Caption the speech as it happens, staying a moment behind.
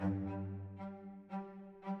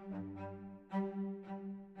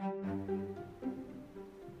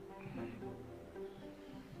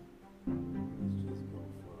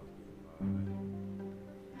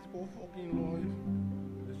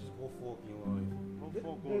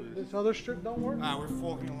This other strip don't work? We're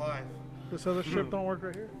fucking live. This other strip don't work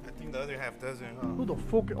right here? I think the other half doesn't, huh? Who the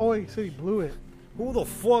fuck? Oh, he said he blew it. Who the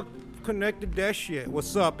fuck connected that shit?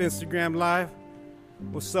 What's up, Instagram Live?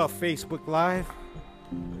 What's up, Facebook Live?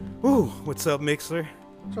 Ooh, what's up, Mixler?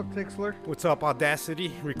 What's up, Tixler? What's up,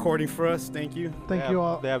 Audacity? Recording for us, thank you. Thank you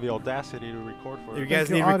all. They have the audacity to record for us. If you guys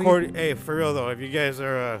need record, hey, for real though, if you guys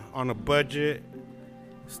are on a budget,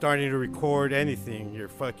 starting to record anything, your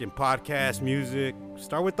fucking podcast, music,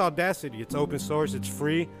 start with Audacity. It's open source, it's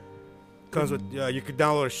free. Comes with, you could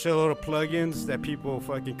download a shitload of plugins that people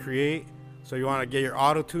fucking create. So you want to get your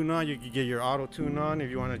auto-tune on, you can get your auto-tune on. If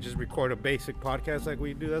you want to just record a basic podcast like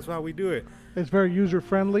we do, that's how we do it. It's very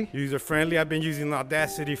user-friendly. User-friendly. I've been using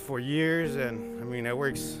Audacity for years, and I mean, it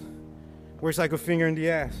works like a finger in the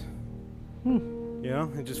ass. You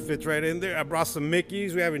know, it just fits right in there. I brought some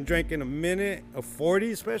Mickeys. We haven't drank in a minute, a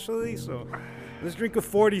 40 especially. So let's drink a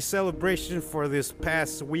 40 celebration for this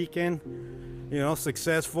past weekend. You know,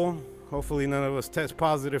 successful. Hopefully none of us test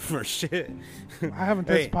positive for shit. I haven't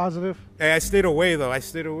tested positive. Hey, I stayed away though. I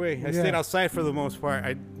stayed outside for the most part.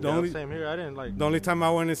 Same here. I didn't like. The only time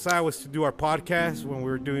I went inside was to do our podcast when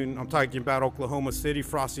we were doing. I'm talking about Oklahoma City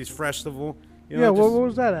Frosty's Festival. You know, what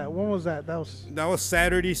was that at? When was that? That was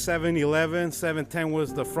Saturday, 7-11. 7-10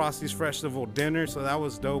 was the Frosty's Festival dinner, so that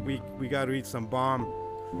was dope. We got to eat some bomb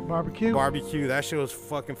barbecue. That shit was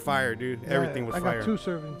fucking fire, dude. Yeah, everything was fire. I got 2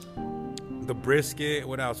 servings. The brisket.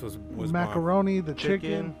 What else was macaroni, bomb? The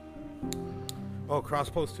chicken. Oh,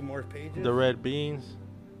 cross-post 2 more pages. The red beans.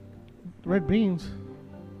 Red beans.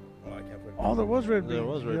 Oh, I can't put. Oh, there was red beans. There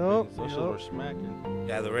was red beans. Those were smacking.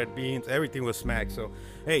 Yeah, the red beans. Everything was smacked. So,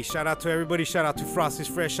 hey, shout out to everybody. Shout out to Frosty's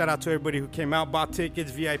Fresh. Shout out to everybody who came out, bought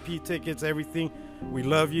tickets, VIP tickets, everything. We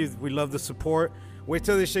love you. We love the support. Wait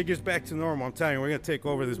till this shit gets back to normal. I'm telling you, we're going to take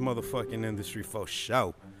over this motherfucking industry for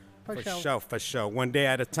show. For sure. One day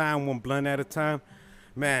at a time, one blunt at a time.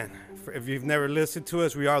 Man, if you've never listened to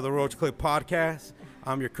us, we are the Roach Clip Podcast.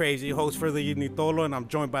 I'm your crazy host for the evening, Tolo, and I'm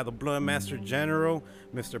joined by the Blunt Master General,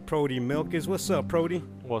 Mr. Prody Milkis. What's up, Prody?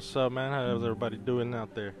 What's up, man? How's everybody doing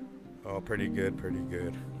out there? Oh, pretty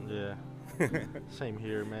good. Yeah. Same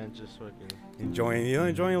here, man. Just fucking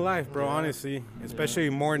enjoying life, bro. Yeah. Honestly, especially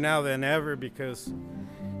more now than ever because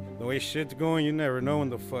the way shit's going, you never know when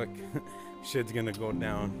the fuck shit's gonna go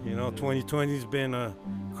down. You know, 2020's been a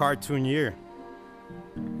cartoon year.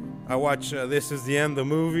 I watch This Is the End, the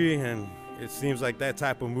movie, and it seems like that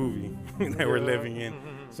type of movie that we're living in.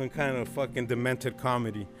 Some kind of fucking demented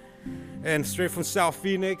comedy. And straight from South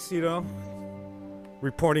Phoenix, you know,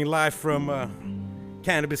 reporting live from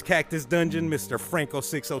Cannabis Cactus Dungeon, Mr. Franco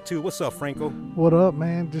 602. What's up, Franco? What up,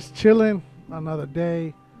 man? Just chilling. Another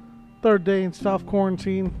day. 3rd day in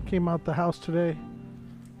self-quarantine. Came out the house today.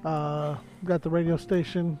 Got the radio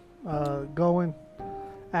station going.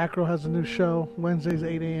 Acro has a new show. Wednesdays,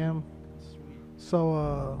 8 a.m.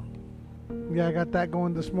 So, yeah, I got that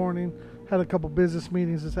going this morning. Had a couple business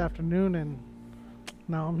meetings this afternoon, and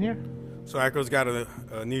now I'm here. So Acro's got a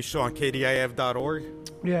new show on KDIF.org?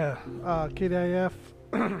 Yeah, KDIF,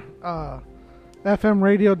 FM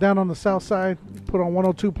radio down on the south side. Put on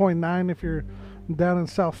 102.9 if you're down in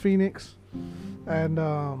South Phoenix. And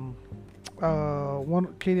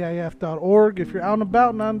KDIF.org. If you're out and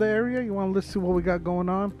about and on the area, you want to listen to what we got going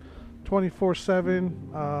on.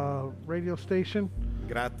 24/7 radio station.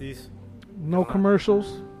 Gratis. No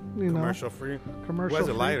commercials. Commercial free. Commercial Where's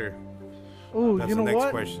free. a lighter? Oh, you know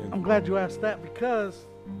what? Question. I'm glad you asked that because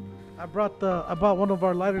I bought one of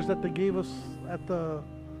our lighters that they gave us at the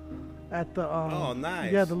oh,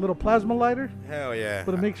 nice. Yeah, the little plasma lighter. Hell yeah.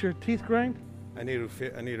 But it makes your teeth grind. I need to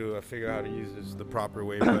figure out how to use this the proper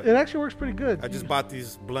way. But it actually works pretty good. I just bought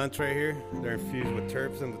these blunts right here. They're infused with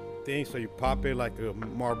terps and the thing, so you pop it like a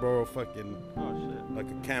Marlboro fucking, like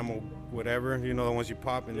a Camel, whatever. You know the ones you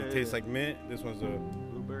pop and it tastes like mint. This one's a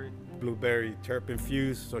blueberry terp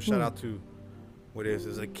infused. So shout out to what is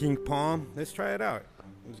this? A King Palm. Let's try it out.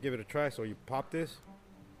 Let's give it a try. So you pop this.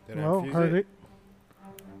 Then I infuse heard it.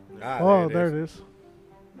 There it is.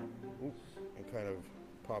 Ooh, it kind of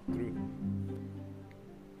popped through.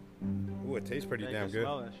 Ooh, it tastes pretty damn good.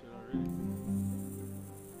 Smell that shit already.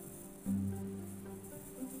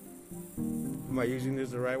 Am I using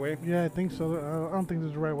this the right way? Yeah, I think so. I don't think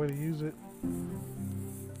there's the right way to use it.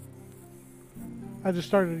 I just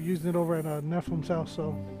started using it over at Nephilim's house,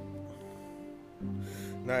 so.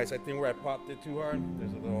 Nice. I think where I popped it too hard,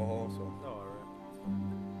 there's a little hole, so. Oh,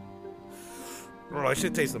 alright. Oh, that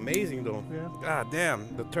shit tastes amazing, though. Yeah. God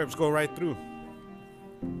damn, the terps go right through.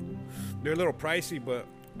 They're a little pricey, but,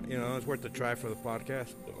 you know, it's worth a try for the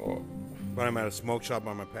podcast. But I'm at a smoke shop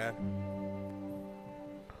on my pad.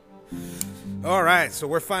 All right, so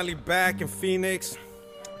we're finally back in Phoenix.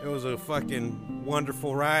 It was a fucking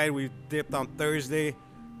wonderful ride. We dipped on Thursday,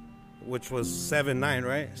 which was 7/9,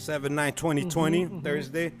 right? 7/9/2020,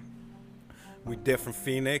 Thursday. We dipped from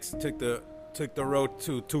Phoenix, took the road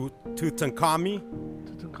to Tutankamani,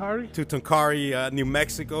 Tucumcari, New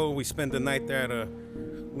Mexico. We spent the night there at a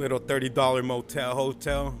little $30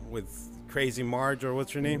 hotel with Crazy Marge, or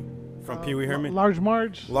what's her name? From Pee Wee Herman? Large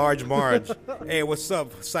Marge. Large Marge. Hey, what's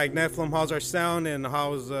up, Psych Nephilim? How's our sound and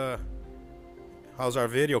how's our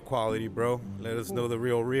video quality, bro? Let us know the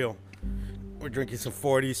real. We're drinking some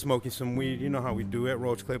 40, smoking some weed. You know how we do it,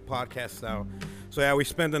 Roach Clip Podcast style. So yeah, we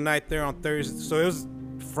spent the night there on Thursday. So it was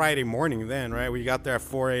Friday morning then, right? We got there at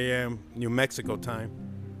 4 a.m. New Mexico time.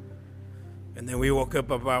 And then we woke up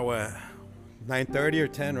about, 9:30 or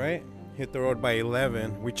 10, right? Hit the road by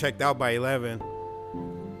 11. We checked out by 11.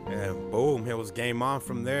 And boom, it was game on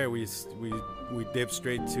from there. We dipped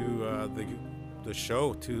straight to the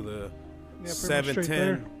show, to the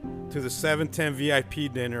 710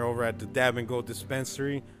 VIP dinner over at the Dab and Go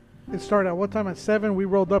dispensary. It started at what time? At 7. We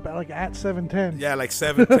rolled up at 7:10. Yeah, like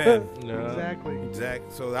 7:10. Yeah. Exactly.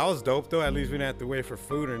 So that was dope though. At least we didn't have to wait for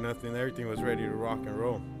food or nothing. Everything was ready to rock and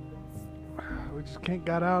roll. We just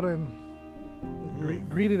got out and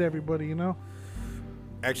greeted everybody, you know.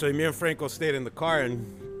 Actually, me and Franco stayed in the car and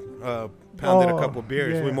pounded a couple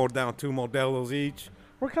beers. Yeah. We mowed down 2 Modelos each.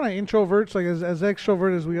 We're kind of introverts, like as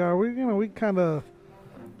extrovert as we are. We kind of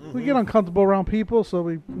we get uncomfortable around people, so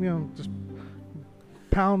we just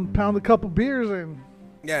pound a couple beers and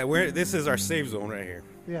this is our safe zone right here.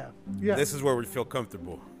 Yeah. This is where we feel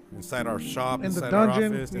comfortable, inside our shop, inside our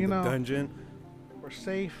dungeon, office, in the dungeon. We're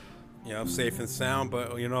safe. Yeah, safe and sound.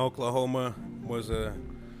 But Oklahoma was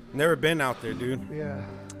never been out there, dude. Yeah,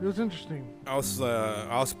 it was interesting. I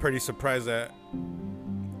was pretty surprised that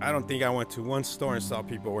I don't think I went to one store and saw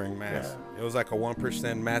people wearing masks. Yeah. It was like a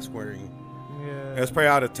 1% mask wearing. Yeah. It was probably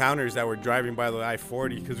out of towners that were driving by the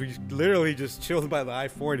I-40 because we literally just chilled by the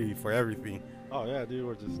I-40 for everything. Oh yeah, dude,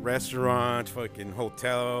 we're just restaurants, fucking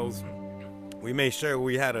hotels. We made sure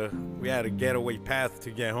we had a getaway path to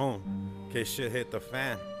get home in case shit hit the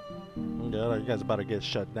fan. Yeah, like you guys about to get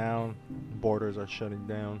shut down. Borders are shutting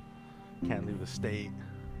down. Can't leave the state.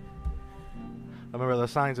 I remember the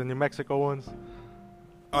signs in New Mexico ones.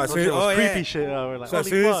 Creepy shit. We're like, so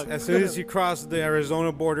as soon as you cross the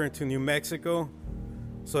Arizona border into New Mexico,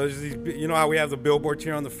 so there's these, how we have the billboards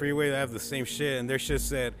here on the freeway that have the same shit, and their shit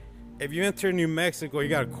said, if you enter New Mexico, you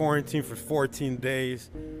got to quarantine for 14 days.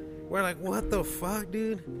 We're like, what the fuck,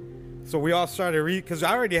 dude? So we all started because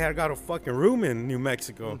I already had got a fucking room in New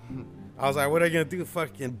Mexico. I was like, what are you going to do?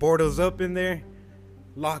 Fucking board us up in there?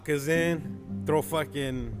 Lock us in? Throw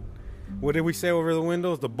fucking, what did we say over the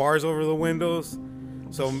windows? The bars over the windows?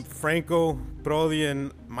 So Franco, Brody,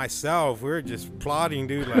 and myself, we were just plotting,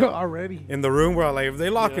 dude. Like, already. In the room, we're like, if they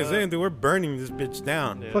lock us in, dude, we're burning this bitch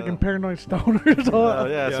down. Yeah. Fucking paranoid stoners.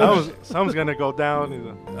 Something's going to go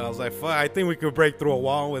down. I was like, fuck, I think we could break through a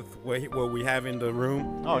wall with what we have in the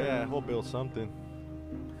room. Oh, yeah, we'll build something.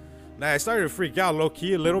 Now, I started to freak out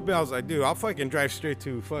low-key a little bit. I was like, dude, I'll fucking drive straight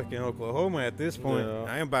to fucking Oklahoma at this point. Yeah.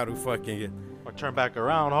 I ain't about to fucking get... Or turn back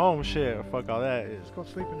around home, shit. Fuck all that. Just go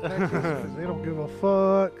sleep in Texas because they don't give a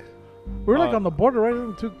fuck. We're like on the border, right?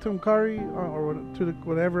 In Tucumcari or to the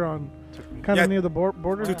whatever on kind of near the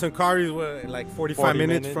border. Tucumcari is what, like 45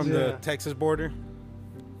 minutes from the Texas border.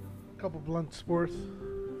 A couple blunts worth.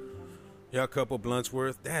 Yeah, a couple blunts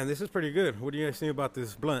worth. Damn, this is pretty good. What do you guys think about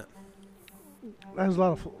this blunt? That has a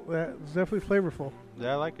lot of. It's definitely flavorful.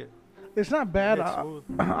 Yeah, I like it. It's not bad.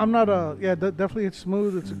 I'm not a. Yeah, definitely it's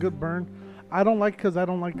smooth. It's a good burn. I don't like because I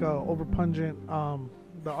don't like over pungent.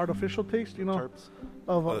 The artificial taste, Terps.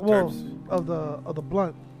 Of the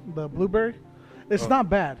blunt, the blueberry. It's not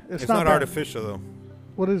bad. It's not bad. Artificial though.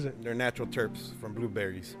 What is it? They're natural terps from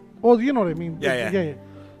blueberries. Well, you know what I mean. Yeah.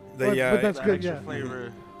 But that's good. Yeah.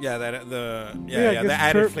 Flavor. Yeah, the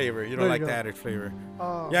added flavor. You don't like the added flavor.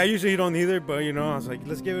 Yeah, usually you don't either, but I was like,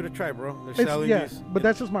 let's give it a try, bro. They're selling these. But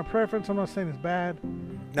that's just my preference. I'm not saying it's bad.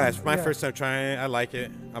 No, it's my first time trying it. I like it.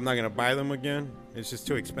 I'm not gonna buy them again. It's just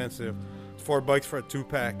too expensive. It's $4 for a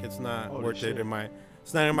 2-pack. It's not worth it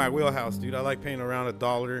It's not in my wheelhouse, dude. I like paying around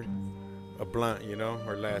 $1 a blunt,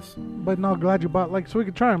 or less. But no, glad you bought so we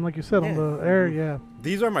could try them, like you said, on the air. Yeah.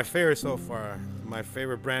 These are my favorite so far. My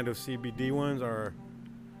favorite brand of CBD ones are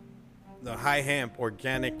the High Hemp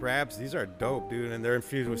Organic Wraps. These are dope, dude, and they're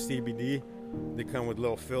infused with CBD. They come with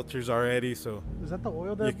little filters already, so is that the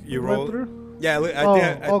oil that you roll through? Yeah,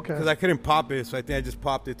 okay. Because I couldn't pop it, so I think I just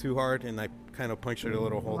popped it too hard, and I kind of punctured a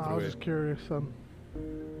little hole through it. I was just curious.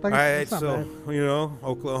 Like, All right, it's not so bad. you know,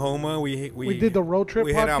 Oklahoma. We did the road trip.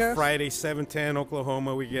 We podcast. head out Friday 7:10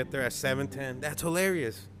 Oklahoma. We get there at 7:10. That's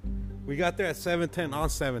hilarious. We got there at 7:10 on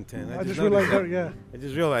 7:10. I just realized that. Yeah. I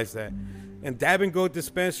just realized that. And Dab and Goat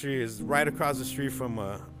Dispensary is right across the street from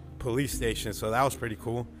a police station, so that was pretty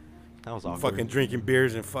cool. That was awkward. Fucking drinking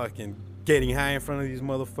beers and fucking getting high in front of these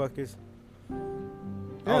motherfuckers.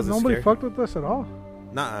 Yeah, nobody fucked with us at all.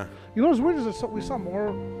 Nuh-uh. You know what's weird is that we saw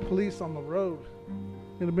more police on the road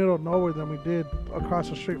in the middle of nowhere than we did across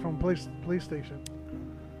the street from a police station.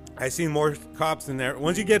 I seen more cops in there.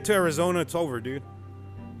 Once you get to Arizona, it's over, dude.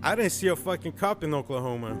 I didn't see a fucking cop in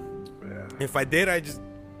Oklahoma. Yeah. If I did, I just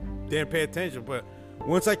didn't pay attention. But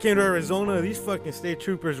once I came to Arizona, these fucking state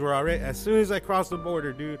troopers were already, as soon as I crossed the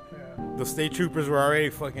border, dude, the state troopers were already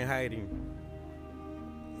fucking hiding.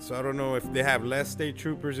 So I don't know if they have less state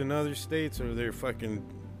troopers in other states or they're fucking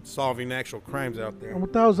solving actual crimes out there. And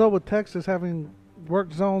what the hell's up with Texas having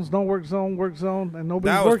work zones, no work zone, and nobody's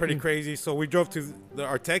That was working? pretty crazy. So we drove to,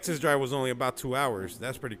 our Texas drive was only about 2 hours.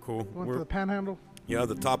 That's pretty cool. Went to the Panhandle. Yeah,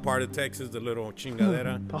 the top part of Texas, the little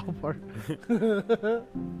chingadera. Top part.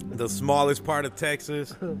 The smallest part of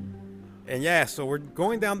Texas. And yeah, so we're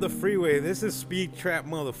going down the freeway. This is speed trap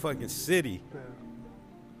motherfucking city.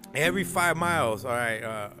 Every 5 miles, all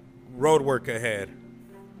right, road work ahead.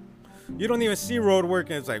 You don't even see road work,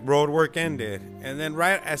 and it's like road work ended. And then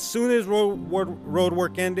right as soon as road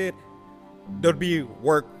work ended, there'd be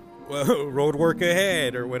road work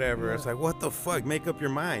ahead or whatever. It's like, what the fuck? Make up your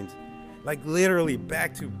minds. Like literally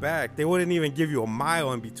back to back. They wouldn't even give you a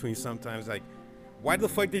mile in between sometimes. Like, why the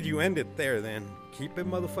fuck did you end it there then? Keep it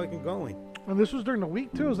motherfucking going. And this was during the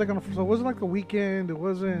week too. It was like so it wasn't like the weekend. It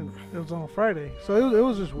was on a Friday. So it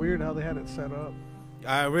was just weird how they had it set up.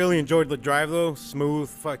 I really enjoyed the drive though. Smooth,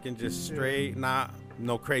 fucking just straight,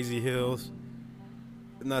 no crazy hills.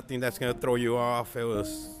 Nothing that's gonna throw you off. It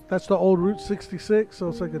was. That's the old Route 66, so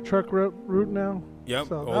it's like a truck route now. Yep.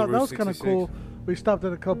 So old that was Route kind of 66. cool. We stopped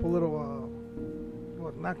at a couple little,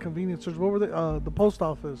 not convenience stores. What were they? The post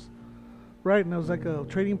office, right? And it was like a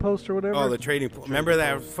trading post or whatever. Oh, the trading post. Remember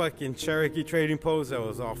that fucking Cherokee trading post that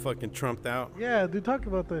was all fucking trumped out? Yeah, dude, talk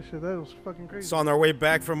about that shit. That was fucking crazy. So on our way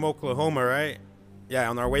back from Oklahoma, right? Yeah,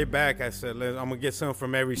 on our way back, I said, I'm going to get something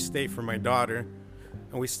from every state for my daughter.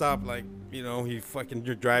 And we stopped, like, you know,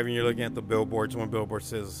 you're driving, you're looking at the billboards. One billboard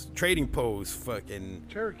says, trading post, fucking,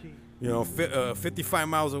 Cherokee. you know, 55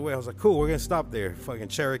 miles away. I was like, cool, we're going to stop there. Fucking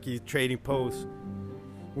Cherokee trading post.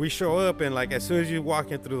 We show up, and, like, as soon as you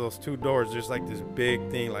walk in through those two doors, there's, like, this big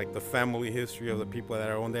thing, like, the family history of the people that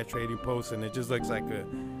are on that trading post. And it just looks like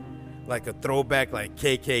a throwback, like,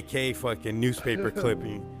 KKK fucking newspaper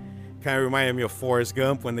clipping. Kind of reminded me of Forrest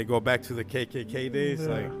Gump when they go back to the KKK days,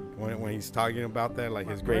 Yeah. like when he's talking about that, like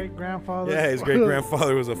his great grandfather. Yeah, his great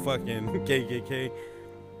grandfather was a fucking KKK.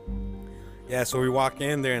 Yeah, so we walk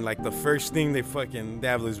in there and like the first thing they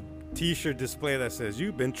have this T-shirt display that says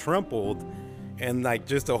 "You've been Trumpled," and like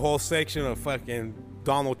just a whole section of fucking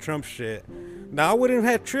Donald Trump shit. Now I wouldn't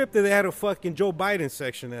have tripped if they had a fucking Joe Biden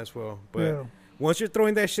section as well, but. Yeah. Once you're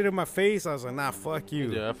throwing that shit in my face, I was like, nah, fuck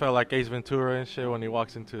you. Yeah, I felt like Ace Ventura and shit when he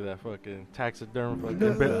walks into that fucking taxiderm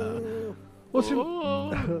fucking bit. Well, see,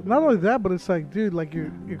 not only that, but it's like, dude, like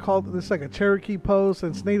you called this like a Cherokee post,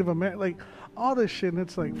 and it's Native American, like all this shit, and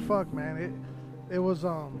it's like, fuck, man. It was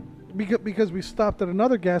because we stopped at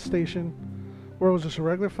another gas station where it was just a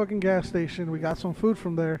regular fucking gas station. We got some food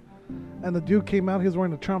from there, and the dude came out. He was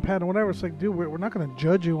wearing a Trump hat and whatever. It's like, dude, we're not gonna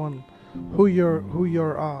judge you on who you're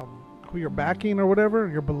backing or whatever,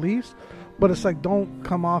 your beliefs, but it's like, don't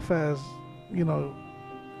come off as, you know,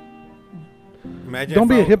 Imagine don't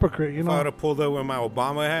be a I- hypocrite, you If I would know. have pulled up with my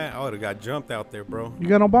Obama hat, I would have got jumped out there, bro. You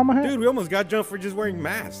got an Obama hat? Dude, we almost got jumped for just wearing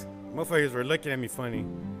masks. Motherfuckers were looking at me funny.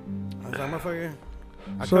 I was like, motherfucker,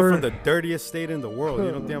 I Sir. come from the dirtiest state in the world.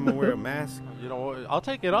 You don't think I'm gonna wear a mask? You know what? I'll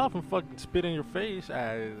take it off and fucking spit in your face.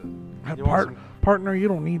 You want some- Partner, you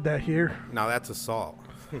don't need that here. No, that's assault.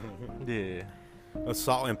 Yeah.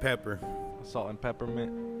 Assault and pepper. Salt and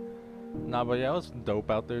peppermint. Nah, but yeah, it was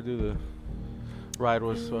dope out there, dude. The ride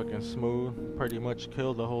was fucking smooth. Pretty much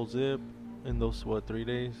killed the whole zip in those, 3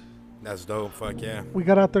 days? That's dope. Fuck yeah. We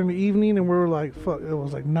got out there in the evening and we were like, fuck, it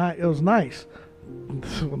was like it was nice.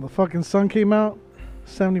 When the fucking sun came out,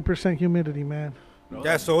 70% humidity, man.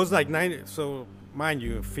 Yeah, so it was like 90. So, mind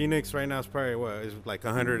you, Phoenix right now is probably what? Is like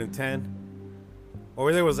 110.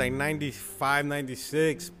 Over there was like 95,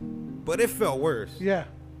 96. But it felt worse. Yeah.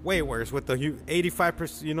 Way worse with the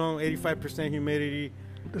 85%, 85% humidity.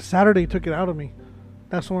 The Saturday took it out of me.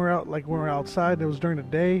 That's when we're out, like when we're outside. It was during the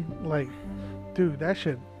day. Like, dude, that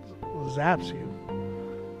shit zaps you.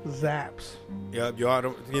 Zaps. Yeah,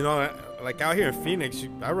 you know, like out here in Phoenix,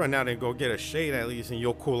 I run out and go get a shade at least, and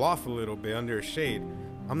you'll cool off a little bit under a shade.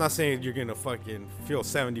 I'm not saying you're gonna fucking feel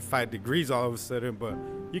 75 degrees all of a sudden, but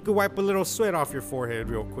you could wipe a little sweat off your forehead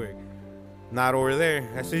real quick. Not over there.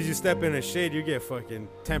 As soon as you step in a shade, you get fucking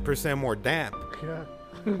 10% more damp. Yeah.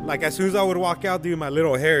 Like as soon as I would walk out, dude, my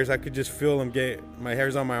little hairs, I could just feel them my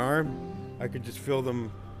hairs on my arm. I could just feel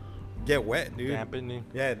them get wet, dude. Dampening.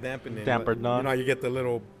 Yeah, dampening. Dampered on. You know, you get the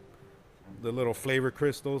little flavor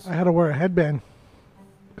crystals. I had to wear a headband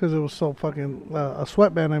because it was so fucking a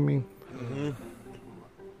sweatband. I mean. Mm-hmm.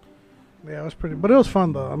 Yeah, it was pretty, but it was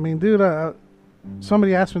fun though. I mean, dude,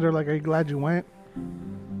 somebody asked me, they're like, "Are you glad you went?"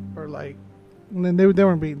 Or like, and then they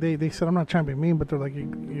weren't they said, "I'm not trying to be mean," but they're like,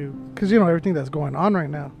 "You," because you know everything that's going on right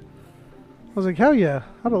now. I was like, "Hell yeah,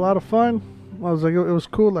 I had a lot of fun." I was like, it was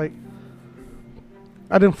cool. Like,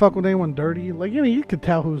 I didn't fuck with anyone dirty. Like, you know, you could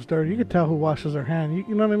tell who's dirty. You could tell who washes their hand.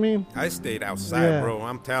 You know what I mean? I stayed outside, bro.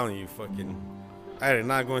 I'm telling you, I did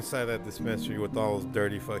not go inside that dispensary with all those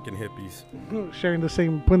dirty fucking hippies. Sharing the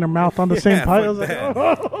same, putting their mouth on the same pipe. I was like,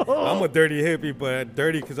 I'm a dirty hippie, but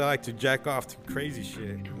dirty because I like to jack off to crazy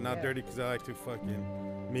shit. Not dirty because I like to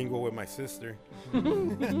fucking mingle with my sister.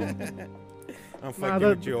 I'm fucking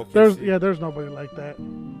with you, okay? There's nobody like that.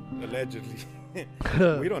 Allegedly.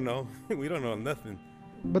 We don't know. We don't know nothing.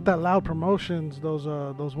 But that Loud Promotions,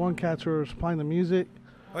 those one cats who were supplying the music.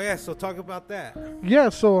 Oh yeah, so talk about that. Yeah,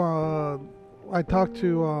 so I talked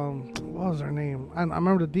to what was her name? I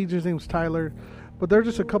remember the DJ's name was Tyler, but they're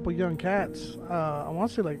just a couple young cats. I want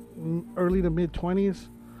to say like early to mid 20s,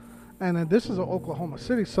 and then this is Oklahoma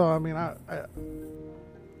City. So I mean, I'd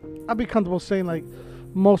be comfortable saying like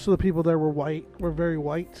most of the people there were very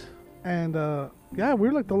white, and yeah, we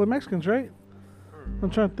were like the only Mexicans, right?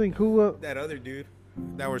 I'm trying to think who. That other dude.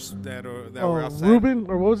 That were outside. Ruben,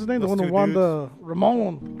 or what was his name? Those the one who won the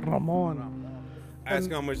Ramon. Ask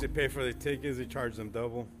how much they pay for the tickets. They charge them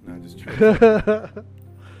double. No, just charge.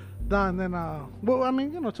 And then, well, I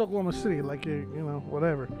mean, you know, it's Oklahoma City, like you know,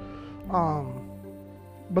 whatever.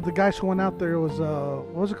 But the guys who went out there was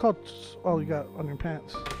what was it called? Oh, you got on your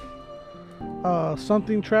pants.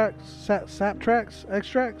 Something tracks, sap tracks,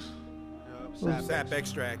 extracts. Sap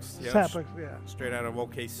extracts. Yep. Sap, yeah. Straight out of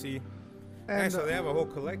OKC. And, so they have a whole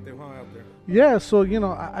collective out there. Yeah, so, you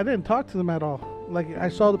know, I didn't talk to them at all. Like, I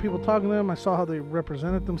saw the people talking to them. I saw how they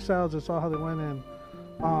represented themselves. I saw how they went in.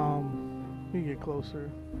 You get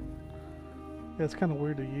closer. Yeah, it's kind of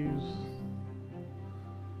weird to use.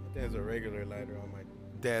 There's a regular lighter on my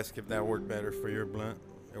desk if that worked better for your blunt.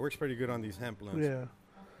 It works pretty good on these hemp blunts. Yeah.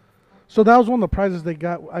 So that was one of the prizes I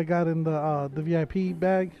got in the VIP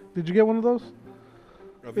bag. Did you get one of those?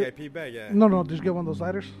 A VIP bag, yeah. No. Did you get one of those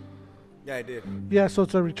lighters? Yeah, I did. Yeah, so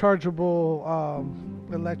it's a rechargeable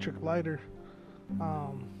electric lighter.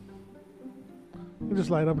 You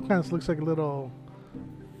just light up. It kind of looks like a little.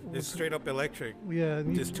 It's straight up electric. Yeah.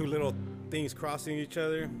 Just two little things crossing each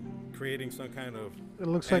other, creating some kind of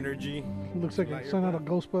energy. It looks like it's something out of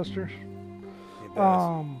Ghostbusters. It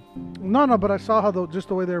does. No, but I saw how just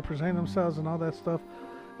the way they were presenting themselves and all that stuff.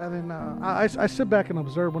 And then I sit back and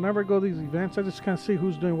observe. Whenever I go to these events, I just kind of see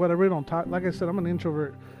who's doing what. I really don't talk. Like I said, I'm an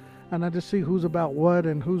introvert. And I just see who's about what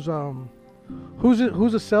and who's a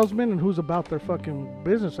salesman and who's about their fucking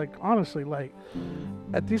business. Like, honestly, like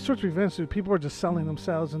at these sorts of events, dude, people are just selling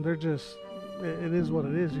themselves and they're just, it is what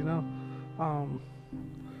it is, you know?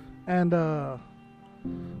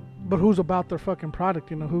 But who's about their fucking product,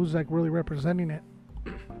 you know? Who's like really representing it?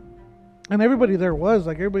 And everybody there was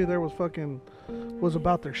about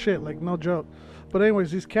their shit, like no joke. But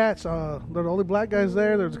anyways, these cats, they're the only black guys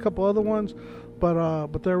there. There's a couple other ones.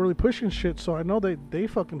 But they're really pushing shit, so I know they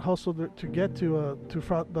fucking hustled to get to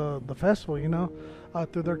the festival, you know,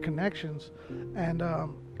 through their connections, and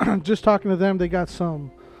just talking to them, they got some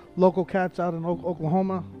local cats out in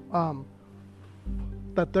Oklahoma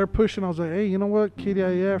that they're pushing. I was like, hey, you know what,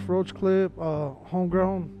 KDIF, Roach Clip,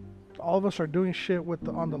 Homegrown, all of us are doing shit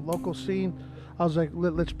on the local scene. I was like,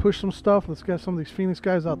 let's push some stuff. Let's get some of these Phoenix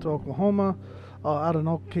guys out to Oklahoma, out in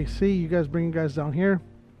OKC. You guys bring guys down here.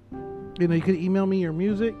 You know, you could email me your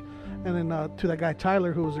music, and then to that guy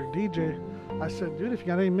Tyler, who was their DJ, I said, dude, if you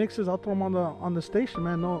got any mixes, I'll throw them on the station,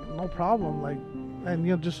 man. No problem. Like, and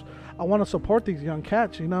you know, just I want to support these young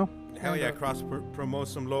cats, you know. Hell yeah, cross promote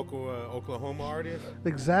some local Oklahoma artists.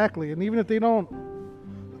 Exactly, and even if they don't,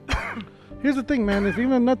 here's the thing, man. If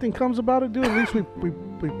even nothing comes about it, dude, at least we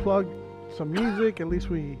plug some music. At least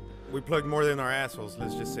we plugged more than our assholes.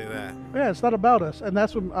 Let's just say that. Yeah, it's not about us, and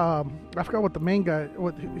that's what I forgot what the main guy.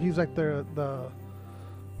 What he's like the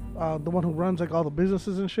one who runs like all the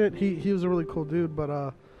businesses and shit. He was a really cool dude,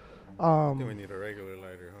 but I think we need a regular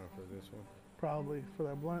lighter, huh, for this one? Probably for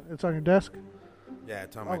that blunt. It's on your desk? Yeah,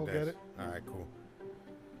 it's on my I'll desk. get it. All right, cool.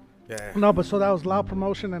 Yeah. No, but so that was Loud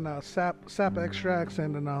Promotion and Sap Extracts,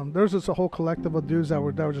 and then there's just a whole collective of dudes that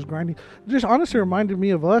were just grinding. Just honestly reminded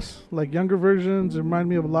me of us, like younger versions. It reminded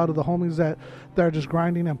me of a lot of the homies that are just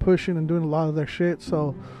grinding and pushing and doing a lot of their shit.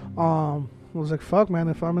 So I was like, fuck, man,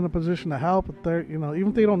 if I'm in a position to help, if they're, even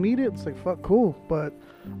if they don't need it, it's like, fuck, cool. But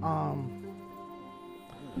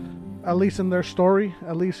at least in their story,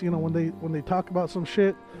 at least when they talk about some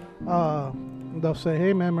shit, they'll say,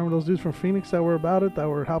 hey man, remember those dudes from Phoenix that were about it, that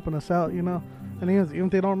were helping us out, and even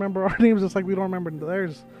if they don't remember our names, it's like we don't remember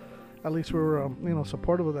theirs. At least we were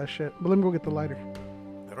supportive of that shit. But let me go get the lighter.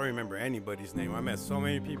 I don't remember anybody's name. I met so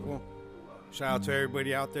many people. Shout out to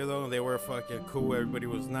everybody out there though. They were fucking cool. Everybody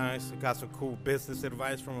was nice. I got some cool business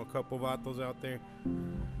advice from a couple of vatos out there.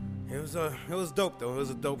 It was dope though. It was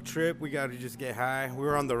a dope trip. We got to just get high. We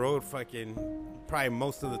were on the road probably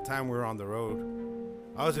most of the time we were on the road.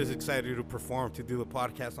 I was just excited to perform, to do the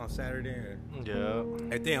podcast on Saturday. Yeah.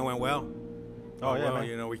 Everything went well. Oh yeah, well,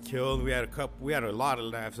 man. we killed. We had a lot of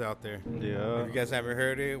laughs out there. Yeah. If you guys haven't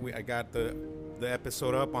heard it, I got the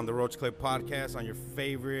episode up on the Roach Clip podcast on your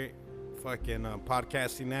favorite fucking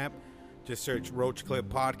podcasting app. Just search Roach Clip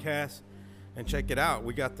Podcast and check it out.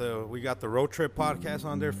 We got the Road Trip podcast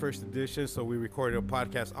on there, first edition. So we recorded a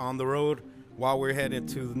podcast on the road while we're heading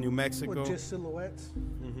to New Mexico. With just silhouettes.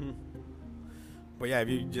 Mm-hmm. But yeah, if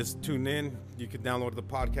you just tune in, you can download the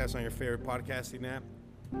podcast on your favorite podcasting app.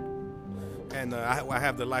 And I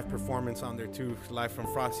have the live performance on there too, live from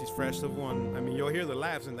Frosty's Festival. And you'll hear the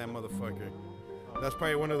laughs in that motherfucker. That's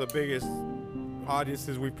probably one of the biggest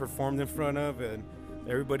audiences we performed in front of, and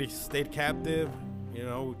everybody stayed captive.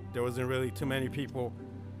 There wasn't really too many people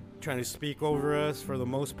trying to speak over us for the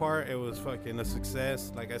most part. It was fucking a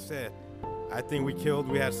success. Like I said, I think we killed.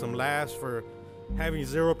 We had some laughs for having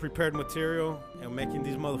zero prepared material and making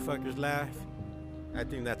these motherfuckers laugh. I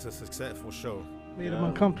think that's a successful show. Made them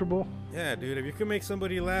uncomfortable. Yeah, dude. If you can make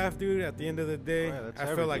somebody laugh, dude, at the end of the day,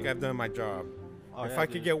 I feel like I've done my job. If I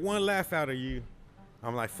could get one laugh out of you,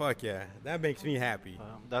 I'm like, fuck yeah. That makes me happy.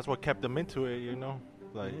 That's what kept them into it,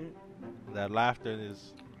 Like, that laughter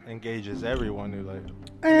engages everyone.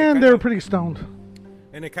 And they were pretty stoned.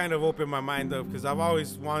 And it kind of opened my mind up, because I've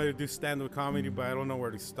always wanted to do stand-up comedy, but I don't know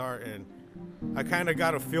where to start. And I kind of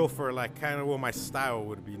got a feel for, kind of what my style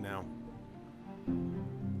would be now.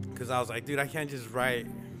 Because I was like, dude, I can't just write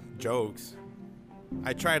jokes.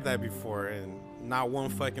 I tried that before, and not one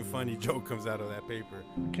fucking funny joke comes out of that paper.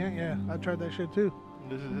 Can't, yeah. I tried that shit too.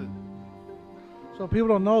 This is it. So people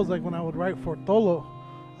don't know, it's like when I would write for Tolo,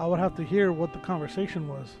 I would have to hear what the conversation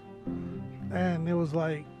was. And it was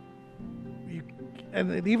like,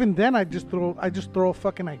 even then I just throw a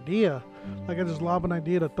fucking idea. Like I just lob an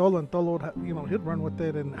idea to Tolo, and Tolo would, he'd run with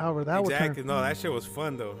it, and however that would turn. Exactly. No, that shit was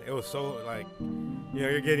fun though. It was so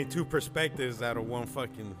you're getting two perspectives out of one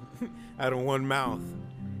mouth.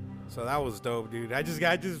 So that was dope, dude. I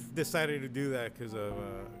just decided to do that because of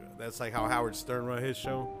that's like how Howard Stern run his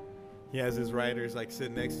show. He has his writers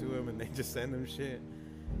sitting next to him, and they just send him shit,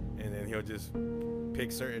 and then he'll just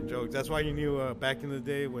pick certain jokes. That's why you knew back in the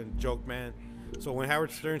day when Joke Man. So when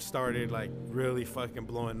Howard Stern started really fucking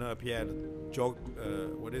blowing up, he had a joke.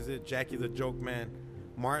 Jackie the Joke Man,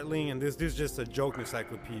 Martling, and this dude's just a joke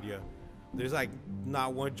encyclopedia. There's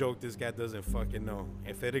not one joke this guy doesn't fucking know.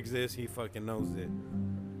 If it exists, he fucking knows it.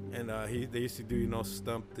 And they used to do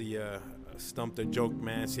stump the joke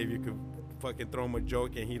man, see if you could fucking throw him a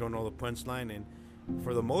joke and he don't know the punchline. And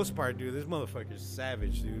for the most part, dude, this motherfucker's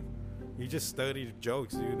savage, dude. He just studied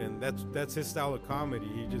jokes, dude, and that's his style of comedy.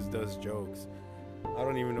 He just does jokes. I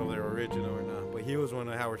don't even know if they're original or not, but he was one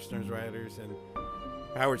of Howard Stern's writers, and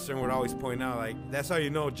Howard Stern would always point out that's how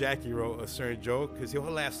you know Jackie wrote a certain joke, because he'll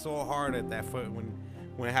laugh so hard at that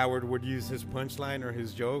when Howard would use his punchline or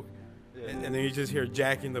his joke. Yeah. And then you just hear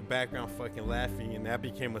Jackie in the background fucking laughing, and that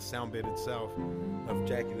became a sound bit itself of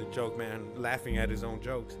Jackie the Joke Man laughing at his own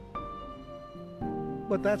jokes.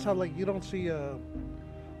 But that's how you don't see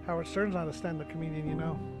Howard Stern's not a stand-up comedian,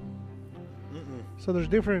 Mm-mm. So there's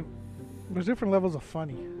different levels of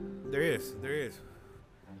funny. There is.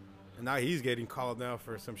 And now he's getting called out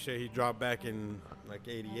for some shit he dropped back in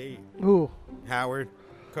 88. Who? Howard.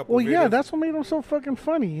 Yeah, that's what made him so fucking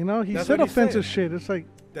funny, He said offensive shit. It's like...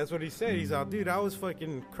 That's what he said. He's all, dude, I was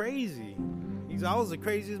fucking crazy. I was the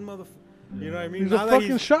craziest motherfucker. You know what I mean? He's a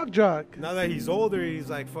fucking shock jock. Now that he's older, he's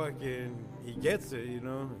fucking... He gets it,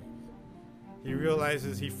 He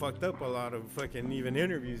realizes he fucked up a lot of fucking even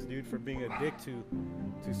interviews, dude, for being a dick to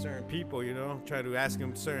certain people, Try to ask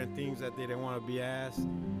him certain things that they didn't want to be asked.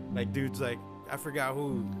 Dudes I forgot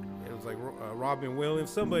who. It was like Robin Williams.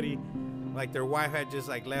 Somebody, like their wife had just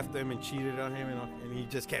like left them and cheated on him, and he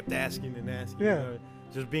just kept asking and asking. Yeah. You know,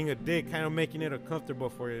 just being a dick, kind of making it uncomfortable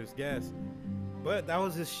for his guests. But that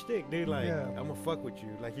was his shtick, dude. Like, I'm gonna fuck with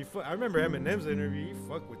you. Like, I remember Eminem's interview. He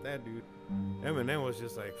fucked with that dude. Eminem was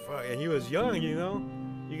just like, fuck. And he was young, you know?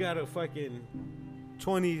 You got a fucking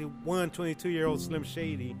 21, 22-year-old Slim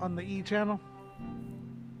Shady. On the E channel?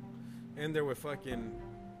 And there were fucking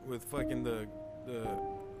the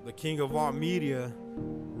king of all media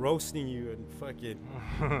roasting you and fucking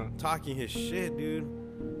talking his shit,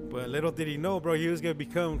 dude. But little did he know, bro, he was gonna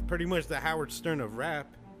become pretty much the Howard Stern of rap.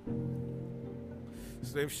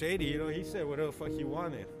 Slim Shady, you know, he said whatever the fuck he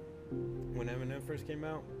wanted when Eminem first came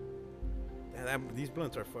out. And these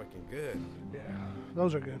blunts are fucking good. Yeah,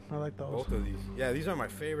 those are good. I like those. Both of these. Yeah, these are my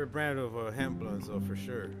favorite brand of hemp blunts, though, for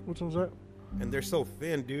sure. Which one's that? And they're so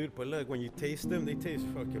thin, dude. But look, when you taste them, they taste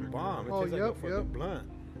fucking bomb. It tastes like a fucking blunt.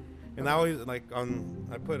 And I always, like,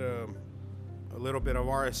 I put a little bit of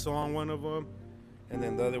RSO on one of them. And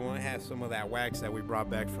then the other one has some of that wax that we brought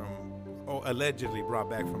back from, allegedly brought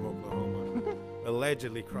back from Oklahoma.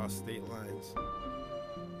 Allegedly crossed state lines.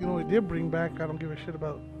 You know what we did bring back? I don't give a shit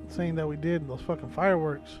about saying that we did those fucking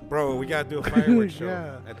fireworks. Bro, we gotta do a fireworks show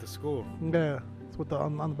Yeah. at the school. Yeah, it's with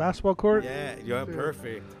on the basketball court. Yeah,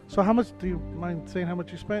 perfect. So how much do you mind saying how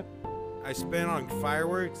much you spent? I spent on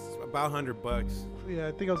fireworks about $100. Yeah,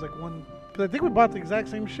 I think I was like one. Cause I think we bought the exact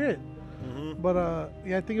same shit. Mm-hmm. But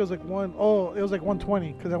yeah, I think it was like one. Oh, it was like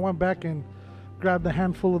 120. Cause I went back and grabbed a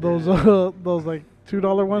handful of those those like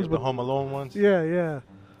 $2 ones. The Home Alone ones. Yeah.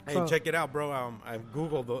 Hey, check it out, bro. I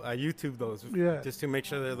Googled, I YouTubed those, just to make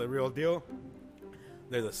sure they're the real deal.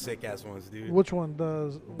 They're the sick ass ones, dude. Which one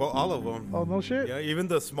does? Well, all of them. Oh, no shit. Yeah, even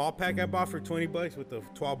the small pack I bought for $20 with the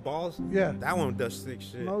 12 balls. Yeah, that one does sick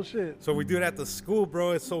shit. No shit. So we do it at the school,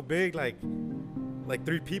 bro. It's so big, like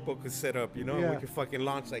 3 people could set up, you know. Yeah. We could fucking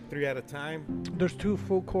launch like 3 at a time. There's 2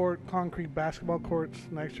 full court concrete basketball courts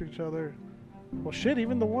next to each other. Well, shit,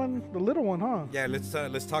 even the little one, huh? Yeah, let's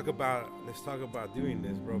talk about doing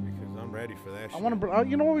this, bro, because I'm ready for that shit. I want to,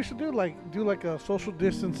 you know what we should do? Do like a social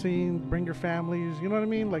distancing, bring your families, you know what I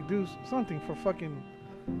mean? Like, do something for fucking,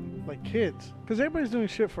 like, kids. Because everybody's doing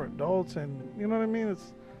shit for adults, and, you know what I mean? We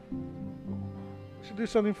should do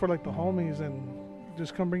something for, like, the homies, and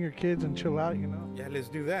just come bring your kids and chill out, you know? Yeah, let's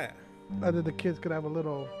do that. Either the kids could have a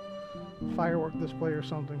little firework display or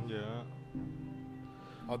something. Yeah.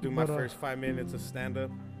 I'll do my first 5 minutes of stand-up.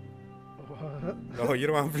 What? No, you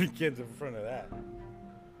don't want to bring kids in front of that.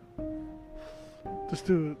 Just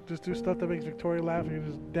do stuff that makes Victoria laugh and you're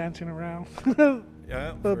just dancing around.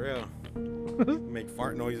 Yeah, for real. Make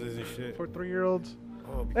fart noises and shit. For 3-year-olds.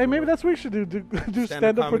 Oh, hey, maybe that's what we should do. Do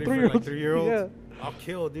stand-up for 3-year-olds. Like 3-year-olds? Yeah. I'll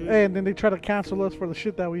kill, dude. Hey, and then they try to cancel us for the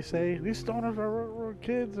shit that we say. These stoners are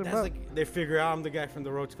kids. And that's like, they figure out I'm the guy from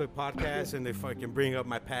the Roach Clip podcast, and they fucking bring up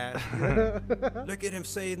my past. Look at him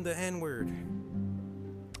saying the N-word.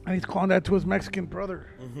 And he's calling that to his Mexican brother.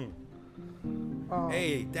 Mm-hmm.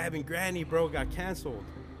 Hey, Dabbing Granny, bro, got canceled.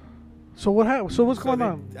 So what happened? So what's going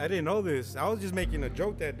on? I didn't know this. I was just making a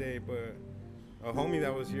joke that day, but a homie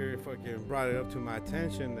that was here fucking brought it up to my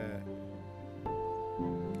attention that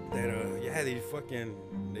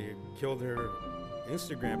they killed her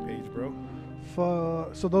Instagram page, bro.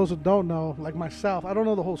 So those who don't know, like myself, I don't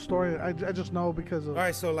know the whole story. I just know because of. All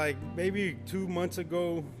right, so like maybe 2 months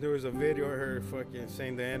ago, there was a video of her fucking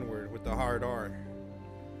saying the N-word with the hard R.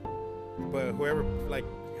 But whoever like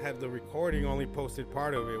had the recording only posted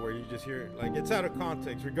part of it where you just hear it. Like, it's out of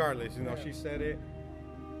context regardless, you know. She said it.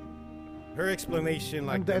 Her explanation,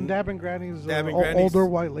 like, and Dabbing Granny's Granny's older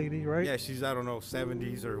white lady, right? Yeah, she's, I don't know,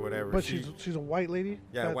 70s or whatever. But she's a white lady.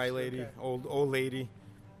 Yeah, white lady, okay. old lady.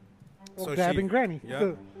 Well, so Dabbing Granny.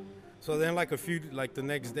 Yeah. So then, like the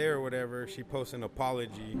next day or whatever, she posted an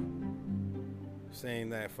apology,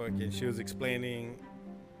 saying that fucking she was explaining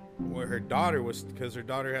what her daughter was, because her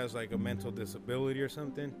daughter has like a mental disability or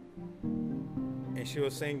something. And she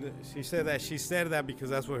was saying that she said that because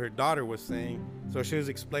that's what her daughter was saying. So she was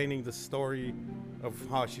explaining the story of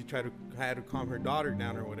how she had to calm her daughter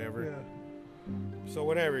down or whatever. Yeah. So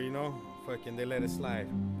whatever, you know, fucking they let it slide.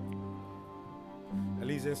 At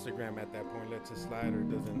least Instagram at that point lets it slide or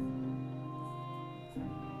doesn't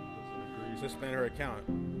suspend her account.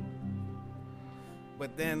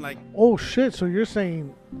 But then like, oh shit, so you're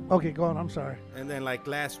saying, okay, go on, I'm sorry. And then like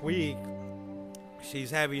last week,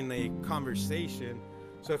 she's having a conversation.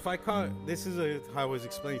 So if I call, this is how it was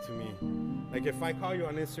explained to me. Like if I call you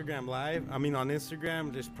on Instagram live, on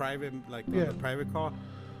Instagram, just private, like on a private call,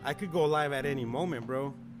 I could go live at any moment,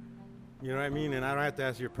 bro. You know what I mean? And I don't have to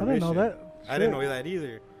ask your permission. I didn't know that. I didn't know that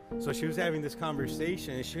either. So she was having this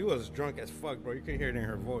conversation, and she was drunk as fuck, bro. You could hear it in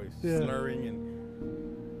her voice, slurring,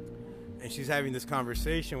 and she's having this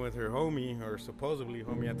conversation with her homie, or supposedly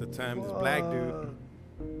homie at the time, this black dude.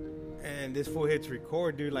 And this fool hits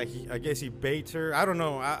record, dude. Like, I guess he baits her. I don't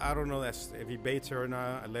know. I don't know if he baits her or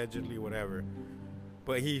not, allegedly, whatever.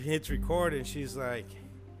 But he hits record, and she's like,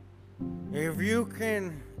 if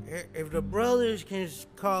the brothers can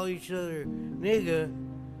call each other nigga,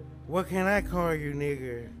 what can I call you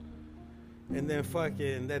nigga? And then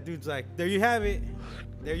fucking that dude's like, there you have it.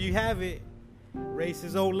 There you have it.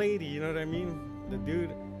 Racist old lady, you know what I mean? The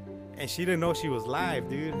dude. And she didn't know she was live,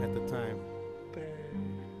 dude, at the time.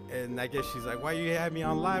 And I guess she's like, why you had me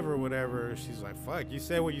on live or whatever? She's like, fuck, you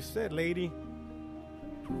said what you said, lady.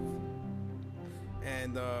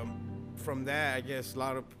 And from that, I guess a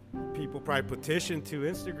lot of people probably petitioned to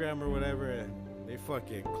Instagram or whatever, and they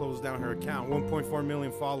fucking closed down her account. 1.4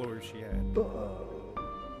 million followers she had.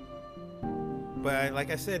 But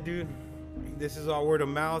like I said, dude, this is all word of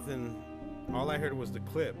mouth, and all I heard was the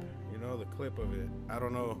clip, the clip of it. I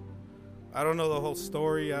don't know the whole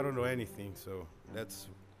story. I don't know anything, so that's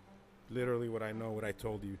literally what I know, what I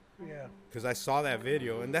told you. Yeah. Because I saw that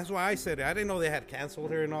video, and that's why I said it. I didn't know they had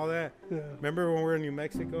canceled her and all that. Yeah. Remember when we were in New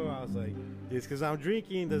Mexico? I was like, it's because I'm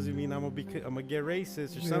drinking doesn't mean I'm gonna get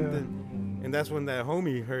racist or something. And that's when that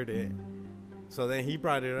homie heard it. So then he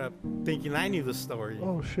brought it up, thinking I knew the story.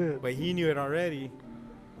 Oh shit! But he knew it already.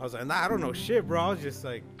 I was like, nah, I don't know shit, bro. I was just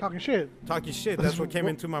like talking shit. That's what came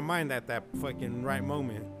into my mind at that fucking right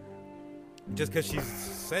moment. Just because she's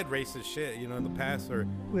said racist shit, in the past, or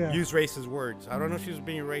used racist words. I don't know if she was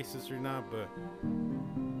being racist or not, but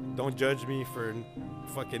don't judge me for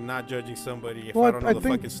fucking not judging somebody if I don't know the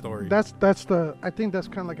fucking story. I think that's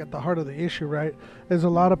kind of like at the heart of the issue, right? Is a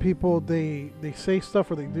lot of people, they say stuff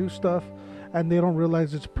or they do stuff, and they don't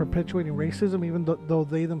realize it's perpetuating racism, even though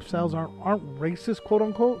they themselves aren't racist, quote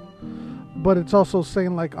unquote. But it's also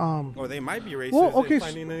saying like or they might be racist and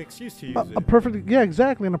finding an excuse to use it.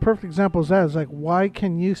 Exactly. And a perfect example is that is like, why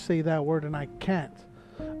can you say that word and I can't?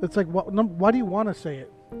 It's like, why do you want to say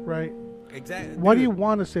it, right? Exactly. Why do you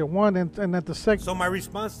want to say it? One, and at the second. So my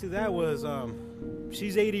response to that was,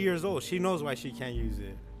 she's 80 years old. She knows why she can't use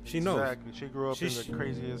it. She knows. Exactly. She grew up in the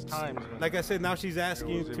craziest times. Like I said, now she's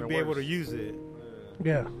asking to be able to use it.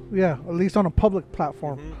 Yeah. At least on a public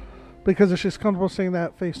platform. Mm-hmm. Because if she's comfortable saying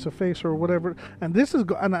that face to face or whatever, and this is,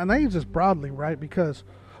 and I use this broadly, right? Because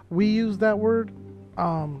we use that word,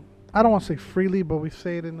 I don't want to say freely, but we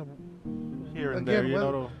say it in the here and there,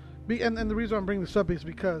 and the reason I'm bringing this up is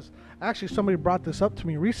because actually somebody brought this up to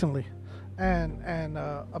me recently, and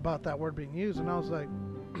about that word being used, and I was like,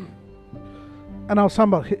 and I was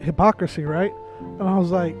talking about hypocrisy, right? And I was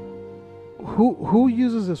like, who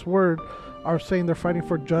uses this word? Are saying they're fighting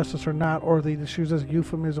for justice or not, or they just use it as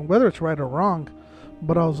euphemism, whether it's right or wrong.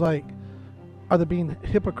 But I was like, are they being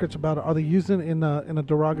hypocrites about it? Are they using it in a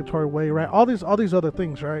derogatory way, right? All these other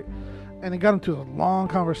things, right? And it got into a long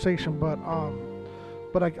conversation, but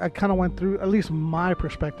I kind of went through at least my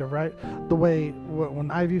perspective, right? The way when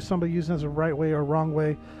I view somebody using it as a right way or wrong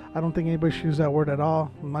way, I don't think anybody should use that word at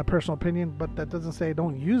all, in my personal opinion. But that doesn't say I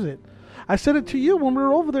don't use it. I said it to you when we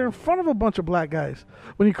were over there in front of a bunch of black guys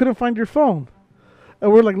when you couldn't find your phone.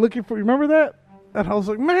 And we're like looking for, you remember that? And I was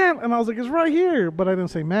like, man. And I was like, it's right here. But I didn't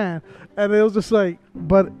say man. And it was just like,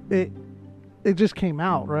 but it just came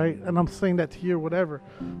out, right? And I'm saying that to you or whatever.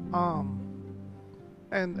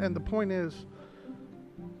 And the point is,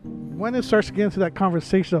 when it starts to get into that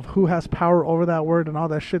conversation of who has power over that word and all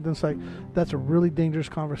that shit, then it's like, that's a really dangerous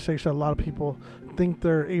conversation that a lot of people think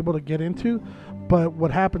they're able to get into. But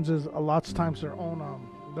what happens is a lot of times their own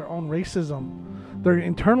racism, their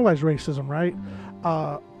internalized racism, right?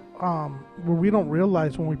 Where we don't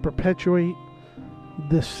realize when we perpetuate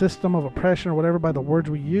this system of oppression or whatever by the words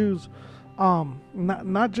we use,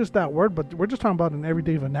 not just that word, but we're just talking about an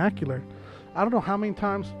everyday vernacular. I don't know how many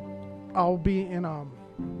times I'll be in a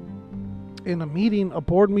meeting, a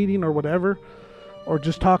board meeting or whatever, or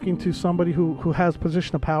just talking to somebody who has a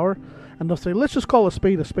position of power, and they'll say, let's just call a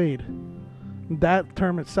spade a spade. That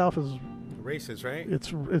term itself is racist, right?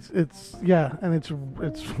 It's yeah, and it's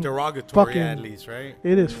derogatory fucking, at least, right?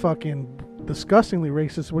 It is fucking disgustingly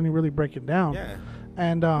racist when you really break it down. Yeah.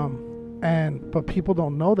 And but people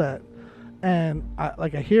don't know that, and I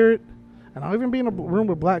hear it, and I'll even be in a room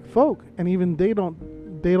with black folk, and even they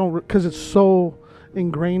don't because it's so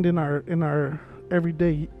ingrained in our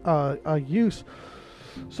everyday use.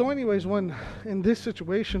 So anyways, when in this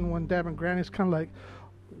situation, when Dab and Granny's kind of like,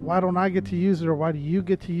 why don't I get to use it, or why do you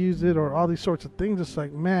get to use it, or all these sorts of things, it's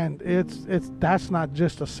like, man, it's that's not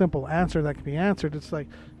just a simple answer that can be answered. It's like,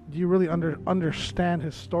 do you really understand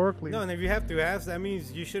historically? No, and if you have to ask, that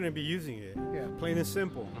means you shouldn't be using it. Yeah. Plain and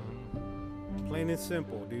simple. Plain and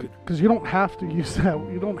simple, dude. Because you don't have to use that.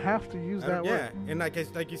 You don't have to use that Yeah, word. and like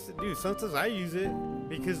you said, dude, sometimes I use it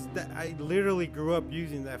because I literally grew up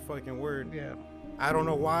using that fucking word. Yeah. I don't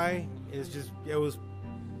know why. It was,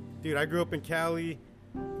 dude, I grew up in Cali,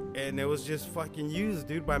 and it was just fucking used,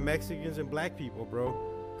 dude, by Mexicans and black people, bro.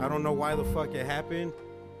 I don't know why the fuck it happened.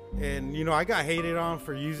 And, you know, I got hated on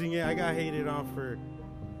for using it.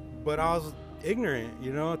 But I was ignorant,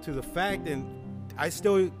 you know, to the fact, and I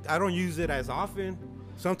don't use it as often.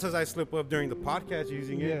 Sometimes I slip up during the podcast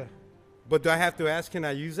using it. Yeah. But do I have to ask, can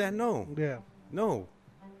I use that? No. Yeah. No.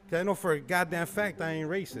 'Cause I know for a goddamn fact I ain't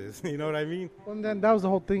racist. You know what I mean? Well, and then that was the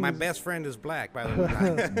whole thing. My best friend is black, by the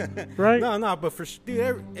way. Right? No, but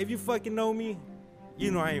dude, if you fucking know me,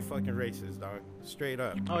 you know I ain't fucking racist, dog. Straight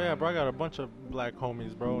up. Oh yeah, bro. I got a bunch of black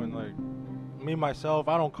homies, bro, and like me myself,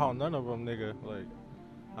 I don't call none of them nigga. Like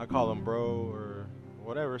I call them bro or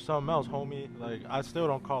whatever, something else, homie. Like I still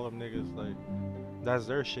don't call them niggas. Like that's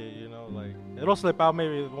their shit, you know. Like it'll slip out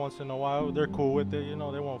maybe once in a while. They're cool with it, you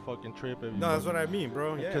know. They won't fucking trip if you. No, that's what I mean,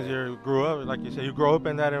 bro. Yeah. Because you grew up, like you said, you grow up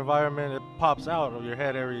in that environment. It pops out of your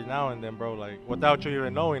head every now and then, bro. Like without you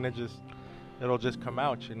even knowing, it'll just come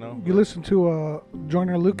out, you know. You listen to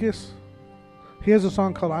Joyner Lucas. He has a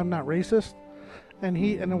song called "I'm Not Racist," and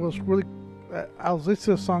it was really. I was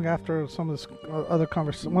listening to a song after some of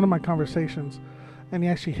this one of my conversations, and he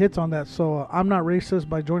actually hits on that. So "I'm Not Racist"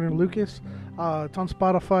 by Joyner Lucas. It's on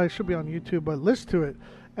Spotify. It should be on YouTube, but listen to it.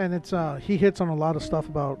 And it's he hits on a lot of stuff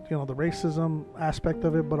about, you know, the racism aspect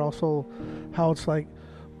of it, but also how it's like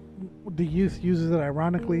the youth uses it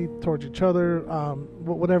ironically towards each other,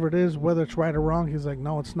 whatever it is, whether it's right or wrong. He's like,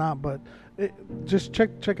 no, it's not. But just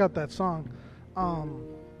check out that song. I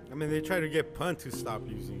mean, they try to get Pun to stop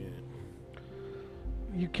using it.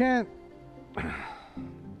 You can't.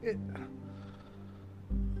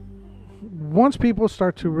 Once people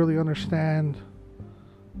start to really understand,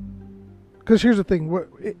 because here's the thing: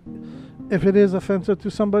 if it is offensive to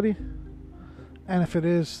somebody, and if it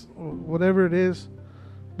is whatever it is,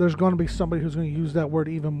 there's going to be somebody who's going to use that word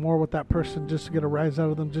even more with that person just to get a rise out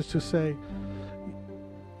of them, just to say,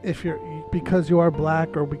 because you are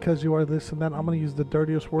black or because you are this and that, I'm going to use the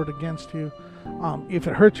dirtiest word against you. If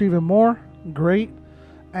it hurts you even more, great.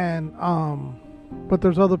 And but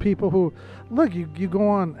there's other people who look. You go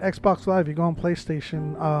on Xbox Live, you go on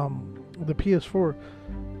PlayStation, the PS4.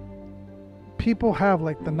 People have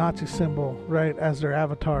like the Nazi symbol, right, as their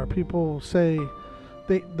avatar. People say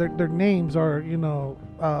their names are, you know,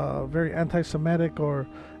 very anti-Semitic or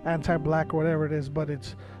anti-black or whatever it is, but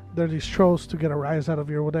they're these trolls to get a rise out of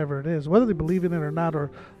you or whatever it is, whether they believe in it or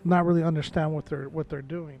not really understand what they're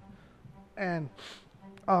doing. And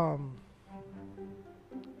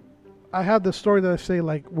I have this story that I say,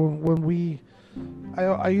 like, when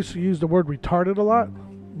I used to use the word retarded a lot,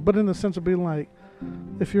 but in the sense of being like,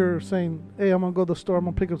 if you're saying, hey, I'm going to go to the store, I'm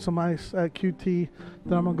going to pick up some ice at QT,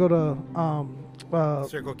 then I'm going to go to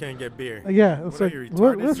Circle K and get beer. Yeah, it's like,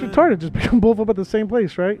 what's retarded? Just pick them both up at the same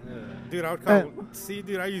place, right? Yeah. Dude, I would call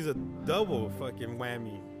dude, I use a double fucking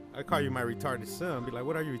whammy. I call you my retarded son. Be like,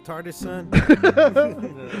 what are you, retarded son?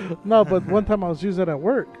 No, but one time I was using it at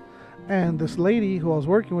work, and this lady who I was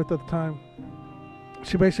working with at the time,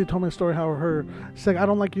 she basically told me a story how she's like, I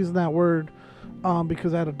don't like using that word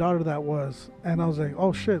because I had a daughter that was. And I was like,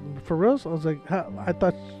 oh shit, for real? So I was like,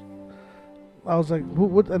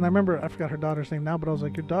 what? And I remember, I forgot her daughter's name now, but I was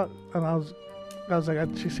like, your daughter? And I was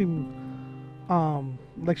like, she seemed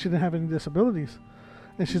like she didn't have any disabilities.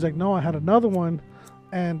 And she's like, no, I had another one,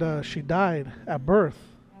 and she died at birth.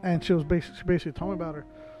 And she basically told me about her.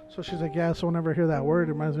 So she's like, yeah, so whenever I hear that word,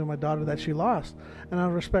 it reminds me of my daughter that she lost. And out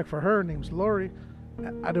of respect for her name's Lori,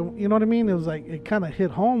 I don't, you know what I mean? It was like, it kind of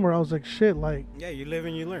hit home where I was like, shit, like. Yeah, you live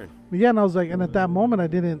and you learn. Yeah, and I was like, and at that moment,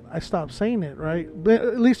 I stopped saying it, right? But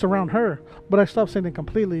at least around her. But I stopped saying it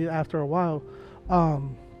completely after a while.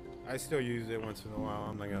 I still use it once in a while,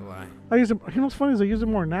 I'm not going to lie. I use it, you know what's funny is I use it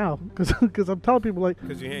more now. Because I'm telling people, like.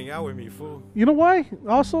 Because you hang out with me, fool. You know why,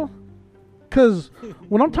 also? Because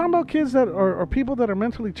when I'm talking about kids that are people that are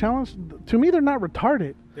mentally challenged, to me, they're not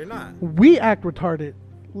retarded. They're not. We act retarded.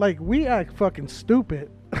 Like, we act fucking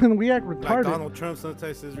stupid. And we act retarded. Like Donald Trump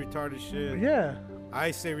sometimes says retarded shit. Yeah.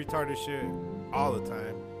 I say retarded shit all the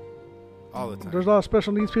time. All the time. There's a lot of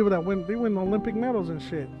special needs people that win Olympic medals and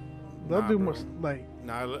shit. They'll do more, like.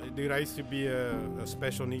 Nah, dude, I used to be a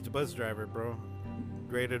special needs bus driver, bro.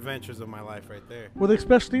 Great adventures of my life right there. Were they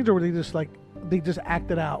special needs or were they just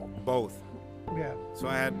acted out? Both. Yeah. So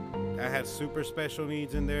I had super special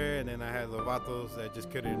needs in there, and then I had Lovatos that just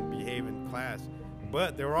couldn't behave in class.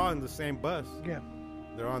 but they were all in the same bus. Yeah.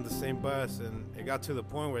 They're on the same bus, and it got to the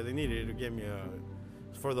point where they needed to give me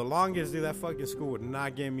for the longest, dude, that fucking school would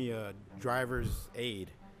not give me a driver's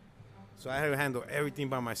aid. So I had to handle everything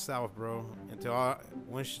by myself, bro. Until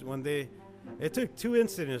one day, it took 2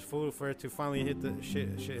 incidents for it to finally hit the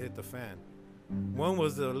shit hit the fan. One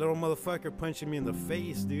was the little motherfucker punching me in the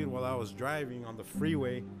face, dude, while I was driving on the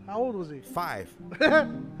freeway. How old was he? 5. That's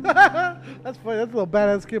funny. That's a little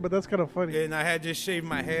badass kid, but that's kind of funny. And I had just shaved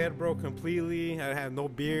my head, bro, completely. I had no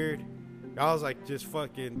beard. I was like, just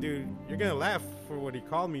fucking, dude, you're gonna laugh for what he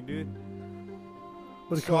called me, dude.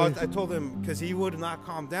 So I told him, because he would not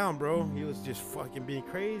calm down, bro. He was just fucking being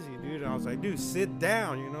crazy, dude. And I was like, dude, sit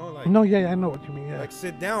down, you know? Like, no, yeah, I know what you mean, yeah. Like,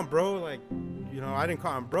 sit down, bro. Like, you know, I didn't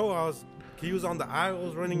call him bro. He was on the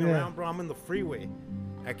aisles running around, bro. I'm in the freeway.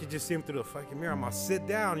 I could just see him through the fucking mirror. I'm like, sit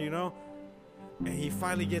down, you know? And he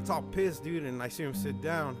finally gets all pissed, dude, and I see him sit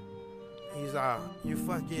down. He's you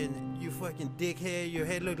fucking dickhead. Your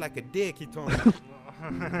head looked like a dick, he told me.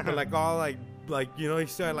 But like all like, you know, he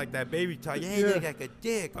started like that baby talk. Yeah, you look like a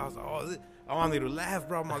dick. I was like, oh, I wanted to laugh,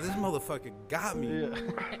 bro. I'm like, this motherfucker got me. Yeah.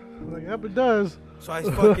 Like, yep, it does. So I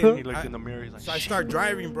fucking, he looked in the mirror. He's like, so I start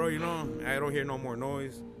driving, bro, you know. I don't hear no more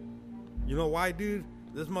noise. You know why, dude?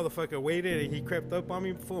 This motherfucker waited and he crept up on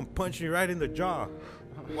me and punched me right in the jaw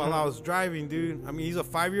while I was driving, dude. I mean, he's a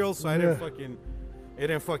 5-year-old, so it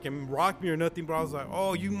didn't fucking rock me or nothing, bro. I was like,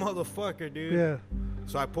 oh, you motherfucker, dude. Yeah.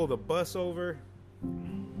 So I pulled the bus over.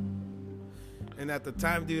 And at the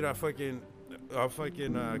time, dude, I fucking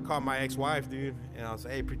called my ex-wife, dude. And I was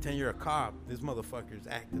like, hey, pretend you're a cop. This motherfucker's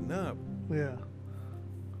acting up. Yeah.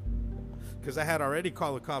 Because I had already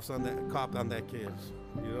called the cops on that kid,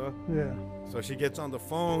 you know? Yeah. So she gets on the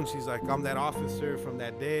phone. She's like, I'm that officer from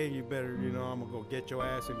that day. You better, you know, I'm going to go get your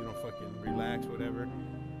ass if you don't fucking relax, whatever.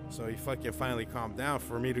 So he fucking finally calmed down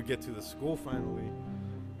for me to get to the school finally.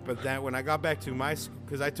 But then when I got back to my school,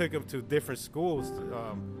 because I took him to different schools,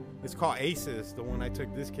 it's called ACES, the one I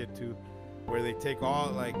took this kid to, where they take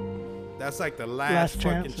all, like, that's like the last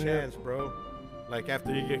fucking chance, bro. Like,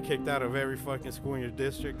 after you get kicked out of every fucking school in your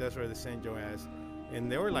district, that's where they send your ass.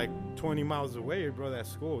 And they were like 20 miles away, bro, that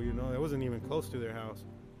school, you know? It wasn't even close to their house.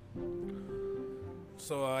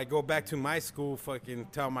 So I go back to my school, fucking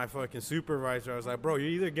tell my fucking supervisor, I was like, bro, you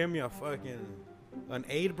either give me an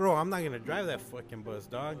aid, bro, I'm not going to drive that fucking bus,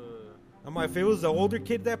 dog. I'm like, if it was the older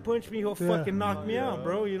kid that punched me, he'll fucking knock me out,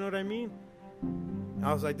 bro. You know what I mean?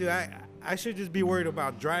 I was like, dude, I should just be worried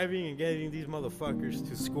about driving and getting these motherfuckers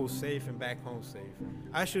to school safe and back home safe.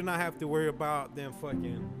 I should not have to worry about them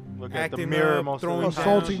fucking acting up, throwing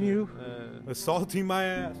assaulting you, assaulting my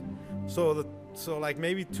ass. So like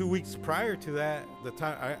maybe 2 weeks prior to that, the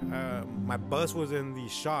time my bus was in the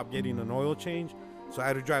shop getting an oil change, so I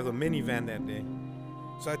had to drive the minivan that day.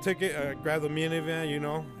 So I took it, grabbed the minivan, you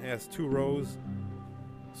know, it has 2 rows.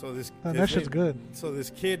 So that shit's good. So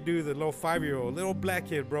this kid, dude, the little 5-year-old, little black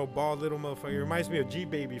kid, bro, bald little motherfucker. It reminds me of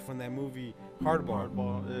G-Baby from that movie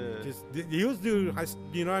Hardball. Yeah. Just he was, dude.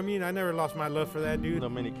 You know what I mean? I never lost my love for that dude. No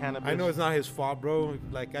mini cannabis. I know it's not his fault, bro.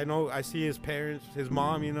 Like I see his parents, his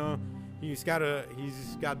mom. You know, he's got dealt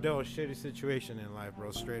with a shitty situation in life,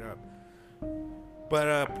 bro. Straight up.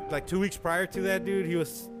 But like 2 weeks prior to that, dude, he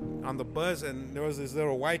was on the bus and there was this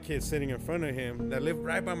little white kid sitting in front of him that lived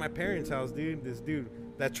right by my parents' house, dude. This dude,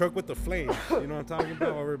 that truck with the flames, you know what I'm talking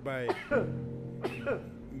about, over by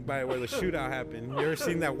where the shootout happened. You ever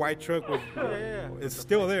seen that white truck with? Yeah. It's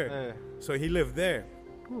still there. Yeah. So he lived there.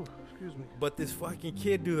 Ooh, excuse me. But this fucking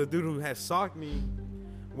kid, dude, the dude who had socked me,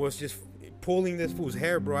 was just pulling this fool's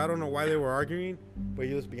hair, bro. I don't know why they were arguing, but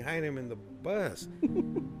he was behind him in the bus,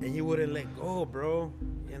 and he wouldn't let go, bro.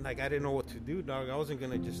 And like I didn't know what to do, dog. I wasn't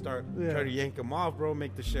gonna just try to yank him off, bro.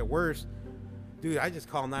 Make the shit worse, dude. I just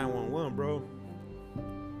called 911, bro.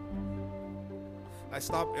 I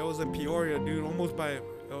stopped. It was in Peoria, dude. Almost by.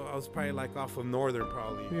 I was probably like off of Northern,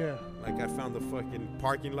 probably. Yeah. Like I found the fucking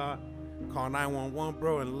parking lot. Call 911,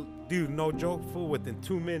 bro. And dude, no joke, fool. Within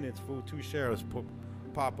 2 minutes, fool, 2 sheriffs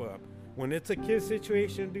pop up. When it's a kid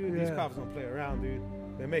situation, dude, these cops don't play around, dude.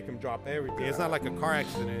 They make them drop everything. It's not like a car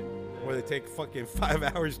accident where they take fucking 5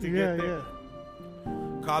 hours to get there.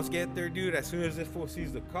 Yeah. Cops get there, dude. As soon as this fool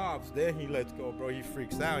sees the cops, then he lets go, bro. He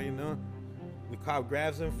freaks out, you know. The cop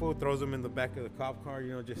grabs him, fool, throws him in the back of the cop car,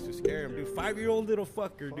 you know, just to scare him, dude. 5-year-old little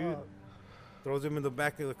fucker, dude. Throws him in the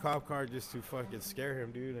back of the cop car just to fucking scare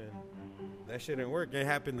him, dude. And that shit didn't work. It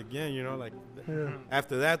happened again, you know. Like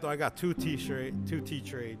after that, though, I got 2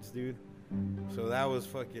 T-trades, dude. So that was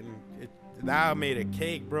fucking. That made a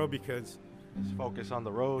cake, bro, because just focus on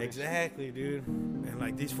the road. Exactly, dude. And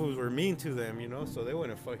like these fools were mean to them, you know, so they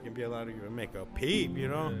wouldn't fucking be allowed to even make a peep, you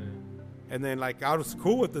know. And then, like, I was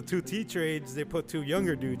cool with the 2 teacher aides. They put 2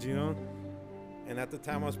 younger dudes, you know? And at the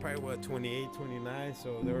time, I was probably, 28, 29.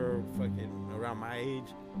 So they were fucking around my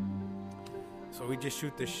age. So we just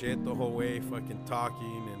shoot the shit the whole way, fucking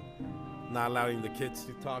talking and not allowing the kids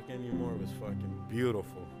to talk anymore. It was fucking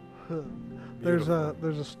beautiful. There's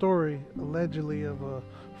a story, allegedly, of a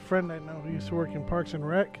friend I know who used to work in Parks and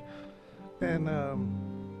Rec. And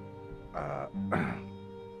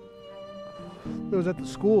it was at the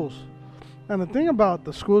schools. And the thing about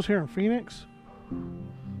the schools here in Phoenix,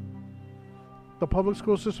 the public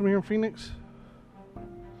school system here in Phoenix,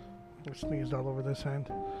 I sneezed all over this hand,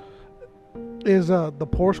 is the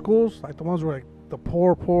poor schools, like the ones where like the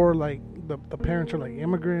poor, like the parents are like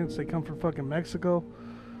immigrants, they come from fucking Mexico.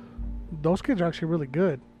 Those kids are actually really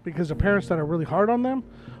good because the parents that are really hard on them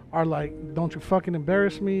are like, don't you fucking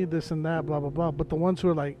embarrass me, this and that, blah, blah, blah. But the ones who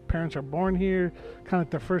are like, parents are born here, kind of like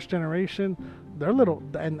their first generation, they're little,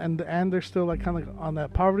 and they're still like kind of like on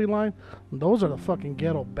that poverty line. Those are the fucking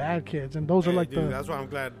ghetto bad kids. And those are like dude, that's why I'm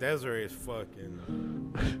glad Desiree is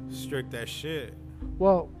fucking strict as shit.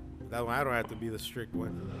 Well, that one, I don't have to be the strict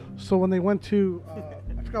one. So when they went to,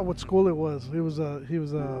 I forgot what school it was. He was a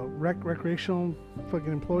recreational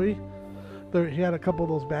fucking employee. He had a couple of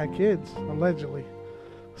those bad kids, allegedly.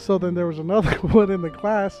 So then there was another one in the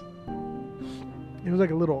class. He was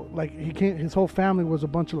like a little, like his whole family was a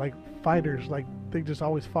bunch of like fighters. Like they just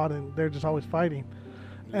always fought and they're just always fighting.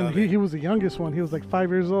 And he was the youngest one. He was like 5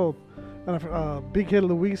 years old. And Big Head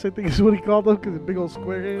Luis, I think is what he called him, because a big old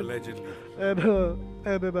square head. Allegedly. And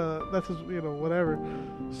then that's his, whatever.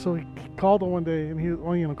 So he called him one day, and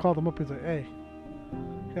he called him up. He's like, "Hey,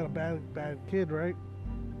 you got a bad kid, right?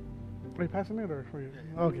 Are you passing it or for you?"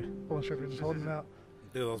 Okay, I wasn't sure if you're just holding it out.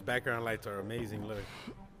 Dude, those background lights are amazing. Look.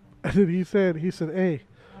 And then he said, "Hey,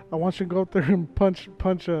 I want you to go up there and punch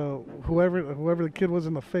whoever the kid was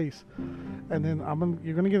in the face, and then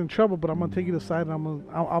you're gonna get in trouble, but I'm gonna take you aside and I'm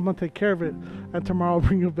gonna take care of it, and tomorrow I'll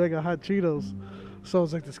bring you a bag of hot Cheetos." So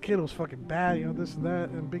it's like this kid was fucking bad, this and that,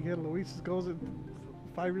 and Big Head Luis goes at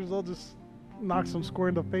 5 years old, just knocks him square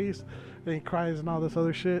in the face, and he cries and all this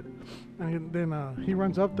other shit, and then he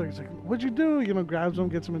runs up there. He's like, "What'd you do?" Grabs him,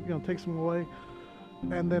 gets him, takes him away,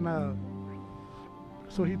 and then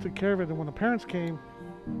so he took care of it. And when the parents came,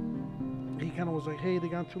 he kind of was like, "Hey, they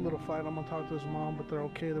got into a little fight. I'm gonna talk to his mom, but they're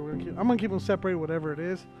okay. I'm gonna keep them separated, whatever it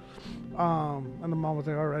is." And the mom was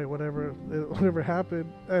like, "All right, whatever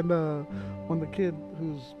happened." And when the kid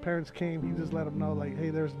whose parents came, he just let him know, like, "Hey,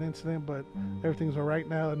 there's an incident, but everything's all right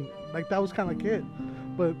now." And like that was kind of kid,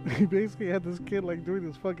 but he basically had this kid like doing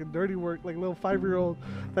this fucking dirty work, like little 5-year-old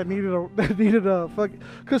that needed a fuck.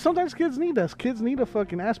 Because sometimes kids need that. Kids need a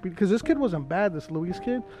fucking ass beat. Because this kid wasn't bad. This Luis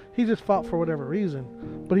kid, he just fought for whatever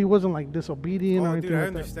reason, but he wasn't like disobedient or anything. Dude, I like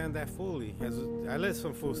understand that fully. I let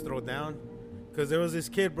some fools throw down. Cause there was this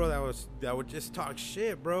kid, bro, that would just talk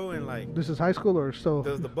shit, bro, and like. This is high school or still?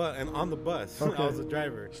 There was the bus, and on the bus, okay. I was the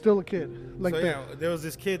driver. Still a kid, like so yeah, there was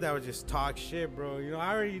this kid that would just talk shit, bro.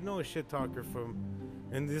 I already know a shit talker from,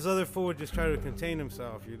 and this other fool would just try to contain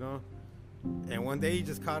himself, And one day he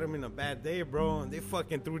just caught him in a bad day, bro, and they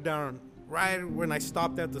fucking threw down right when I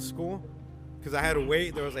stopped at the school, cause I had to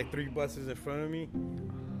wait. There was like 3 buses in front of me.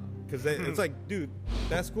 Because it's like, dude,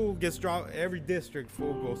 that school gets dropped. Every district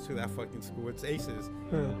full goes to that fucking school. It's ACES.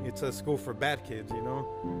 Yeah. It's a school for bad kids,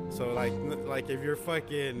 So, like if you're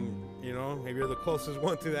fucking, if you're the closest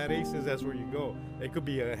one to that ACES, that's where you go. It could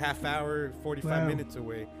be a half hour, 45 minutes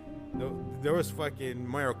away. There was fucking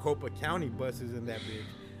Maricopa County buses in that bitch.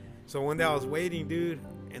 So one day I was waiting, dude,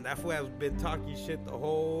 and that fool has been talking shit the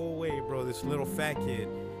whole way, bro. This little fat kid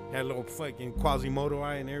had a little fucking Quasimodo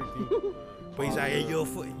eye and everything. But he's like, "Hey, yo,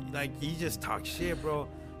 he just talks shit, bro.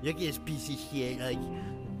 You're this piece of shit. Like,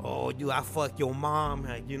 oh, dude, I fuck your mom.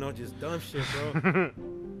 Like, just dumb shit, bro."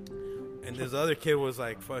 And this other kid was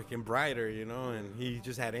like fucking brighter, and he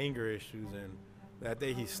just had anger issues. And that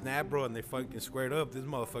day he snapped, bro, and they fucking squared up. This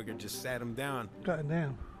motherfucker just sat him down. God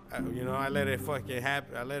damn. I let it fucking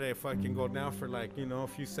happen. I let it fucking go down for like, a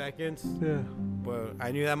few seconds. Yeah. But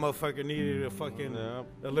I knew that motherfucker needed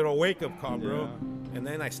a little wake up call, bro. Yeah. And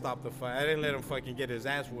then I stopped the fight. I didn't let him fucking get his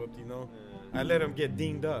ass whooped, Yeah. I let him get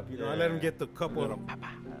dinged up, I let him get the couple of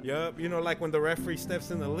Yup. Like when the referee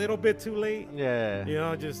steps in a little bit too late. Yeah.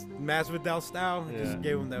 Just Masvidal style. Yeah. Just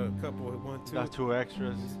gave him that couple of 1, 2. Got 2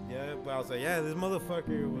 extras. Yeah, but I was like, this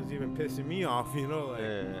motherfucker was even pissing me off,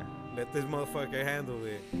 Let this motherfucker handle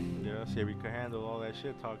it. Yeah, see if he could handle all that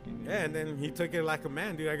shit talking. Yeah, and then he took it like a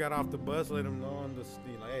man, dude. I got off the bus, let him know on the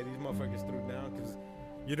street, like, hey, these motherfuckers threw down, because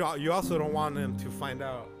you also don't want them to find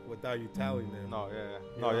out without you telling them. No,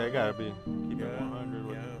 yeah. You gotta keep it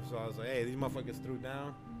 100. Yeah, so I was like, hey, these motherfuckers threw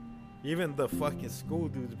down. Even the fucking school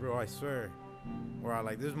dudes, bro, I swear. Where I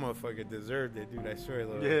like, this motherfucker deserved it, dude, I swear.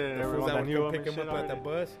 The fools that would come pick him up at the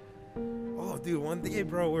bus. Oh, dude, one day,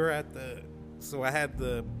 bro, we were at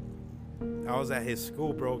I was at his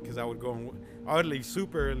school, bro, because I would leave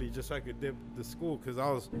super early just so I could dip the school,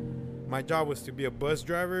 because my job was to be a bus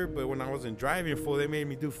driver, but when I wasn't driving full, they made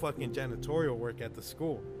me do fucking janitorial work at the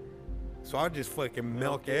school. So I'd just fucking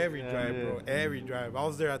milk every drive, bro, every drive. I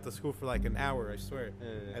was there at the school for like an hour, I swear,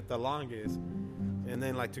 at the longest. And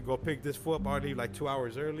then, like, to go pick this fool up, I'd leave like 2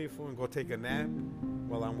 hours early and go take a nap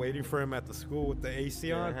while I'm waiting for him at the school with the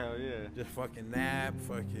AC on. Hell yeah. Just fucking nap,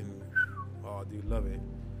 oh, dude, love it.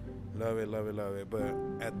 Love it, love it, love it. But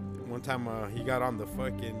at one time, he got on the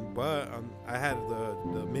fucking bus. I had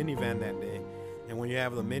the minivan that day. And when you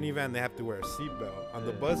have the minivan, they have to wear a seatbelt. On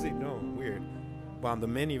the bus, they don't. Weird. But on the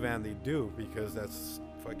minivan, they do, because that's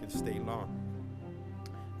fucking state law.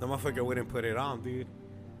 The motherfucker wouldn't put it on, dude.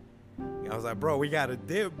 I was like, bro, we got to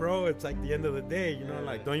dip, bro. It's like the end of the day, you know?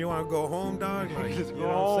 Like, don't you want to go home, dog? Like, just you go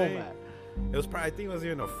know home, what I'm saying? man. It was probably, I think it was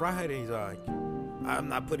even a Friday. He's like, I'm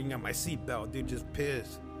not putting on my seatbelt, dude. Just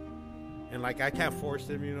piss. And, like, I can't force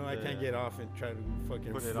him, you know? I can't get off and try to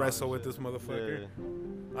fucking wrestle with this motherfucker.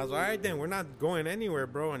 Yeah. I was like, all right, then. We're not going anywhere,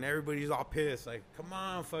 bro. And everybody's all pissed. Like, come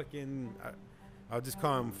on, fucking. I'll just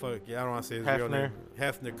call him, I don't want to say his real name.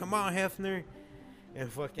 Hefner. Come on, Hefner. And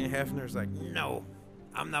fucking Hefner's like, no,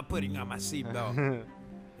 I'm not putting on my seatbelt.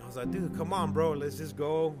 I was like, dude, come on, bro. Let's just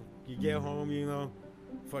go. You get home, you know?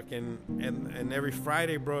 Fucking. And every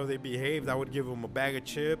Friday, bro, they behaved. I would give them a bag of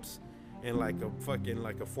chips and like a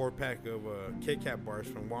 4-pack of Kit Kat bars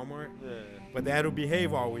from Walmart. Yeah. But they had to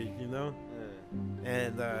behave all week, you know? Yeah.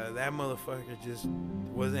 And that motherfucker just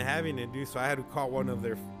wasn't having it, dude. So I had to call one of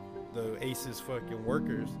the Aces fucking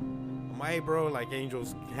workers. I'm like, hey, bro, like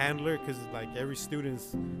Angel's handler, because like every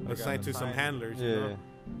student's assigned to some handlers, you know?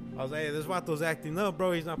 I was like, hey, this Vato's acting up,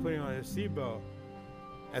 bro. He's not putting on his seatbelt.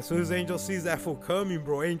 As soon as Angel sees that fool coming,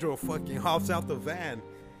 bro, Angel fucking hops out the van.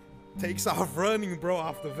 Takes off running, bro,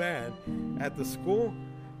 off the van at the school,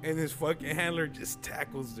 and his fucking handler just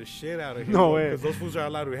tackles the shit out of him. No way. Because those fools are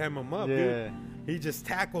allowed to hem him up, dude. He just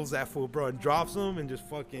tackles that fool, bro, and drops him and just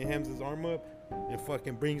fucking hems his arm up and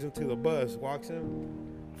fucking brings him to the bus, walks him.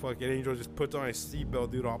 Fucking Angel just puts on his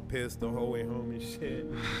seatbelt, dude, all pissed the whole way home and shit.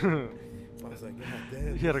 I was like, God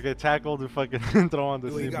damn. You gotta get tackled and fucking throw on the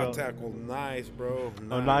seatbelt. He got tackled nice, bro.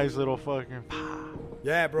 A nice little fucking.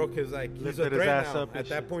 Yeah, bro, because, like, he's a threat now. At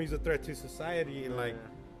that point, he's a threat to society. And,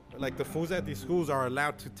 like the fools at these schools are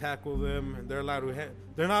allowed to tackle them. And they're allowed to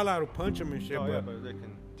they're not allowed to punch them and shit. But they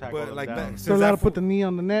can tackle them like down. They're allowed to put the knee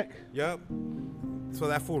on the neck? Yep. So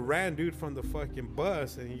that fool ran, dude, from the fucking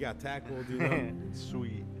bus, and he got tackled, you know?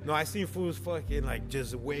 Sweet. No, I seen fools fucking, like,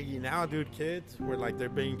 just wigging out, dude, kids, where, like, they're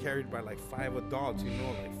being carried by, like, 5 adults, you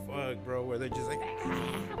know? Like, fuck, bro, where they're just, like,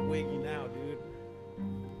 wigging out, dude.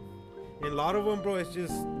 And a lot of them, bro, it's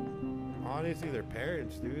just, honestly, their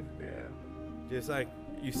parents, dude. Yeah. Just, like,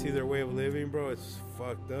 you see their way of living, bro, it's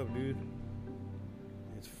fucked up, dude.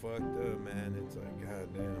 It's fucked up, man. It's like,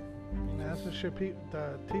 goddamn. That's the shit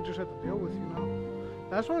the teachers have to deal with, you know?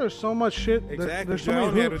 That's why there's so much shit. Exactly. There's so I many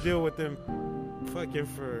only had hoops. to deal with them fucking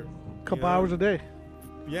for a couple hours a day.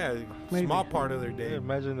 Yeah, Maybe. Small part of their day. Yeah,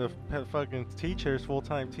 imagine the fucking teachers,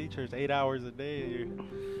 full-time teachers, 8 hours a day.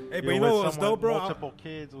 Hey, but you know what's dope, bro? Multiple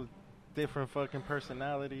kids with different fucking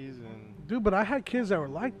personalities and. Dude, but I had kids that were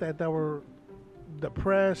like that were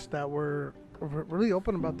depressed, that were really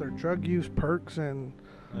open about their drug use, perks, and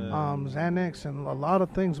Xanax, and a lot of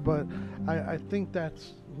things. But I think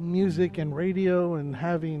that's music and radio and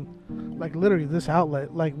having, like, literally this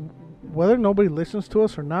outlet, like, whether nobody listens to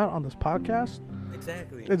us or not on this podcast,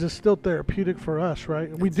 exactly, it's just still therapeutic for us, right?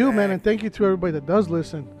 We do, man, and thank you to everybody that does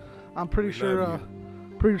listen. I'm pretty sure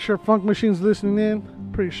Funk Machine's listening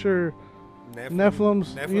in. Pretty sure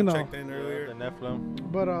Nephilim's, you know, checked in earlier. The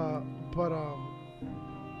Nephilim.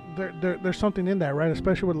 But there's something in that, right?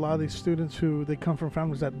 Especially with a lot of these students who they come from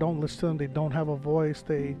families that don't listen to them, they don't have a voice.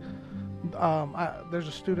 There's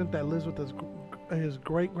a student that lives with his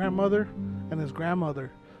great grandmother and his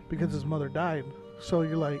grandmother because his mother died. So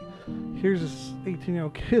you're like, here's this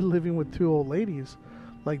 18-year-old kid living with 2 old ladies.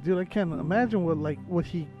 Like, dude, I can't imagine what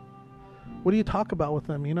do you talk about with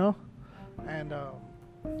them, you know? And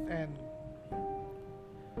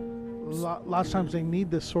lots of times they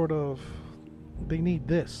need this sort of. They need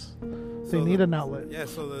this. They need an outlet. Yeah.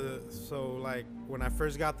 So like when I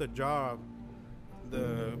first got the job,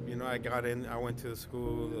 I got in. I went to the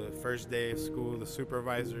school. The first day of school, the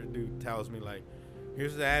supervisor dude tells me, like,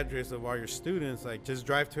 here's the address of all your students. Like, just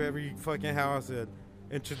drive to every fucking house and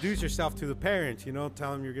introduce yourself to the parents. You know,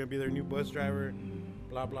 tell them you're gonna be their new bus driver.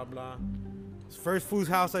 blah, blah, blah. First food's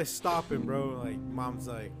house I stop in, bro. Like, mom's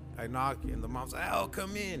like, I knock, and the mom's like, oh,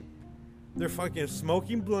 come in. They're fucking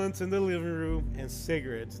smoking blunts in the living room and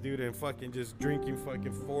cigarettes, dude, and fucking just drinking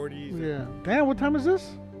fucking 40s. Yeah. Damn, what time is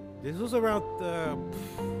this? This was around 10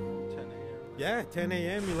 a.m. Yeah, 10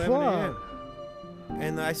 a.m., 11 a.m.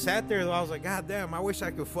 And I sat there and I was like, God damn, I wish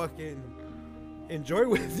I could fucking enjoy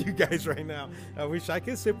with you guys right now. I wish I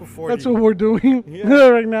could sip a 40. That's what we're doing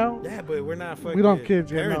right now. Yeah, but we're not fucking We don't have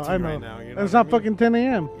kids yet. No, parenting I know. right now. You know It's what not I mean? fucking 10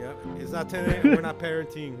 a.m. Yeah, it's not 10 a.m. We're not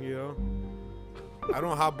parenting, you know. I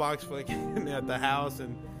don't hotbox fucking at the house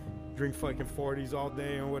and drink fucking 40s all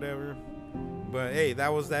day or whatever. But hey,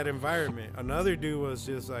 that was that environment. Another dude was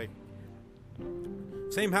just like,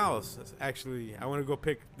 same house, actually. I want to go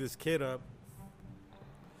pick this kid up.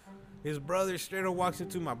 His brother straight up walks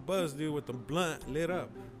into my bus, dude, with the blunt lit up.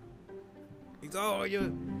 He's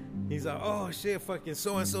like, oh shit, fucking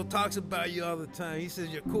so and so talks about you all the time. He says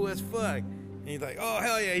you're cool as fuck. And he's like, oh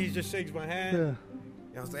hell yeah. He just shakes my hand. Yeah.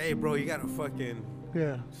 And I was like, hey bro, you gotta fucking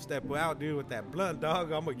step out, dude, with that blunt,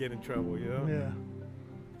 dog. I'm gonna get in trouble, you know. Yeah.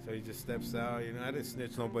 So he just steps out, you know. I didn't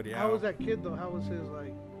snitch nobody out. How was that kid though? How was his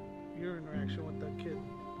like your interaction with that kid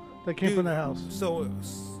that came from the house? So,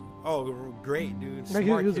 great, dude. Like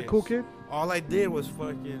he was a cool kid. All I did was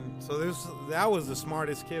fucking. So that was the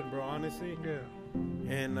smartest kid, bro. Honestly. Yeah.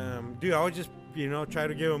 And dude, I would just try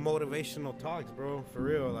to give him motivational talks, bro. For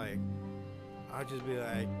real, like I'd just be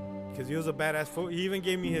like, cause he was a badass fool. He even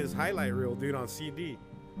gave me his highlight reel, dude, on CD.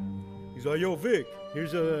 He's like, yo, Vic,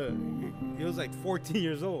 here's he was like 14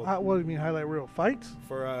 years old. What do you mean highlight reel? Fights?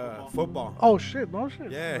 For football. Oh shit, no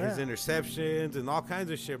shit. Yeah, his interceptions and all kinds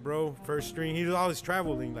of shit, bro. First string. He was always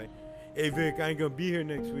traveling, like, hey Vic, I ain't gonna be here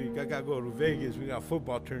next week. I gotta go to Vegas. We got a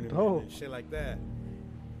football tournament and shit like that.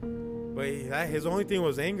 But his only thing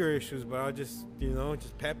was anger issues. But I just,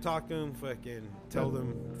 just pep talk him, fucking tell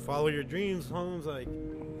them, follow your dreams, Holmes. Like,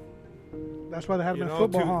 that's why they had him in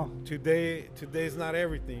football, huh? Today's not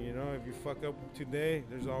everything, If you fuck up today,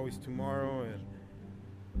 there's always tomorrow, and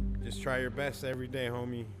just try your best every day,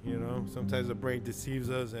 homie. Sometimes the brain deceives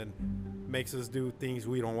us and makes us do things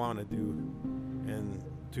we don't want to do, and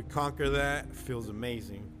to conquer that feels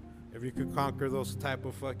amazing. If you could conquer those type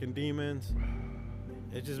of fucking demons,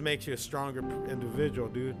 it just makes you a stronger individual,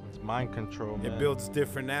 dude. It's mind control, man. It builds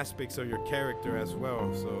different aspects of your character as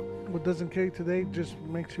well. So what doesn't kill you today just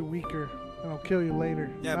makes you weaker. It'll kill you later.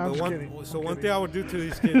 Yeah, no, but one thing I would do to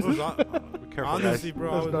these kids is, honestly,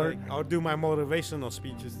 bro, I would do my motivational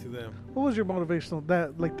speeches to them. What was your motivational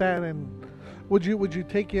that, and would you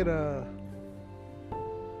take it?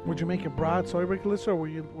 Would you make it broad so everybody could listen, or were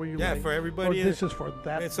you? Yeah, for everybody. This is for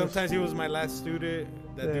that. And sometimes he was my last student.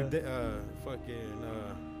 That dude,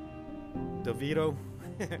 DeVito.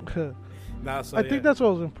 I think that's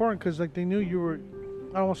what was important because like they knew you were.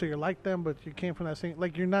 I don't want to say you're like them, but you came from that same.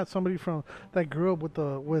 Like you're not somebody that grew up with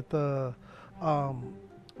an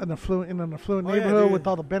affluent neighborhood with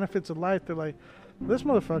all the benefits of life. They're like, this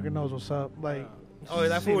motherfucker knows what's up. Like,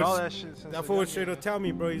 that fool would straight up tell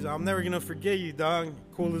me, bro. He's, I'm never gonna forget you, dog.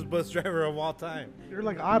 Coolest bus driver of all time. You're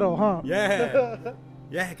like Otto, huh? Yeah,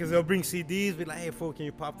 yeah. Because they'll bring CDs, be like, hey, fool, can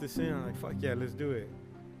you pop this in? I'm like, fuck yeah, let's do it.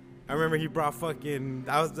 I remember he brought fucking.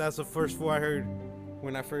 That's the first fool I heard.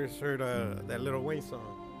 When I first heard that Lil Wayne song,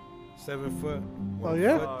 7 foot. Oh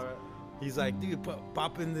yeah. Foot. He's like, dude,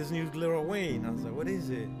 pop in this new Lil Wayne. I was like, what is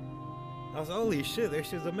it? I was like, holy shit, that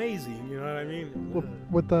shit's amazing. You know what I mean?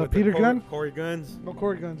 With Peter Gunn? Corey Guns. No,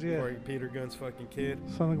 Corey Guns, yeah. Peter Gunn's fucking kid.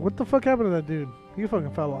 So I'm like, what the fuck happened to that dude? He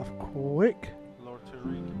fucking fell off quick. Lord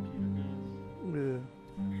Tariq and Peter Guns.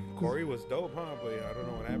 Yeah. Corey was dope, huh? But I don't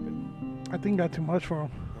know what happened. I think got too much for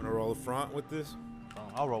him. Wanna roll the front with this?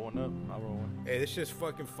 I'll roll one up. Hey, this shit's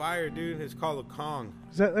fucking fire, dude. It's called a Kong.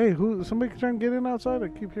 Is that, hey, somebody trying to get in outside? I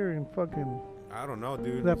keep hearing fucking. I don't know,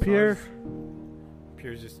 dude. Is that Pierre?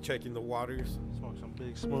 Pierre's just checking the waters. Smoke some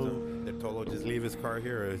big smooth. Did Tolo just leave his car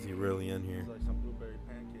here, or is he really in here? It's like some blueberry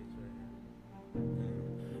pancakes right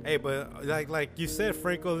here. Hey, but like you said,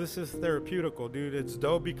 Franco, this is therapeutical, dude. It's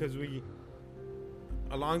dope because we,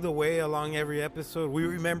 along the way, along every episode, we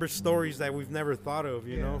remember stories that we've never thought of,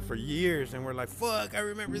 you know, for years, and we're like, fuck, I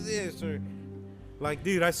remember this, or like,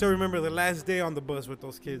 dude, I still remember the last day on the bus with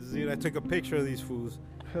those kids, dude. I took a picture of these fools.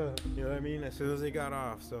 You know what I mean? As soon as they got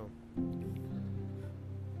off, so.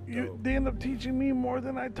 They end up teaching me more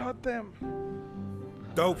than I taught them.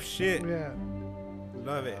 Dope shit. Yeah.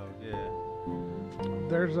 Love it. Yeah.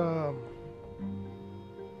 There's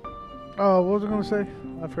what was I gonna say?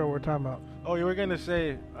 I forgot what we're talking about. Oh, you were gonna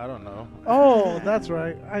say I don't know. Oh, that's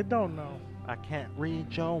right. I don't know. I can't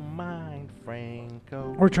read your mind,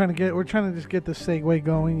 Franco. We're trying to just get the segue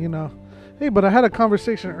going, you know. Hey, but I had a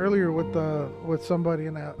conversation earlier with somebody,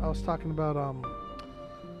 and I was talking about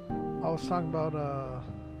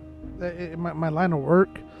my line of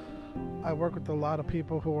work. I work with a lot of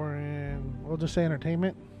people who are in, we'll just say,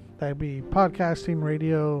 entertainment. That'd be podcasting,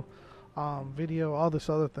 radio, video, all this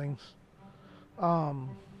other things.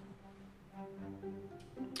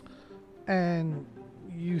 And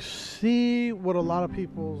you see what a lot of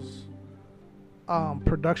people's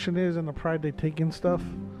production is and the pride they take in stuff.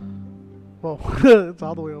 Well, it's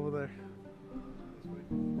all the way over there.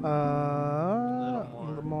 A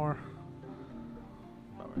little more.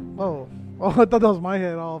 Oh, I thought that was my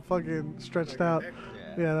head all fucking stretched out.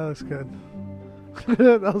 Yeah, that looks good.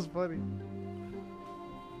 That was funny.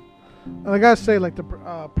 And I gotta say, like, the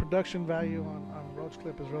production value on Roach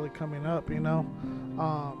Clip is really coming up, you know.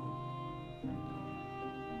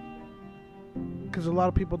 Because a lot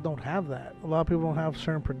of people don't have that. A lot of people don't have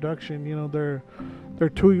certain production. You know, they're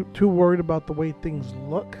too worried about the way things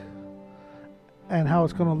look and how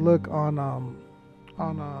it's gonna look on.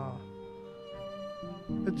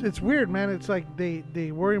 It's weird, man. It's like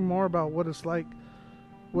they worry more about what it's like,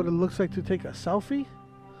 what it looks like to take a selfie,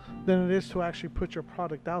 than it is to actually put your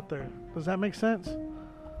product out there. Does that make sense?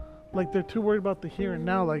 Like, they're too worried about the here and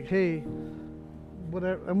now. Like, hey,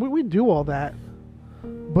 whatever. And we do all that.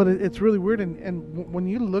 But it's really weird, and when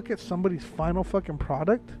you look at somebody's final fucking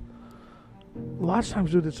product, a lot of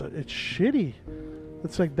times, dude, it's shitty.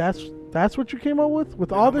 It's like that's what you came up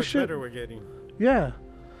with all this shit. Better we're getting. Yeah,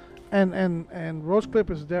 and Roach Clip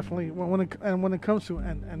is definitely when it comes to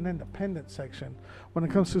an independent section, when it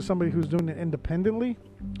comes to somebody who's doing it independently,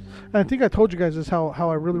 and I think I told you guys this how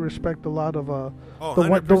I really respect a lot of the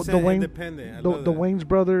Wayans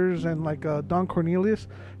brothers and like Don Cornelius,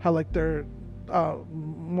 how like they're.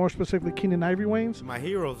 More specifically, Keenan Ivory Wayans. My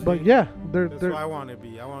heroes. But dude. yeah, that's what I want to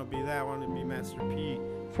be. I want to be that. I want to be Master P.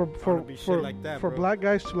 For black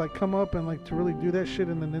guys to like come up and like to really do that shit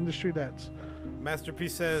in an industry that's. Master P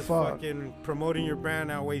says fucking promoting your brand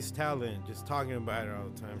outweighs talent. Just talking about it all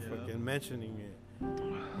the time. Yeah. Fucking mentioning it.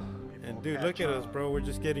 And dude, look at us, bro. We're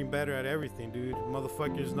just getting better at everything, dude.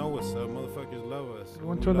 Motherfuckers know what's up. Motherfuckers love us. We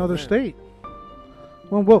went to another state.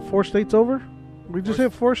 Well, what? 4 states over? We just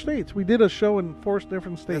hit 4 states. We did a show in 4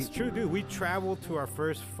 different states. That's true, dude. We traveled to our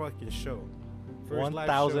first fucking show.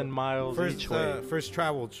 1,000 miles each way. First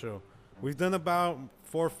traveled show. We've done about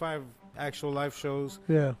 4 or 5 actual live shows.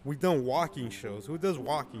 Yeah. We've done walking shows. Who does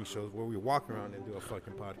walking shows where we walk around and do a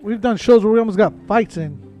fucking podcast? We've done shows where we almost got fights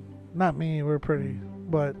in. Not me. We're pretty.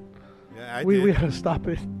 But yeah, we had to stop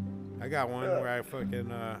it. I got one where I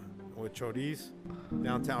fucking, with Choriz,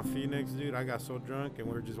 downtown Phoenix, dude. I got so drunk and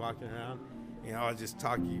we were just walking around. You know, I was just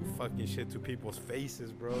talking fucking shit to people's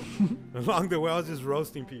faces, bro. Along the way, I was just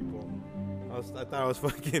roasting people. I thought I was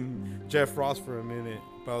fucking Jeff Ross for a minute,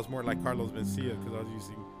 but I was more like Carlos Mencia because I was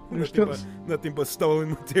using nothing but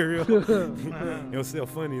stolen material. It was still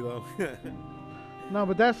funny, though. No,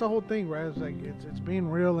 but that's the whole thing, right? It's like it's being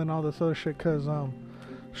real and all this other shit. Cause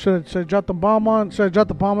should I drop the bomb on? Should I drop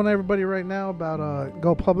the bomb on everybody right now about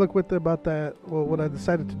go public with it about that? Well, what I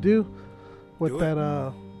decided to do with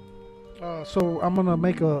that. So I'm gonna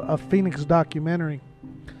make a Phoenix documentary,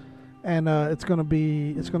 and it's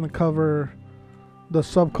gonna cover the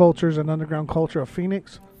subcultures and underground culture of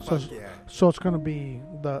Phoenix. So it's gonna be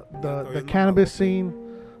the cannabis scene,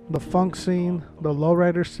 the funk scene, the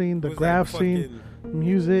lowrider scene, the graph scene,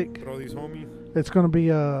 music. Throw these homies. It's gonna be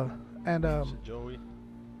Joey.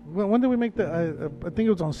 When did we make the? I think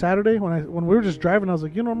it was on Saturday when we were just driving. I was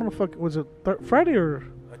like, I'm gonna fuck. Was it Friday or?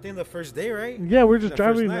 I think the first day, right? Yeah, we were just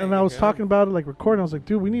driving, and I was talking about it, like recording. I was like,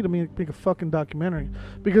 dude, we need to make a fucking documentary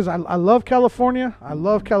because I love California. I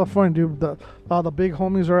love California, dude. All the big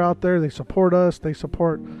homies are out there. They support us. They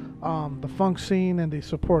support the funk scene, and they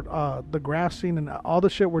support the grass scene and all the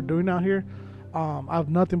shit we're doing out here. I have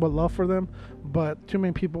nothing but love for them, but too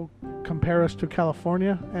many people compare us to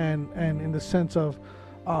California, and in the sense of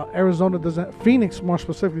Phoenix more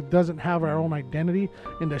specifically doesn't have our own identity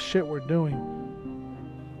in the shit we're doing.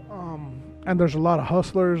 And there's a lot of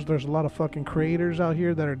hustlers, there's a lot of fucking creators out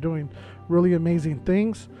here that are doing really amazing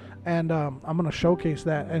things, and I'm going to showcase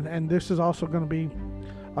that, and this is also going to be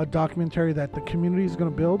a documentary that the community is going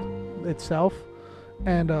to build itself,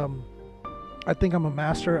 and I think I'm a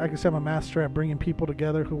master at bringing people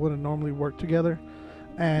together who wouldn't normally work together,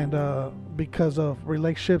 and because of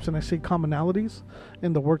relationships, and I see commonalities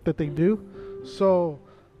in the work that they do. So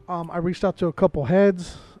I reached out to a couple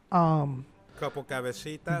heads, couple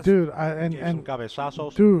cabecitas, dude, and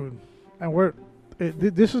cabezazos, dude, and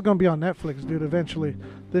This is gonna be on Netflix, dude. Eventually,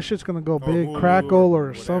 this shit's gonna go big, Hulu Crackle or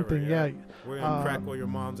whatever, something. Yeah. We're gonna crackle your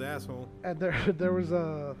mom's asshole. And there was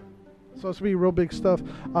supposed to be real big stuff.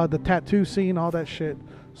 The tattoo scene, all that shit.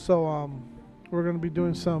 So we're gonna be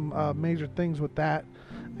doing some major things with that,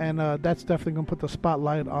 and that's definitely gonna put the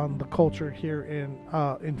spotlight on the culture here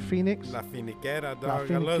in Phoenix. La Finiquera, dog.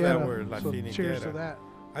 La I love that Finiquera. word. La So Finiquera. cheers to that.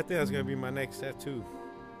 I think that's gonna be my next tattoo.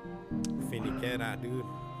 Finiquera, dude.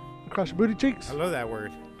 Across your booty cheeks. I love that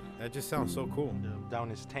word. That just sounds so cool. Down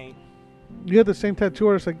his taint. You have the same tattoo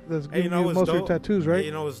artist that's Hey, giving you what's most of your dope? tattoos, right? Hey,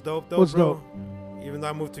 you know what's dope though, What's bro? dope? Even though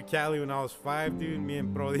I moved to Cali when I was 5, dude, me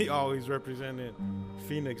and Brody always represented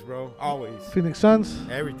Phoenix, bro. Always. Phoenix Suns.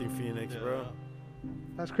 Everything Phoenix, bro.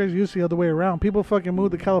 That's crazy. You see the other way around. People fucking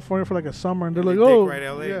move to California for like a summer and they're like, Dick oh, right,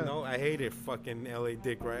 LA. yeah. No, I hate it. Fucking LA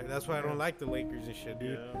Dick right. That's why I don't like the Lakers and shit,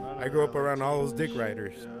 dude. Yeah, I grew up around all those Dick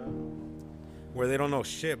riders. Where they don't know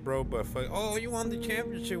shit, bro, but fuck, oh, you won the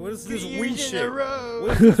championship. What is this wee shit?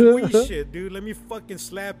 What is this wee shit, dude? Let me fucking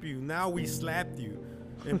slap you. Now we slapped you.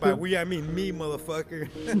 And by we, I mean me, motherfucker.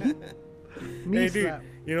 Me Hey, dude, slap.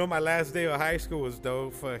 you know my last day of high school was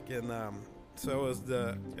dope. Fucking, so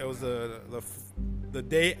it was the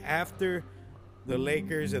day after the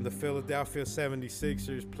Lakers and the Philadelphia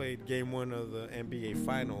 76ers played Game 1 of the NBA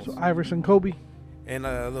Finals. So Iverson, Kobe. And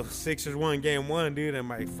the Sixers won Game 1, dude. And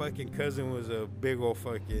my fucking cousin was a big old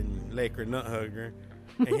fucking Laker nut hugger.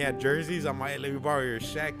 And he had jerseys. I'm like, hey, let me borrow your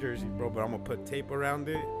Shaq jersey, bro. But I'm gonna put tape around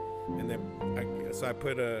it. And then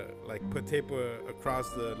I put tape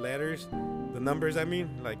across the letters, the numbers. I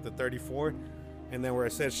mean, like the 34. And then where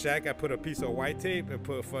it said Shaq, I put a piece of white tape and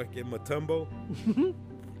put fucking Mutombo.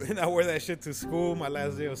 And I wore that shit to school. My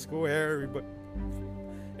last day of school.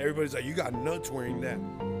 Everybody's like, you got nuts wearing that.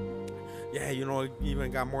 Yeah, you know, even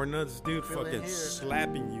got more nuts, dude. Fucking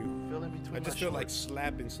slapping you. I just feel like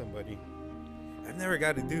slapping somebody. I've never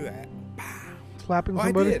got to do that. Slapping Oh,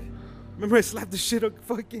 somebody. I did. Remember I slapped the shit out of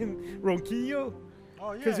fucking Ronquillo?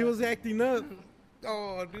 Oh, yeah. Because he was acting up.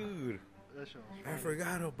 Oh, dude. I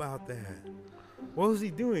forgot about that. What was he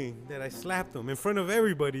doing that I slapped him in front of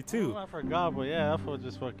everybody, too? I forgot, but yeah, that fool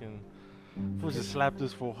just fucking... Fool just slapped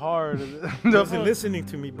this fool hard. He wasn't listening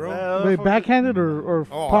to me, bro. Yeah, Wait, backhanded or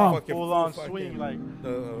palm? fucking full on fucking, swing, like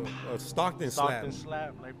Stockton Stockton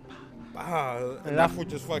slap. slap, like And that fool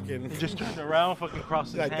just fucking... he just turned around, fucking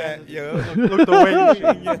crossed his like hands. that, yeah. Looked away and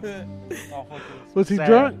shit. Yeah. All fucking Was he sad.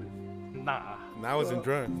 drunk? Nah. And I wasn't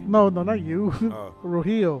drunk. No, not you. Oh.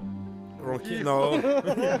 Rojillo. Ronquillo, no.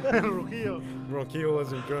 Rojillo. Ronquillo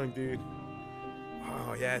wasn't drunk, dude.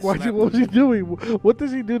 Oh, yeah. What was he doing? What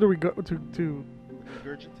does he do to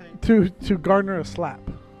Regurgitate. to garner a slap?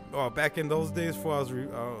 Oh, back in those days, before I was,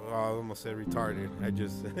 I almost said retarded.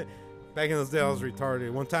 Back in those days, I was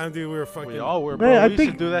retarded. One time, dude, we were fucking. We all were, bro. Man, I we used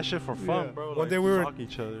think- to do that shit for fun, Yeah. bro. One Like, day we were- fuck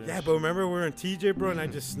each other. Yeah, but remember we were in TJ, bro, and I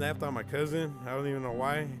just snapped on my cousin. I don't even know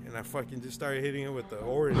why, and I fucking just started hitting him with the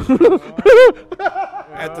orange juice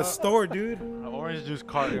at the store, dude. Orange juice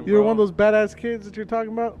carton, You're bro. one of those badass kids that you're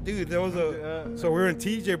talking about. Dude, there was so we were in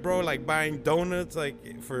TJ, bro, like buying donuts, like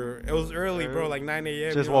it was early, bro, like 9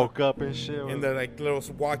 a.m. Just you know, woke up and shit. in the like little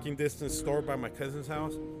walking distance store by my cousin's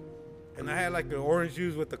house, and I had like the orange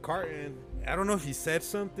juice with the carton. I don't know if he said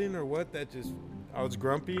something or what. I was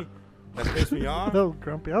grumpy. That pissed me off. No,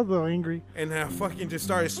 grumpy. I was a little angry. And I fucking just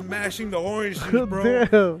started smashing the orange juice, bro,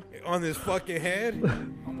 Damn. on his fucking head.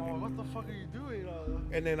 I'm like, what the fuck are you doing?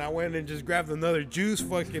 And then I went and just grabbed another juice,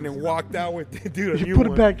 fucking, and walked out with it, dude. A You new put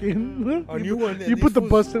one. it back in. A new one. and You put these the fools-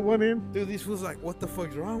 busted one in. Dude, these fools like, what the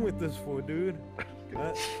fuck's wrong with this fool, dude?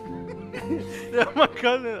 Yeah, my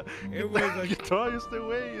cousin. It was like, Guitar used to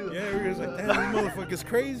weigh. yeah, we was like, damn, this motherfucker's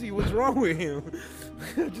crazy. What's wrong with him?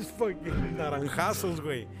 Just fucking naranjazos,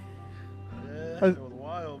 way. Yeah, it was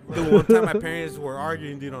wild, bro. Dude, one time my parents were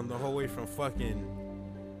arguing, dude, on the whole way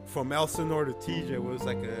from Elsinore to TJ. It was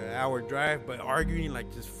like an hour drive, but arguing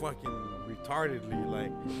like just fucking retardedly,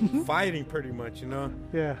 like fighting pretty much, you know?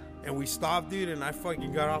 Yeah. And we stopped, dude, and I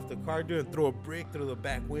fucking got off the car, dude, and threw a brick through the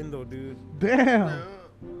back window, dude. Damn.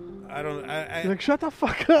 You're Like, shut the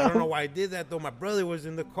fuck I up. don't know why I did that, though. My brother was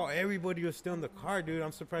in the car. Everybody was still in the car, dude.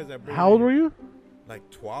 I'm surprised that. How old were you? Like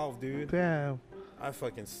 12, dude. Damn. I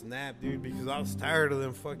fucking snapped, dude, because I was tired of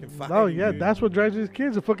them fucking fighting. Oh yeah, dude. that's what drives these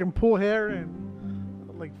kids to fucking pull hair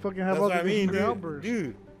and like fucking have That's all what I these mean, outbursts.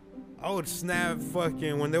 dude. I would snap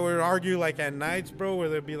fucking when they would argue like at nights, bro, where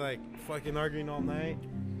they'd be like fucking arguing all night.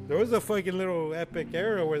 There was a fucking little epic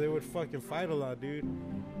era where they would fucking fight a lot, dude.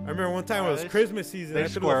 I remember one time it was Christmas season. They I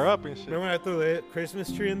threw square a- up and shit. Remember when I threw the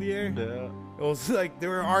Christmas tree in the air? Yeah. It was like they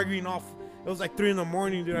were arguing off. It was like 3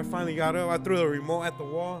 a.m, dude. I finally got up. I threw the remote at the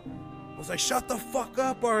wall. was like, shut the fuck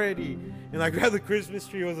up already. And I grabbed the Christmas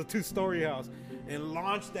tree. It was a 2-story house. And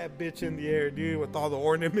launched that bitch in the air, dude, with all the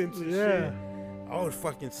ornaments and shit. I would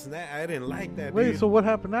fucking snap. I didn't like that, Wait, dude. so what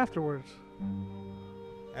happened afterwards?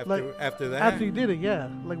 After that? After you did it, yeah.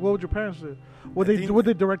 Like, what would your parents do? Would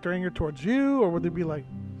they direct their anger towards you, or would they be like,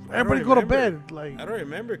 everybody go to bed? Like, I don't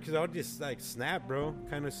remember, because I would just, like, snap, bro.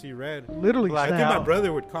 Kind of see red. Literally snap. I think my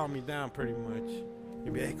brother would calm me down pretty much.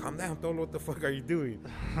 He'd be like, hey, calm down, Tolo, what the fuck are you doing?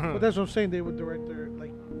 But that's what I'm saying. They would direct their,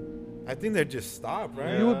 like... I think they'd just stop,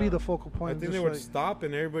 right? You would be the focal point. I think they would stop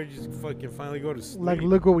and everybody just fucking finally go to sleep. Like,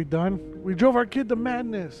 look what we done. We drove our kid to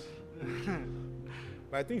madness.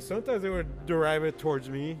 But I think sometimes they would derive it towards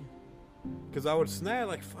me. Because I would snap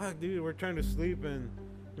like, fuck, dude, we're trying to sleep and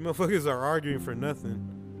the motherfuckers are arguing for nothing.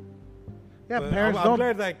 Yeah, but parents I'm don't...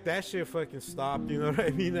 glad like that shit fucking stopped, you know what I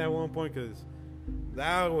mean, at one point. Because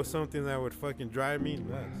that was something that would fucking drive me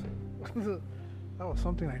nuts. That was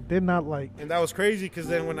something I did not like. And that was crazy because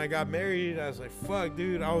then when I got married, I was like, fuck,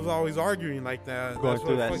 dude, I was always arguing like that. Going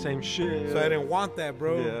through that same shit. So I didn't want that,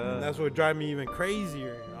 bro. Yeah. And that's what drive me even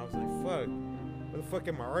crazier. I was like, fuck, what the fuck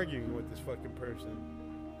am I arguing with this fucking person?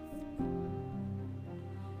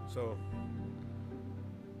 So,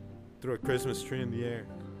 threw a Christmas tree in the air.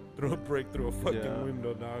 Threw a brick through a fucking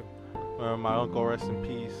window, dog. My uncle, rest in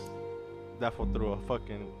peace, that fool threw a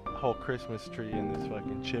fucking whole Christmas tree in this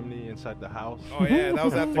fucking chimney inside the house. Oh yeah, that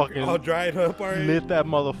was after all dried up already. Lit that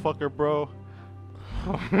motherfucker, bro.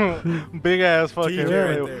 Big ass fucking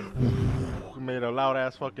right there. Made a loud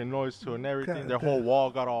ass fucking noise to it and everything. God Their damn. whole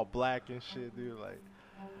wall got all black and shit, dude. Like,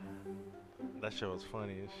 that shit was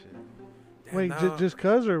funny as shit. Wait, just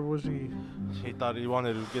cuz, or was he... He thought he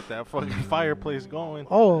wanted to get that fucking fireplace going.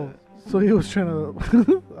 Oh, so he was trying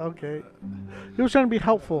to... Okay. He was trying to be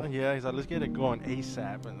helpful. Yeah, he's like, let's get it going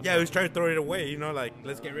ASAP. And Yeah, he was trying to throw it away, you know, like,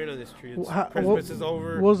 let's get rid of this tree. Christmas What is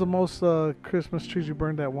over. was the most Christmas trees you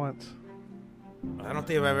burned at once? I don't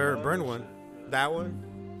think I've ever burned one. That one?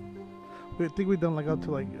 I think we done like up to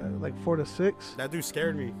like 4 to 6. That dude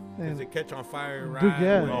scared me. Because And- it catch on fire right Dude,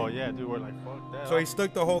 yeah. away. Oh, yeah, dude, we're like, fuck that. So he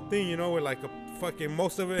stuck the whole thing, you know, with like a fucking,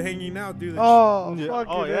 most of it hanging out, dude. Oh, yeah. fuck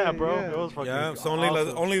Oh, it, yeah, bro. It was fucking Yeah, so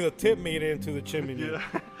awesome. only the tip made it into the chimney. Yeah.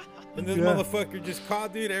 And this Yeah. motherfucker just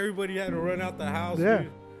caught, dude. Everybody had to run out the house, Yeah.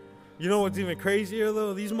 dude. You know what's even crazier,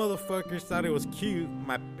 though? These motherfuckers thought it was cute.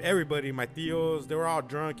 Everybody, my tios, they were all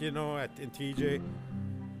drunk, you know, in TJ.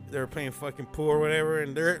 They were playing fucking pool or whatever.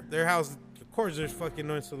 And their house, of course, there's fucking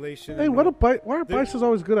no insulation. Hey, and why no- are Bices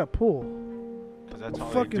always good at pool? 'Cause that's all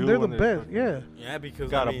Fucking, they they're do the when best. Yeah. Yeah,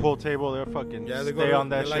 because Got I a mean, pool table, they're fucking Yeah, they stay on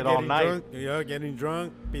that they like shit all getting night. Drunk, yeah, getting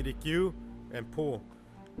drunk, PDQ, and pool.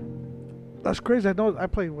 That's crazy. I know. I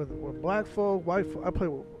play with black folk, white folk. I play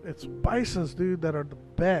with it's Bisons, dude, that are the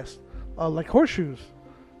best. Like horseshoes.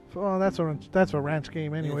 Oh, that's a ranch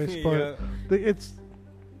game, anyways. Yeah. But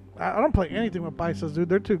I don't play anything with Bisons, dude.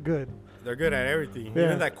 They're too good. They're good at everything. Yeah.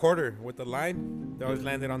 Even that quarter with the line, they always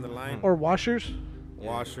landed on the line. Or washers.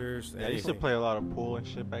 Washers. Yeah, I used to play a lot of pool and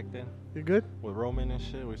shit back then. You good? With Roman and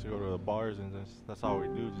shit, we used to go to the bars and that's all we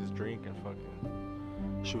do, just drink and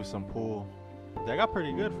fucking shoot some pool. That got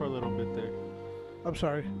pretty good for a little bit there. I'm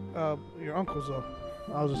sorry. Your uncles though.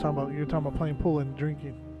 I was just talking about. You're talking about playing pool and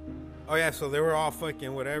drinking. Oh yeah, so they were all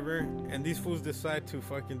fucking whatever, and these fools decide to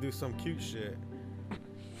fucking do some cute shit.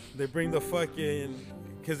 They bring the fucking,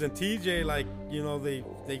 cause in TJ, like, you know, they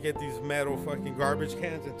get these metal fucking garbage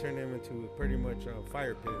cans and turn them into pretty much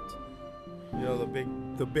fire pits. You know,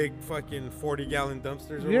 the big fucking 40-gallon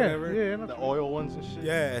dumpsters or whatever. Yeah. The oil ones and shit.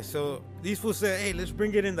 Yeah, so these fools said, hey, let's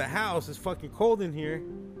bring it in the house. It's fucking cold in here.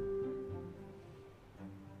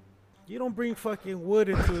 You don't bring fucking wood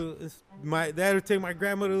into they had to take my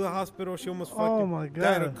grandma to the hospital. She almost fucking Oh my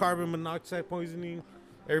died of God. carbon monoxide poisoning.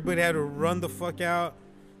 Everybody had to run the fuck out.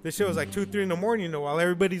 This shit was like 2, 3 in the morning though, while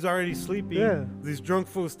everybody's already sleeping. Yeah. These drunk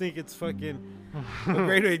fools think it's fucking a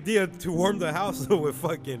great idea to warm the house up with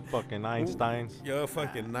fucking Einsteins. yo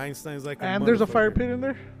fucking Einstein's like. And there's a fire motherfucker. pit in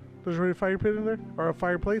there. There's already a fire pit in there, or a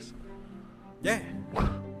fireplace. Yeah.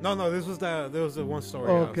 No, there was a 1-story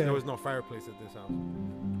Oh, house. okay. There was no fireplace at this house.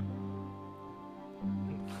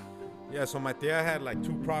 Yeah, so my tia had like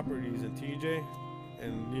 2 properties in TJ,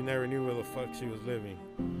 and you never knew where the fuck she was living.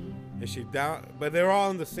 And she but they're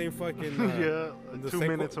all in the same fucking Yeah, in the 2 same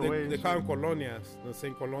minutes away. They call them colonias, the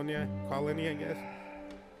same colony, I guess.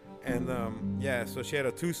 And yeah, so she had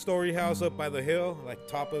a 2-story house up by the hill, like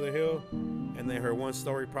top of the hill, and then her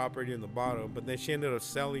 1-story property in the bottom. But then she ended up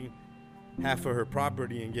selling half of her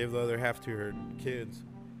property and gave the other half to her kids.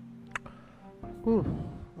 Ooh,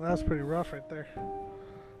 that's pretty rough right there.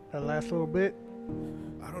 That last little bit.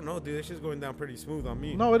 I don't know, dude. This shit's going down pretty smooth on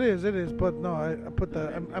me. No, it is. But no,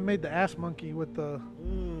 I made the ass monkey with the.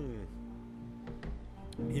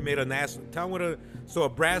 He made an ass. Tell him what so a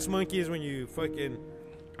brass monkey is when you fucking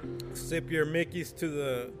sip your Mickeys to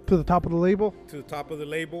the top of the label. To the top of the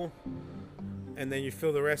label, and then you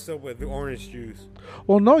fill the rest up with the orange juice.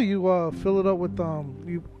 Well, no, you fill it up with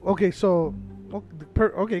Okay, so I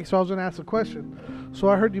was gonna ask a question. So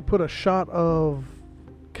I heard you put a shot of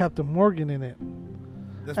Captain Morgan in it.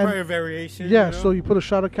 That's probably a variation. Yeah, you know? so you put a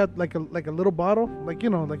shot of like a little bottle, like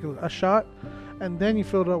a shot, and then you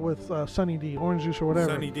fill it up with Sunny D, orange juice or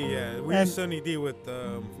whatever. Sunny D, yeah. We use Sunny D with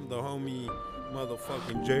the homie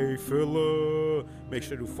motherfucking Jay Filla. Make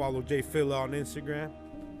sure to follow Jay Filla on Instagram.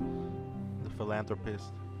 The philanthropist.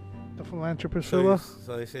 The philanthropist Filla.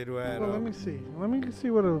 So they say to add. Well, let me see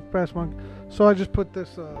what a brass monkey. So I just put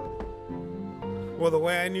this. Well, the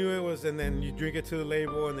way I knew it was, and then you drink it to the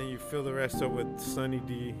label, and then you fill the rest up with Sunny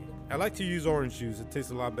D. I like to use orange juice. It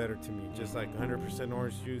tastes a lot better to me, just like 100%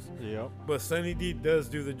 orange juice. Yep. But Sunny D does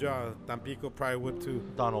do the job. Tampico probably would too.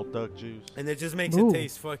 Donald Duck juice. And it just makes it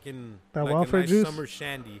taste fucking that like welfare a nice juice? summer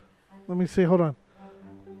shandy. Let me see. Hold on.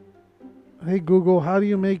 Hey Google, how do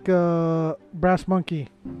you make a brass monkey?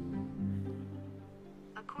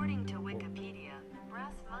 According to Wikipedia,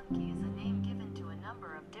 brass monkey is a name given to a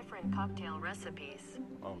number of different cocktail recipes.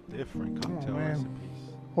 Oh, different cocktail recipes.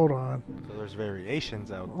 Hold on. So there's variations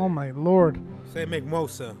out there. Oh my lord. Say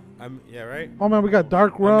mimosa. Yeah, right? Oh man, we got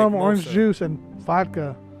dark rum, orange juice, and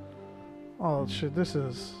vodka. Oh shit, this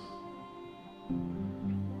is.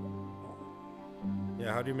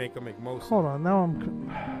 Yeah, how do you make a mimosa? Hold on, now I'm.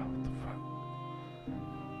 What the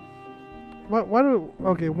fuck? Why do?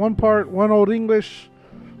 Okay, one Old English,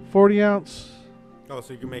 40 ounce. Oh,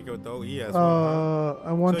 so you can make it with the OE as well.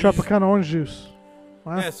 And one so Tropicana orange juice.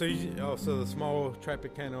 Huh? Yeah, so the small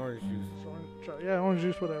Tropicana orange juice. Yeah, orange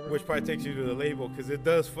juice, whatever. Which probably takes you to the label because it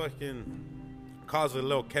does fucking cause a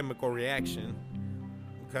little chemical reaction,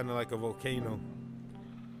 kind of like a volcano.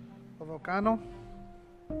 A volcano.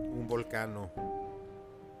 Un volcano.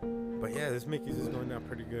 But yeah, this Mickey's is going down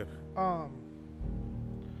pretty good.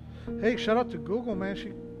 Hey, shout out to Google, man.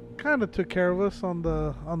 She kind of took care of us on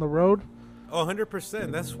the road. Oh,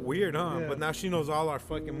 100%. That's weird, huh? Yeah. But now she knows all our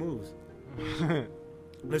fucking moves.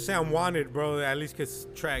 Let's say I'm wanted, bro. At least could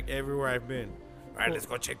track everywhere I've been. All right, let's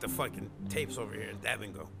go check the fucking tapes over here in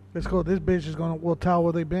Davengo. Let's go. This bitch is gonna. We'll tell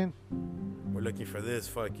where they been. We're looking for this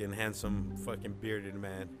fucking handsome fucking bearded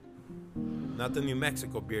man. Not the New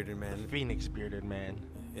Mexico bearded man. The Phoenix bearded man.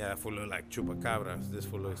 Yeah, that fool look like chupacabras. This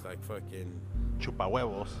fool looks like fucking chupa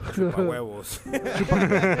huevos. Chupa huevos.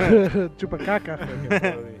 Chupacaca.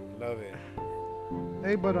 Love it.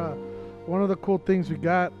 Hey, but one of the cool things we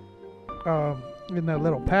got in that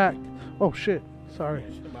little pack. Oh shit! Sorry.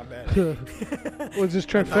 My bad. Was this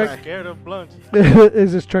trifecta? Scared of blunts.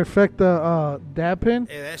 Is this trifecta dab pin?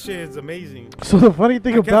 Hey, that shit is amazing. So the funny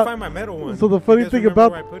thing I can't find my metal one. So the funny thing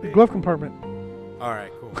about the glove compartment. All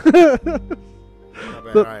right, cool.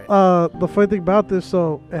 The funny thing about this,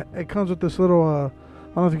 so it comes with this little. I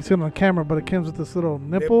don't know if you can see it on camera, but it comes with this little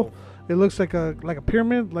nipple. It looks like a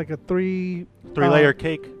pyramid, like a three-layer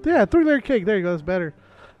cake. Yeah, 3-layer cake. There you go. That's better.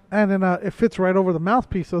 And then it fits right over the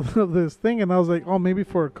mouthpiece of this thing. And I was like, oh, maybe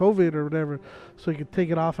for COVID or whatever, so you could take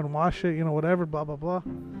it off and wash it, whatever, blah blah blah.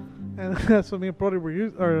 And that's what me and Brody were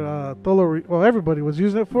using, or Tolo. Everybody was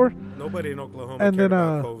using it for. Nobody in Oklahoma cared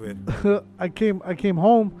about COVID. I came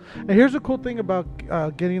home, and here's the cool thing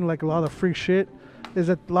about getting like a lot of free shit, is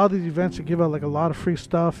that a lot of these events they give out like a lot of free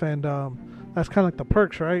stuff, and that's kind of like the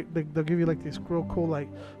perks, right? They'll give you like these real cool like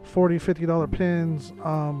 $40-$50 pins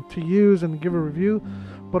to use and give a review.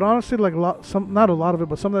 But honestly, like not a lot of it,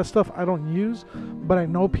 but some of that stuff I don't use, but I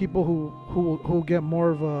know people who get more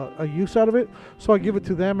of a use out of it. So I give it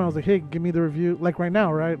to them, and I was like, hey, give me the review. Like right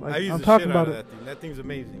now, right? Like, I use I'm the talking shit about out of it. that thing. That thing's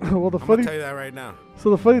amazing. Well, I'm gonna tell you that right now. So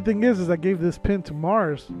the funny thing is I gave this pin to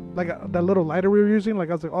Mars, like that little lighter we were using. Like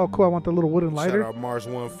I was like, oh cool, I want the little wooden lighter. Shout out Mars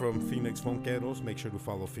One from Phoenix Fonqueros. Make sure to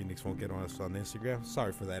follow Phoenix Fonqueros on Instagram.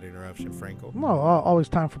 Sorry for that interruption, Franco. No, always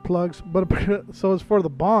time for plugs. But so it's for the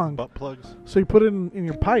bong. Butt plugs. So you put it in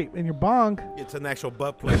your pipe, in your bong. It's an actual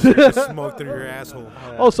butt plug, so you can smoke through your asshole.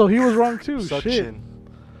 Oh, so he was wrong too. Suction.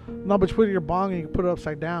 Shit. No, but you put it in your bong and you can put it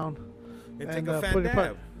upside down. And take a fat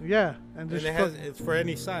dab. Yeah, and just it's for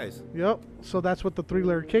any size. Yep. So that's what the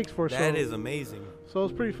 3-layer cake's for. That is amazing. So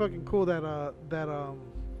it's pretty fucking cool that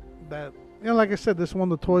like I said, this is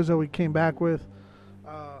one of the toys that we came back with.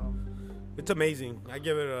 It's amazing. I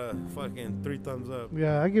give it a fucking 3 thumbs up.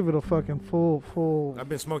 Yeah, I give it a fucking full. I've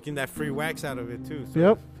been smoking that free wax out of it too. So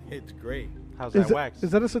Yep. It's great. How's that wax? Is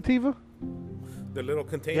that a sativa? The little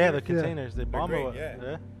containers. Yeah, the containers. They bomb great, it.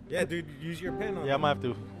 yeah. Yeah, dude, use your pen on Yeah, I them. might have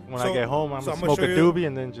to. When I So- get home, I'm so gonna I'm gonna smoke a show you doobie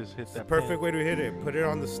and then just hit It's the that perfect pen way to hit it. Put it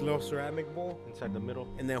on the slow ceramic bowl, inside the middle.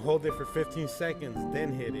 and then hold it for 15 seconds.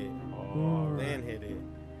 Then hit it. Oh, Then hit it.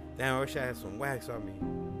 Damn, I wish I had some wax on me.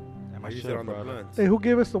 damn, I I use should it have on the brought it. blunts. Hey, who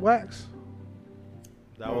gave us the wax?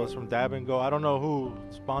 That was from Dab and Go. I don't know who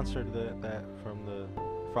sponsored that from the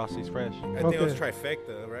Frosty's Fresh. I think it was Okay.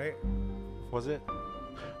 Trifecta, right? Was it?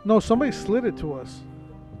 No, somebody slid it to us.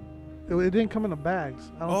 It didn't come in the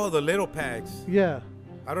bags. I don't, Oh, the little packs. yeah.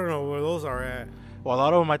 I don't know where those are at. Well, a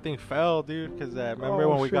lot of them I think fell, dude. Cause remember Oh,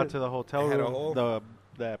 when we got shit. to the hotel It had a room, hole?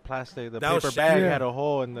 that plastic, the That was paper shit. bag Yeah. had a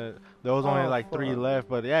hole, and there was only Oh, like 3 fuck. left.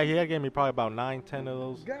 But yeah, he had gave me probably about 9, 10 of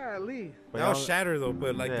those. Golly. But That I was don't- shatter though,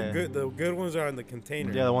 but like Yeah. the good ones are in the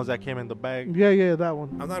container. Yeah, the ones that came in the bag. Yeah, that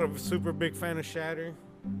one. I'm not a super big fan of shatter.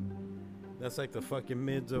 That's like the fucking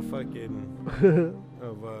mids of fucking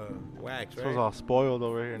wax, This was right? all spoiled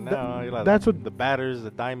over here now. You like that's the, what- the batters, the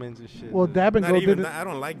diamonds and shit. Well, Dab and Not Go even. did it. I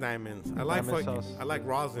don't like diamonds. I like Diamond fucking. sauce. I like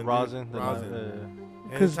rosin. dude. rosin. Rosin. Any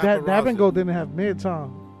Because type of Dab and Go rosin. didn't have mids, huh?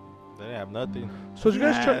 They didn't have nothing. So did you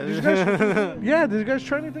guys try? Did you guys, yeah, did you guys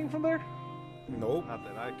try anything from there? Nope. Not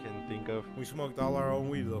that I can think of. We smoked all our own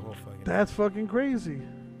weed the whole fucking. That's fucking crazy.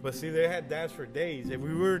 But see, they had dabs for days. If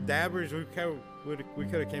we were dabbers, we could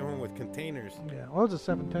have came home with containers. Yeah, well, it was a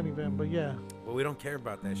 710 event, but yeah, But we don't care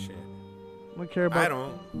about that shit. we care about. I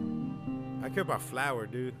don't. I care about flour,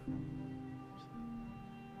 dude.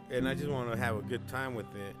 And I just want to have a good time with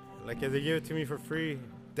it. Like if they give it to me for free,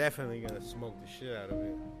 definitely gonna smoke the shit out of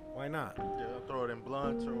it. Why not? Yeah, throw it in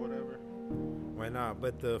blunts or whatever. Why not?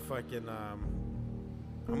 But the fucking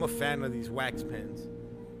I'm a fan of these wax pens.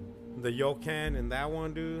 The Yokan and that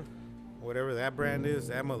one, dude. Whatever that brand is,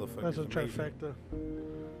 that motherfucker. That's a amazing. trifecta.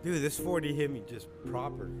 Dude, this 40 hit me just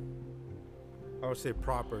proper. I would say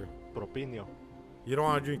proper. Propinio. You don't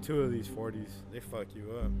want to drink 2 of these 40s. They fuck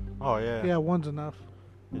you up. Oh yeah. Yeah, one's enough.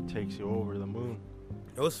 It takes you over the moon.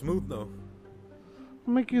 It was smooth though.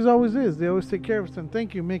 Mickey's always is. They always take care of us. And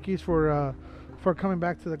thank you, Mickey's, for coming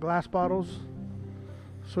back to the glass bottles,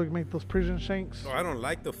 so we can make those prison shanks. Oh, I don't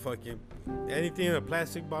like the fucking anything in a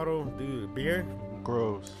plastic bottle, dude. Beer.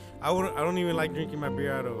 Gross. I don't even like drinking my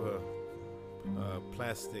beer out of a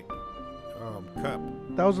plastic cup.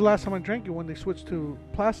 That was the last time I drank it when they switched to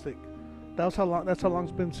plastic. That's how long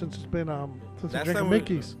it's been since it's been since I drank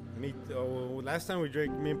Mickey's. Last time we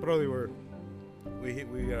drank, me and Brody we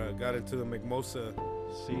got into the McMosa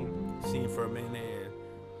scene for a minute.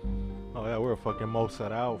 Oh yeah, we were fucking mosed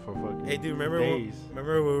out for fucking Hey, dude, remember days. when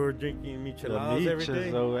we were drinking micheladas every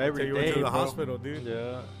day? Though, every Until you went to day, the bro. hospital, dude.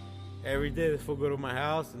 Yeah. Every day, this fool go to my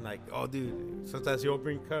house and like, oh, dude. Sometimes he'll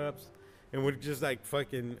bring cups, and we're just like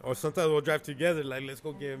fucking. Or sometimes we'll drive together, like let's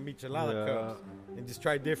go get michelada Yeah. cups and just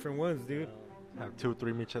try different ones, dude. Have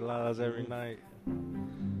 2-3 micheladas every night.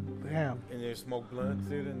 Damn. And then smoke blunts,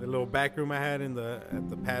 dude. In the little back room I had at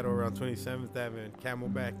the Paddle around 27th Avenue and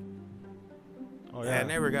Camelback. Oh Yeah, I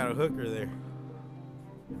never got a hooker there.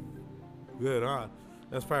 Good, huh?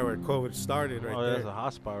 That's probably where COVID started, right Oh, there. that's a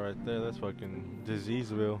hot spot right there. That's fucking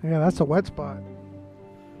Diseaseville. Yeah, that's a wet spot.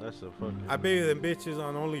 That's a fucking. I bet you them bitches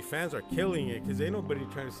on OnlyFans are killing it because ain't nobody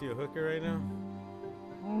trying to see a hooker right now.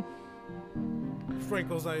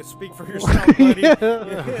 Franco's like, speak for yourself, buddy.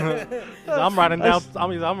 I'm riding down.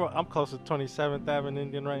 I'm close to 27th Avenue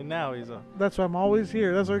Indian right now. That's why I'm always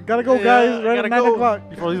here. That's why gotta go, Yeah, guys. I Right gotta at 9 go o'clock.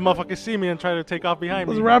 before these motherfuckers see me and try to take off behind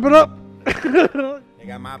Let's me. wrap it up. I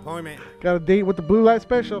got my appointment. Got a date with the Blue Light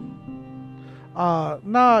Special.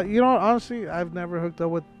 Nah, you know, honestly, I've never hooked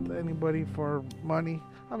up with anybody for money.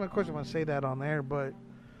 I mean, of course, I'm gonna say that on there, but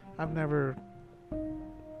I've never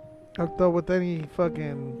hooked up with any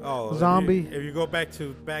fucking Oh, zombie. If you go back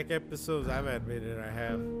to back episodes, I've admitted I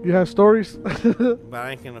have, You have stories? but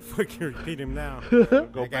I ain't gonna fucking repeat them now. Go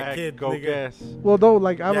I got back. kids, Go nigga. guess. Well, no,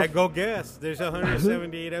 like I'm Yeah, a, go guess. There's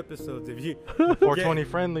 178 episodes. If you 420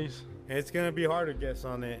 friendlies. And it's gonna be hard to guess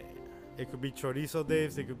on it. It could be chorizo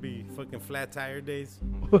days. It could be fucking flat tire days.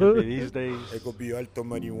 These days. It could be alto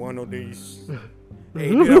marihuano days. Hey,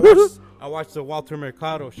 dude, I watched the Walter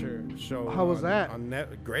Mercado show. How was that? On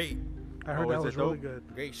great, I heard Oh, that is was it really dope? good.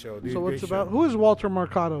 great show, dude. So what's great about? show. Who is Walter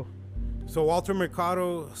Mercado? So Walter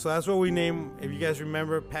Mercado. So that's what we named. If you guys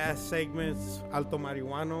remember past segments, Alto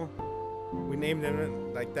Marihuano. We named it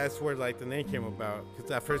like that's where like the name came about.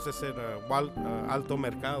 Because at first I said Alto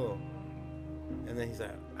Mercado, and then he's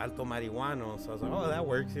like Alto Marihuano. So I was like, oh, that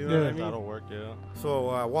works. You know what I mean? That'll work, yeah.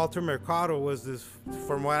 So Walter Mercado was this,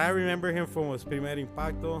 from what I remember him from was Primer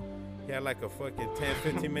Impacto. He had like a fucking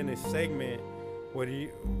 10-15 minute segment where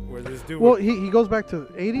this dude. Well, he goes back to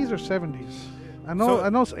 80s or 70s. I know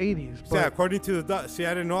it's 80s. But Yeah, according to the see, I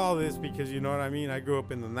didn't know all this because you know what I mean. I grew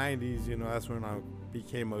up in the 90s. You know, that's when I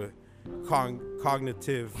became a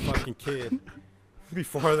cognitive fucking kid.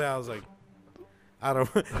 Before that, I was like, I don't.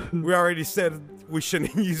 We already said we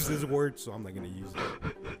shouldn't use this word, so I'm not gonna use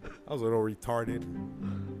it. I was a little retarded.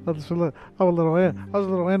 I was a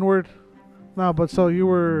little N-word. No, but so you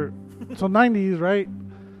were 90s, right?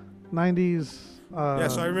 90s. Yeah,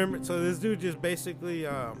 so I remember. So this dude just basically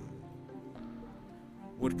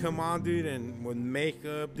would come on, dude, and with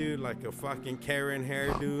makeup, dude, like a fucking Karen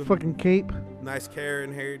hairdo, fucking cape. nice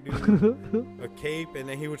Karen hairdo, a cape, and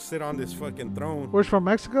then he would sit on this fucking throne. Where's from,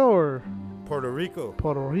 Mexico or Puerto Rico.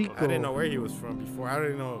 Puerto Rico? I didn't know where he was from before. I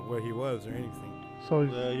didn't know where he was or anything. So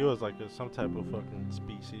He was like some type of fucking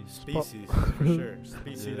species. Species, for sure.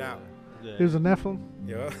 Species Yeah. out. Yeah. he was a Nephilim.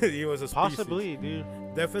 Yeah, he was a species. Possibly, dude.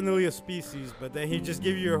 Definitely a species, but then he'd just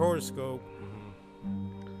give you your horoscope,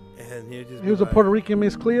 Mm-hmm. and he'd just He was a Puerto Rican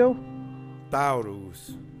Miss Cleo.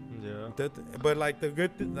 Taurus. Yeah. But like the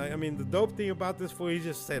good, I mean, the dope thing about this fool, he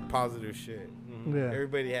just said positive shit. Mhm. Yeah.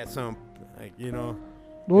 Everybody had some, like, you know.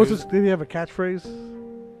 What was He was- his? Did he have a catchphrase?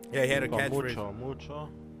 Yeah, he had a Con catchphrase. mucho.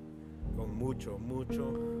 Con mucho,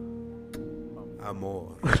 mucho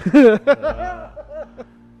amor.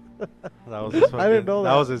 That was his fucking, I didn't know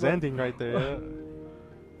that. was his ending right there.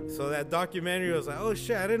 Yeah. So that documentary was like, oh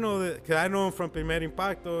shit, I didn't know that, cause I know him from Primer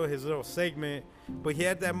Impacto, his little segment, but he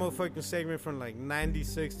had that motherfucking segment from like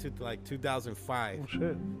 96 to like 2005, Oh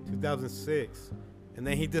shit. 2006. And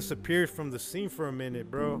then he disappeared from the scene for a minute,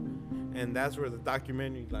 bro. And that's where the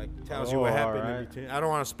documentary like tells you what Oh, happened in alright. between. I don't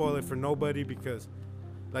want to spoil it for nobody because,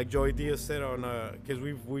 like Joey Diaz said on, because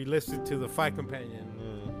we listened to the Fight Companion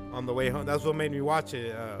on the way home. That's what made me watch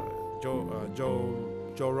it.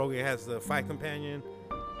 Joe Rogan has the Fight Companion,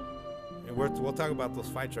 and we'll talk about those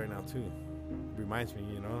fights right now too. Reminds me,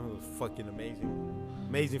 you know, it was fucking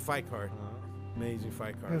amazing fight card, amazing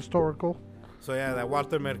fight card. Historical. So yeah, that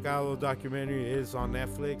Walter Mercado documentary is on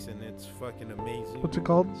Netflix, and it's fucking amazing. What's it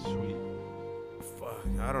called? Sweet. Fuck,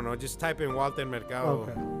 I don't know. Just type in Walter Mercado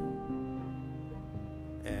Okay.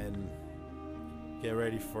 and get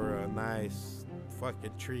ready for a nice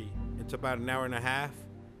fucking treat. It's about an hour and a half.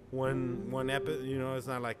 One episode, you know, it's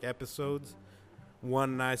not like episodes.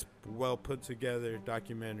 One nice, well put together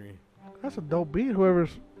documentary. That's a dope beat.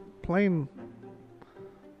 Whoever's playing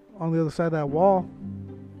on the other side of that wall.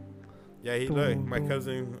 Yeah, he look, my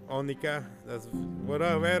cousin Onika. That's what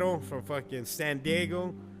up, Vero, from fucking San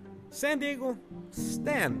Diego. San Diego,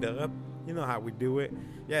 stand up. You know how we do it.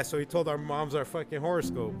 Yeah, so he told our moms our fucking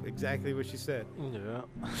horoscope. Exactly what she said. Yeah.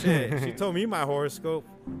 Shit, she told me my horoscope.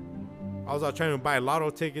 I was out trying to buy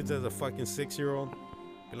lotto tickets as a fucking 6-year-old.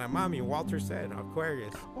 Be like, mommy, Walter said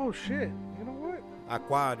Aquarius. Oh shit. You know what?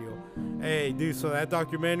 Aquario. Hey, dude, so that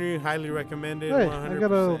documentary, highly recommended. Hey, 100%. I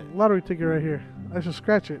got a lottery ticket right here. I should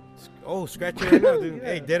scratch it. Oh, scratch it right now, dude. Yeah.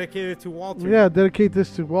 Hey, dedicated to Walter. Yeah, dedicate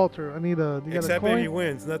this to Walter. I need a. You got a Except coin? if he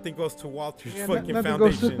wins, nothing goes to Walter's Yeah, fucking nothing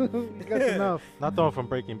goes to- foundation. That's enough. Not the one from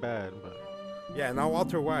Breaking Bad, but Yeah, not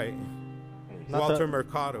Walter White. Not Walter the-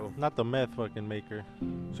 Mercado. not the meth fucking maker.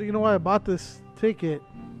 So you know why I bought this ticket?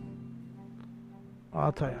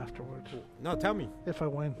 I'll tell you afterwards No, tell me. if I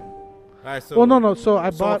win. All right, so. Well, no. So I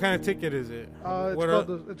So what bought. kind of ticket is it? It's, what are,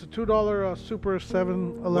 it's a $2 Super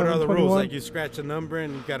 7 what are 11 the rules? 21. Like you scratch a number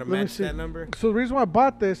and you gotta Let me match see. that number? So the reason why I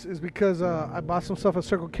bought this is because I bought some stuff at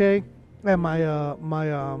Circle K, and my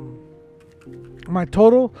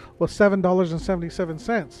total was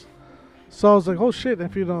 $7.77. So I was like, oh shit!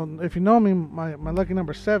 If you know me, my lucky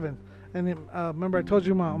number 7. And then, remember I told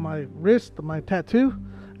you my wrist, my tattoo,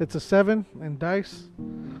 it's a 7 in dice.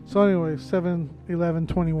 So anyway, 7, 11,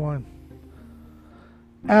 21.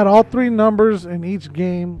 Add all 3 numbers in each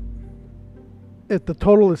game. If the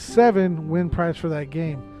total is 7, win prize for that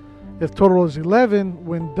game. If total is 11,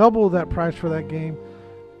 win double that prize for that game.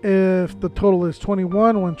 If the total is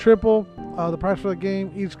 21, win triple the prize for the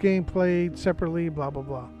game. Each game played separately, blah, blah,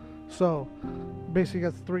 blah. So, basically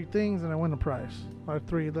got 3 things and I win the prize. Or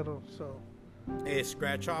 3 little, so. Hey,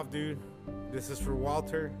 scratch off, dude. This is for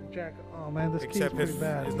Walter. Jack, oh man, this key's Except pretty it's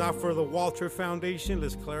bad. not for the Walter Foundation.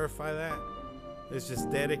 Let's clarify that. It's just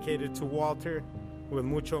dedicated to Walter with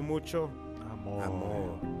mucho, mucho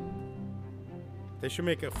amor. They should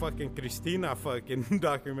make a fucking Cristina fucking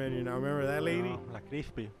documentary now. Remember that lady? La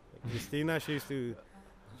Crispy. Cristina, she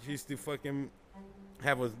used to fucking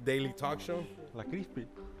have a daily talk show. La Crispy.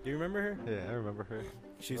 Do you remember her? Yeah, I remember her.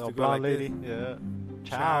 She used Oh, to go like blonde lady. this. Yeah.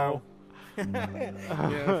 Ciao.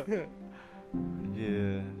 Ciao. Yeah.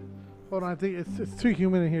 Yeah. Hold on, I think it's too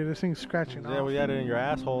humid in here. This thing's scratching Yeah, off. we had it in your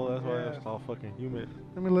asshole. That's why Yeah. it's all fucking humid.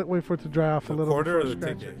 Let me wait for it to dry off a The little quarter before or the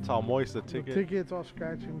scratch ticket? it. It's all moist, the The ticket. ticket's all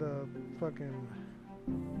scratching the fucking.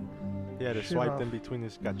 He had it shit swiped off. in between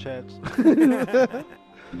his gachettes.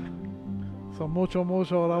 So mucho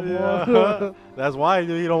amor. Yeah. That's why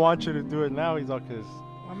dude, he don't want you to do it now. He's all because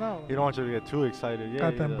I know. he don't want you to get too excited. Yeah,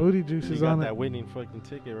 Got he, them booty juices he got on that it. winning fucking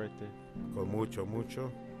ticket right there. Con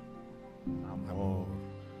mucho. Oh,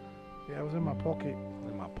 Yeah, it was in my pocket.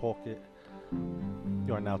 in my pocket.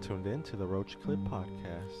 You are now tuned in to the Roach Clip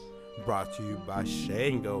Podcast. Brought to you by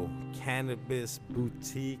Shango Cannabis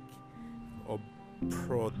Boutique o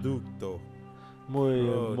Producto.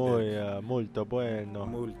 Multo bueno.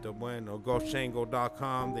 Multo bueno. Go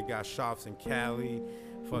Shango.com. They got shops in Cali,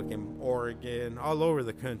 fucking Oregon, all over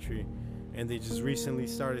the country. And they just recently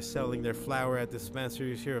started selling their flower at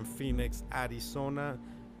dispensaries here in Phoenix, Arizona,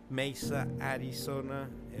 Mesa, Arizona,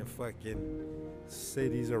 and fucking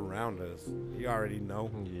cities around us. You already know.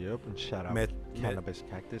 Yep, and shout out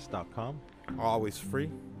CannabisCactus.com. Always free.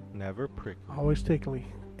 Never prick. Always tickly.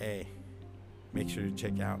 Hey, make sure to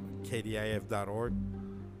check out kdif.org.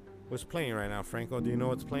 What's playing right now, Franco? Do you know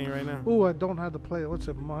what's playing right now? Ooh, I don't have to play. What's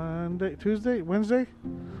it? Monday, Tuesday, Wednesday?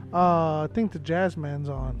 I think the Jazzman's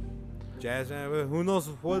on. Jazz, who knows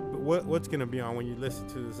what's gonna be on when you listen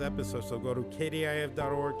to this episode? So go to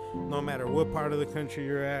kdif.org. No matter what part of the country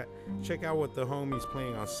you're at, check out what the homies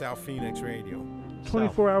playing on South Phoenix Radio.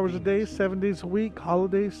 24 hours a day, 7 days a week,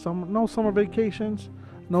 holidays, no summer vacations,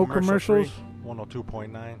 no Commercial commercials.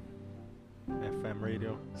 102.9 FM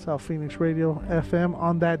radio. South Phoenix Radio FM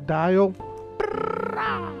on that dial.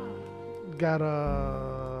 Got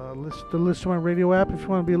the list to my radio app if you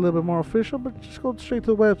want to be a little bit more official, but just go straight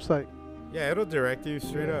to the website. Yeah, it'll direct you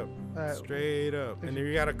straight up. Uh, Straight up. And if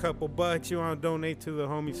you got a couple bucks you want to donate to the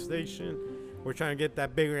homie station, we're trying to get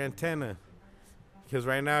that bigger antenna. Because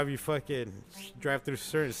right now, if you fucking drive through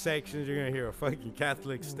certain sections, you're going to hear a fucking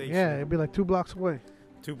Catholic station. Yeah, it'd be like 2 blocks away.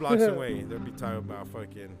 2 blocks away. They'll be talking about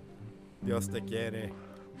fucking Dios te quiere.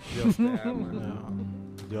 Dios te ama.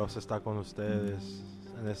 Dios está con ustedes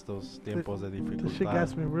en estos tiempos de This shit dificultad.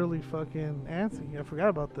 got me really fucking antsy. I forgot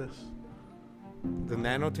about this. The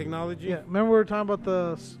nanotechnology? Yeah, remember we were talking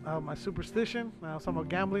about my superstition? I was talking about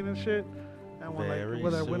gambling and shit. And when, Very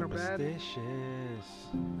whether I win or bad. superstitious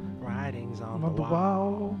writings on On the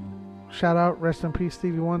wall. Shout out, rest in peace,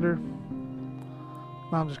 Stevie Wonder.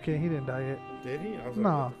 No, I'm just kidding. He didn't die yet. Did he? I was like, No.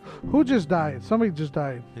 what the fuck? Who just died? Somebody just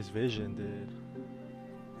died. His vision did.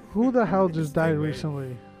 Who the hell just died Stingray.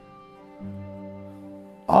 recently?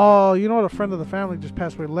 Oh, you know what? A friend of the family just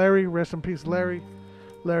passed away. Larry, rest in peace, Larry.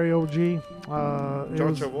 Larry OG. It John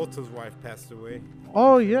was- Travolta's wife passed away.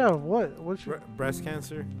 Oh yeah, what? What's your? Breast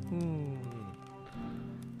cancer?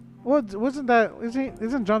 What? Wasn't that?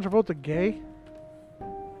 Isn't John Travolta gay?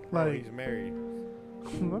 Oh, Like he's married.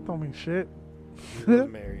 that don't mean shit. He was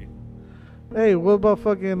married. Hey, what about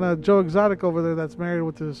fucking Joe Exotic over there? That's married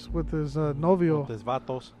with his novio. Des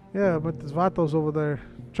vatos. Yeah, but this Vatos over there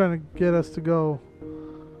trying to get us to go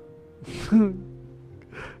on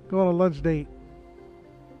a lunch date.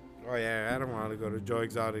 Oh, yeah, I don't want to go to Joe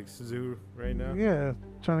Exotic's zoo right now. Yeah,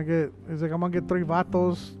 trying to get. He's like, I'm gonna get 3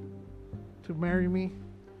 Vatos to marry me.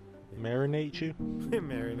 Marinate you.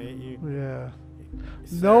 Marinate you. Yeah.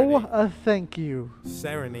 No, Serenade. thank you.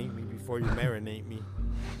 Serenade me before you marinate me.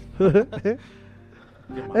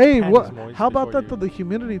 Get my Hey, panties what? moist How about before that? The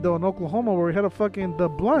humidity though in Oklahoma, where we had the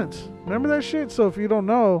blunts. Remember that shit? So if you don't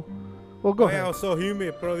know, well, go Oh, yeah, it ahead. was so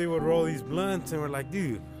humid, bro. They would roll these blunts, and we're like,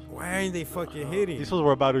 dude, why aren't they fucking hitting? These fools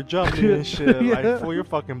were about to jump me and shit. Yeah. Like, fool, your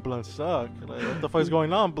fucking blunt suck. Like, what the fuck's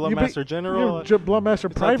going on, Blunt You be- Master General? You're Blunt Master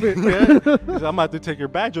It's like- Private. Yeah. He's like, I'm about to take your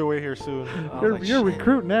badge away here soon. I was You're like, you're a shit.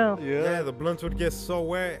 recruit now. Yeah, Yeah. the blunts would get so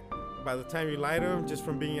wet by the time you light them just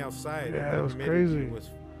from being outside. Yeah, The it was humidity crazy. was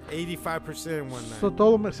 85% one night. So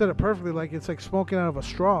Dolomit said it perfectly. Like it's like smoking out of a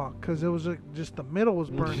straw because it was like, just the middle was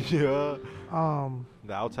burning. Yeah. Um.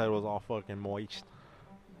 The outside was all fucking moist.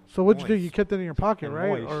 So what'd you do? Moist. You kept it in your pocket, And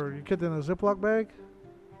right? moist. Or you kept it in a Ziploc bag?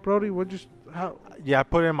 Brody, what'd you? How? Yeah, I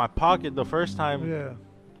put it in my pocket the first time Yeah.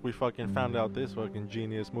 we fucking found out this fucking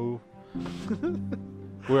genius move.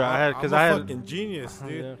 Where I had, I'm cause a I had, fucking genius,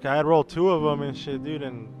 dude. yeah, 'cause I had rolled 2 of them and shit, dude,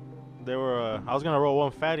 and they were. I was gonna roll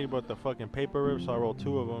one fatty, but the fucking paper ripped, so I rolled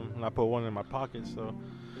 2 of them, and I put one in my pocket. So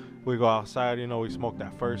we go outside, you know, we smoke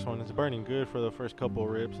that first one. It's burning good for the first couple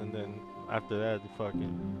rips, and then after that, the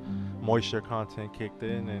fucking moisture content kicked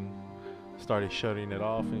in and started shutting it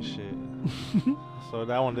off and shit. So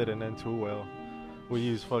that one didn't end too well. We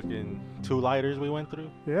used fucking 2 lighters we went through.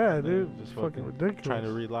 Yeah, dude. Just It's fucking ridiculous. Trying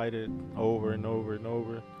to relight it over and over and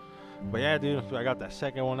over. But yeah, dude, I got that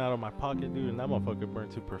second one out of my pocket, dude, and that motherfucker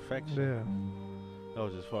burned to perfection. Yeah. That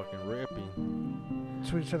was just fucking ripping.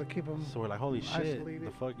 So we just had to keep them. So we're like, holy shit, Isolated.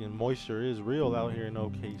 the fucking moisture is real out here in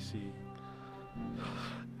OKC.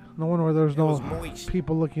 No wonder where there's It no was moist.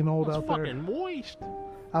 people looking old It's out fucking there. moist.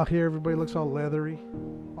 Out here, everybody looks all leathery,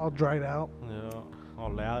 all dried out. Yeah, all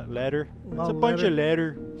leather. It's All a bunch of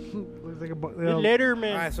leather. Looks like a The leather,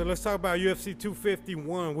 man. All right, so let's talk about UFC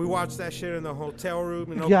 251. We watched that shit in the hotel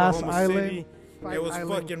room in Gas Oklahoma Island. City. Fight It was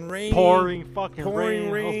Island. fucking raining. Pouring fucking Pouring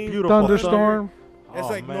rain. rain. Those beautiful Thunderstorm. thunder. It's Oh,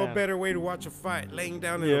 like man. no better way to watch a fight. Laying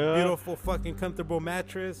down in Yeah. a beautiful, fucking comfortable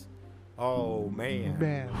mattress. Oh, man.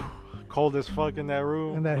 Man, Cold as fuck in that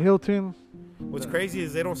room. and that Hilton. What's crazy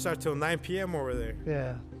is they don't start till 9 p.m. over there.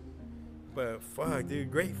 Yeah. But fuck,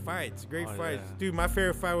 dude, great fights. Great Oh, fights. yeah. Dude, my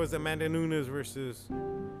favorite fight was Amanda Nunes versus.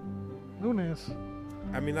 Nunes.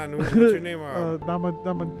 I mean, not Nunes. What's your name? Nama,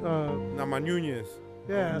 Nama Nunes.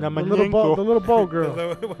 yeah. Namayenko. The little bald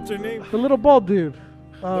girl. What's her name? The little bald dude.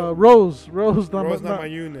 Rose Rose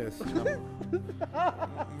Namajunas.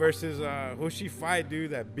 Versus who she fight,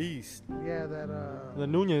 dude? That beast. Yeah, that The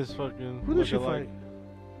Nunez fucking. Who did she look-alike. fight?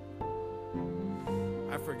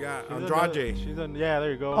 I forgot. She's Andrade. yeah,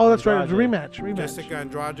 there you go. Oh, that's right. It was a Andrade. rematch. Jessica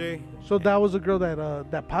Andrade. So that was the girl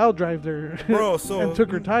that pile drived her Bro, so and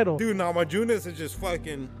took her title. Dude, Namajunas is just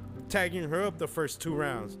fucking tagging her up the first 2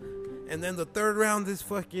 rounds. And then the 3rd round, this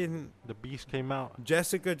fucking The beast came out.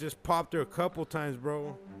 Jessica just popped her a couple times,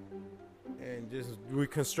 bro. And just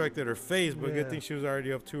reconstructed her face. But good Yeah. thing she was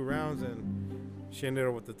already up 2 rounds. And she ended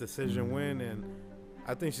up with the decision win. And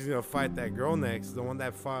I think she's going to fight that girl next. The one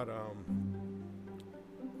that fought,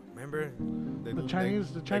 remember? The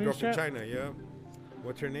Chinese that girl from champ? China, yeah.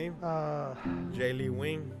 What's her name? Jay Lee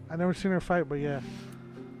Wing. I never seen her fight, but yeah.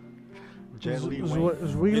 Jet Li Is Wing.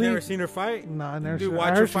 Weili? You never seen her fight? Nah, I never Dude, seen her. I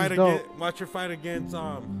watch her heard fight she's dope. against. Watch her fight against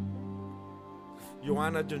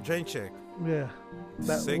Joanna Jędrzejczyk. Yeah.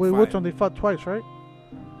 Sick Wait, fight. which one? They fought twice, right?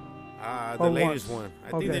 The Or latest once? one. I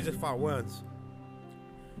think they Okay. just fought once.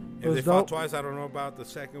 It If was they fought dope? twice, I don't know about the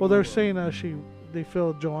second Well, one. they're but- saying they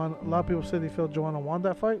feel Joanna. A lot of people say they feel Joanna won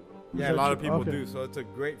that fight. Is Yeah, that a lot true? of people Okay. do. So it's a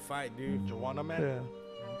great fight, dude. Joanna, man. Yeah.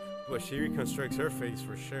 But she reconstructs her face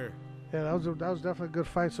for sure. Yeah, that was definitely a good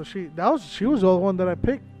fight. So she was the only one that I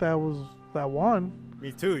picked that won.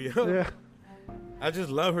 Me too, yo. Yeah. I just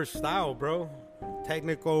love her style, bro.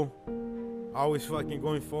 Technical, always fucking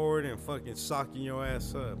going forward and fucking socking your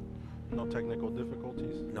ass up. No technical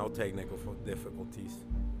difficulties. No technical difficulties.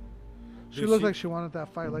 She Dude, looked like she wanted that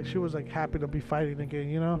fight. Like she was like happy to be fighting again,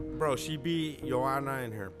 you know? Bro, she beat Joanna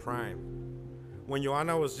in her prime. When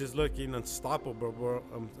Joanna was just looking unstoppable, bro.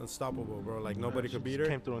 Like nobody Yeah, could she beat just her.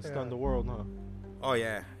 Came through and Yeah. stunned the world, huh? Oh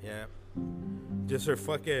yeah, yeah. Just her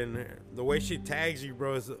fucking the way she tags you,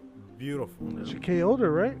 bro, is beautiful. She KO'd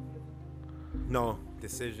her, right? No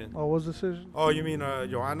decision. Oh, was decision? Oh, you mean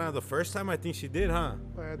Joanna? The first time I think she did, huh?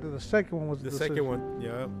 The second one was The decision. second one,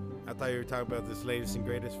 yeah. I thought you were talking about this latest and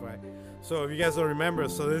greatest fight. So if you guys don't remember,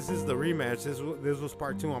 so this is the rematch. This was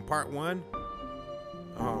part 2. On part 1,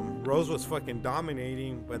 Rose was fucking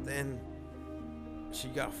dominating, but then she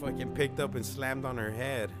got fucking picked up and slammed on her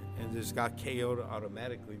head and just got KO'd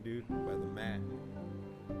automatically, dude, by the mat.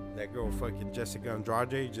 That girl, fucking Jessica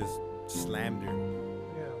Andrade, just slammed her.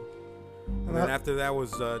 Yeah. And then after that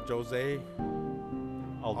was Jose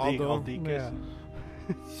Aldo. Aldicus. Yeah.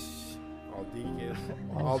 Aldicus.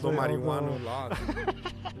 I'll Aldo say Marijuana Aldo. lost.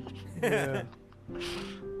 Yeah.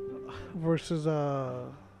 Versus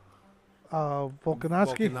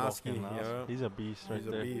Volkanovski. Volkanovski, yeah. He's a beast right He's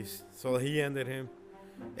a there. beast. So he ended him.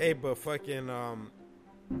 Hey, but fucking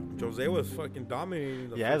Jose was fucking dominating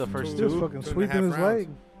The first He was two fucking 2.5 sweeping his rounds. leg.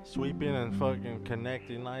 Sweeping and fucking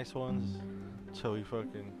connecting nice ones. Till he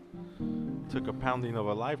fucking took a pounding of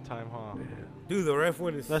a lifetime, huh? Dude, the ref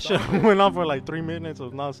went That shit went on for like 3 minutes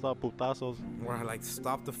of non-stop putazos. We're like,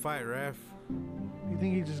 stop the fight, ref. You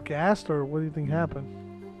think he just gassed, or what do you think happened?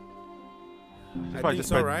 I Probably think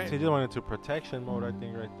so, right? He just went into protection mode, I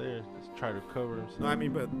think, right there. Just try to cover himself. No, I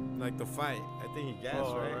mean, but like the fight, I think he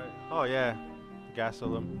gassed, right? Oh, yeah. Gassed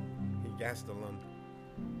him. He gassed a lung.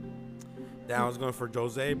 Then I was going for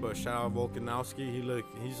Jose, but shout out Volkanovski.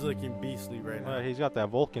 He's looking beastly right now. He's got that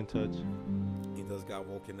Vulcan touch. He does got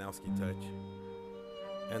Volkanovski touch.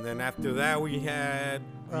 And then after that, we had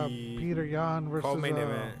the Peter Yan versus co-main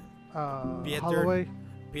event. Pieter- Holloway.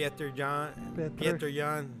 Pieter Jan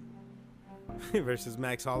Pieter. versus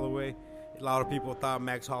Max Holloway. A lot of people thought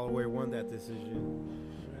Max Holloway won that decision.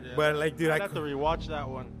 But like, dude, I'd have to rewatch that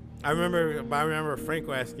one. I remember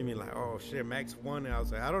Franco asking me like, "Oh shit, Max won." And I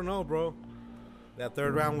was like, "I don't know, bro. That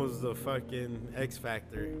third round was the fucking X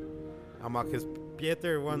factor." I'm like, cause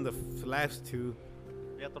Pieter won the last two.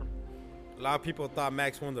 Pietro. A lot of people thought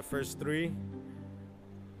Max won the first three.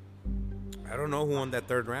 I don't know who won that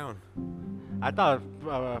third round. I thought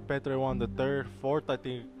Petre won the third. Fourth, I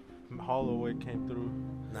think Holloway came through.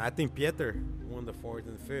 Nah, I think Pieter won the fourth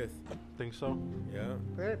and fifth. Think so? Yeah,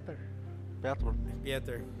 Better. Pietro.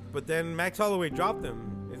 Pieter. But then Max Holloway dropped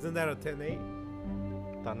him. Isn't that a 10-8?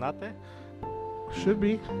 Tanate? Should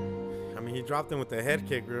be. I mean, he dropped him with the head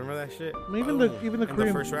kick. Remember that shit? I mean, even the in Korean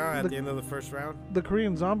the first round, at the end of the first round. the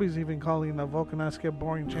Korean Zombies even calling Volkanovski a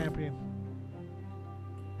boring champion.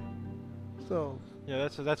 So Yeah,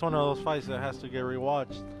 that's one of those fights that has to get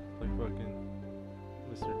rewatched. Like fucking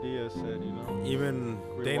Mr. Diaz said, you know. Even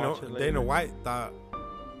Rewatch it later. Dana White thought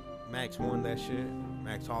Max won that shit.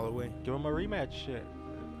 Max Holloway. Give him a rematch, shit.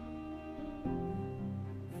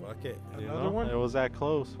 Fuck it. You Another know? one? It was that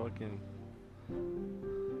close, fucking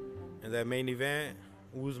And that main event,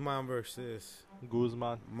 Usman versus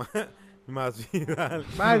Guzman. Masvidal.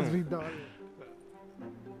 Masvidal.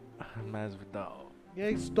 Masvidal.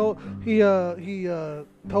 Yeah, he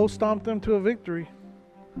toe stomped him to a victory.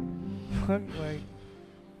 Like,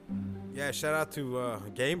 Yeah, shout out to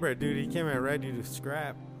Gamebred, dude. He came in ready to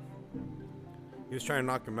scrap. He was trying to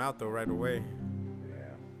knock him out though right away.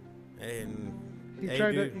 yeah. And He hey,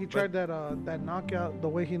 tried dude, that. He but- tried that knockout. The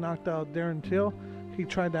way he knocked out Darren Till, he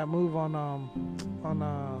tried that move on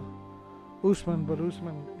Usman, but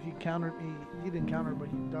Usman he countered. He didn't counter, but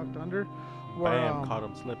he ducked under. Where, Bam, caught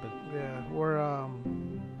him slipping. Yeah, where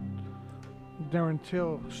Darren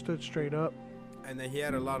Till stood straight up. And then he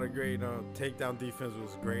had a lot of great takedown defense.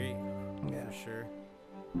 Was great Yeah. for sure.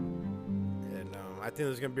 And I think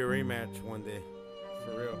there's gonna be a rematch one day,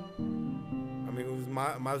 for real. I mean,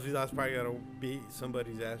 Masvidal's probably gotta beat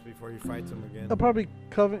somebody's ass before he fights him again. They'll probably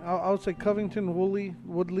I would say Covington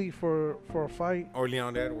Woodley for a fight. Or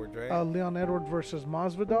Leon Edwards, right? Leon Edwards versus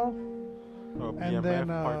Masvidal, Oh, And BMF then,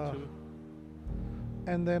 part 2.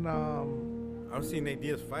 and then I don't see Nate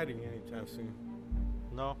Diaz fighting anytime soon.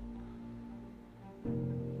 No.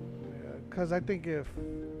 because I think if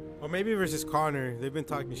Or maybe versus Connor. They've been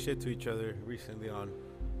talking shit to each other recently on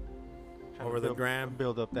Trying over to the build- gram.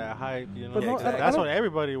 Build up that hype, you know. But no, I That's don't- what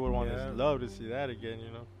everybody would want Yeah. to love to see that again,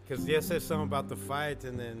 you know. Because Diaz said something about the fight,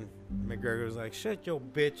 and then McGregor was like, "Shut your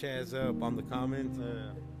bitch ass up" on the comments.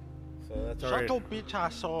 So that's alright. Shut your bitch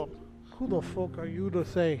ass up. who the fuck are you to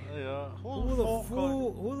say? Yeah.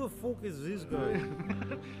 Who the fuck is this guy?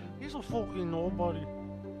 He's a fucking nobody.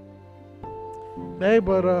 Hey,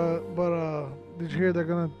 but did you hear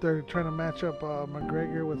they're trying to match up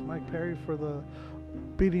McGregor with Mike Perry for the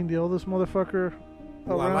beating the oldest motherfucker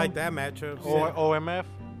Well, I around? like that matchup. OMF.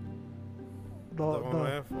 The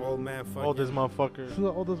OMF, old man fucking. Oldest motherfucker.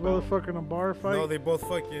 the oldest motherfucker in a bar fight. No, they both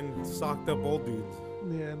fucking socked up old dudes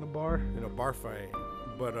Yeah, in the bar. in a bar fight.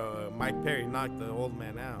 But Mike Perry knocked the old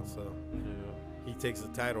man out, so Yeah. he takes the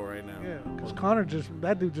title right now. Yeah, because Connor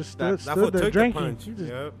that dude just That stood fool there took drinking. the punch. He just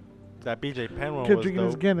Yep. That BJ Penn one kept was drinking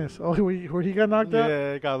his dope. Guinness. Oh, where he got knocked out?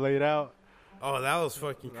 Yeah, it got laid out. Oh, that was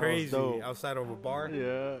fucking That was crazy. dope. Outside of a bar.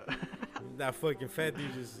 Yeah. That fucking fat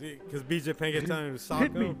dude just, because BJ Penn kept telling him to sock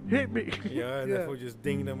Hit me, him. hit me. Yeah, and that fool just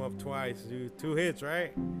dinged him up twice, dude. 2 hits,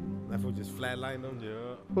 right? That fool just flatlined him.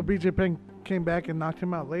 Yeah. But BJ Penn came back and knocked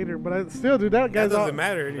him out later. But still, dude, that That guy's doesn't all,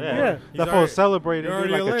 matter anymore. Yeah. He's That fool already- celebrated you're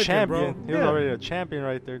dude, already like a legend, champion. bro. He was Yeah. already a champion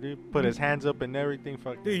right there, dude. Put his hands up and everything.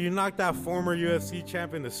 Fuck. Dude, you knocked out former UFC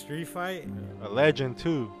champion in a street fight. A legend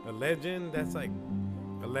too. A legend. That's like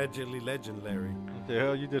allegedly legendary. The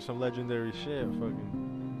hell, you did some legendary shit,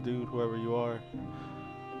 fucking dude, whoever you are.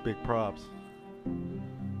 Big props.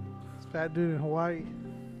 fat dude in Hawaii.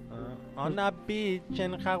 On a beach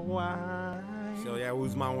in Hawaii. So yeah,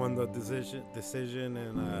 Usman won the decision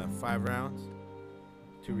in 5 rounds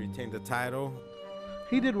to retain the title.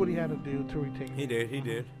 He did what he had to do to retain. He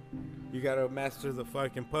did. You gotta master the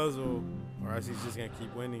fucking puzzle, or else he's just gonna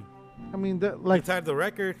keep winning. I mean, that He like tied the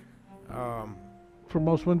record. for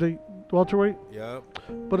most wins at welterweight. Yep.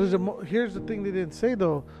 But here's the thing they didn't say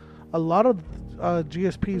though. A lot of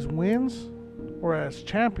GSP's wins were as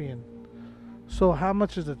champion. So how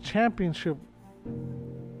much is the championship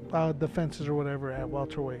defenses or whatever at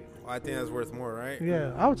welterweight? Well, I think that's worth more, right?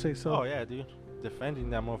 Yeah, I would say so. Oh yeah, dude. Defending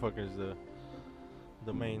that motherfucker is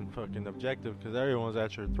the main fucking objective, because everyone's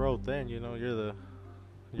at your throat. Then you know you're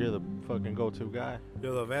the fucking go-to guy.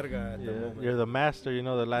 You're the verga at the moment. You're the master. You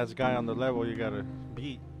know the last guy on the level you gotta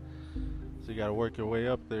beat. So you gotta work your way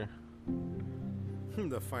up there.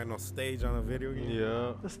 The final stage on a video game.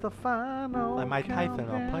 Yeah. It's the final. Like Mike Tyson on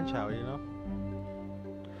countdown. Punch Out, you know.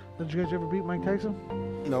 Did you guys ever beat Mike Tyson?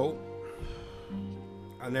 No.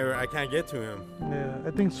 I can't get to him. Yeah,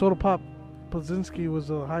 I think Soda Pop Pazinski was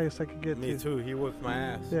the highest I could get Me to. too. He whipped my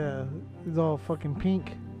ass. Yeah, he's all fucking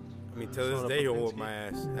pink. I mean, to this Soda day, he'll Popinski. whip my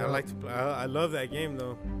ass. Yeah. I like to play. I love that game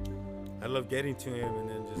though. I love getting to him and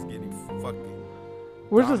then just getting fucking.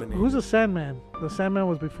 Dominated. Who's the Sandman? The Sandman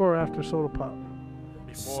was before or after Soda Pop?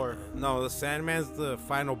 Before. No, the Sandman's the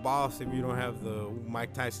final boss if you don't have the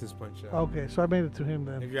Mike Tyson's punch out. Okay, so I made it to him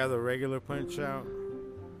If then. you have the regular punch out,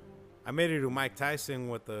 I made it to Mike Tyson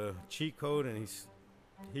with the cheat code, and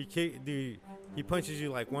he punches you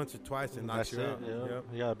like once or twice and knocks That's you it. out. Yeah. Yep.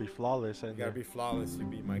 You gotta be flawless. And You gotta be flawless to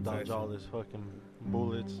beat Mike dodge Tyson. all his fucking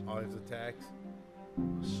bullets. All his attacks.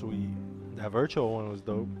 Sweet. That virtual one was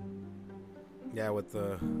dope. Yeah, with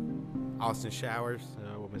the Austin Showers,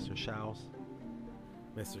 With Mr. Shouse.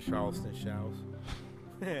 Mr. Charleston Showers.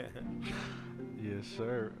 Yes,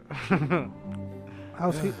 sir.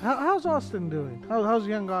 How's Austin doing? How's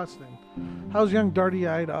young Austin? How's young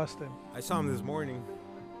dirty-eyed Austin? I saw him this morning.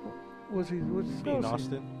 What's Being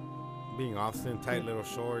Austin. Being Austin, tight little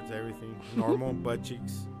shorts, everything. Normal butt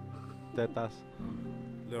cheeks. Tetas.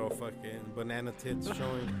 Little fucking banana tits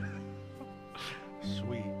showing.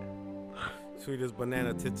 Sweet. Sweetest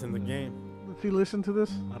banana tits in the game. If you listen to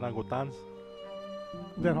this, Orangutans.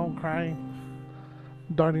 he's at home crying,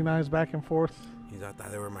 darting eyes back and forth. I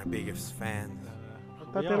thought they were my biggest fans. I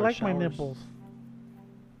thought they liked my nipples.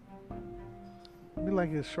 Be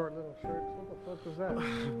like his short little shirts. What the fuck was that?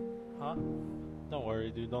 Huh? Don't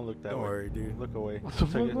worry, dude. Don't look that Don't way. worry, dude. Look away. What the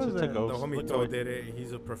fuck was The that? homie Look Toad away. did it.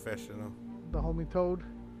 He's a professional. The homie Toad.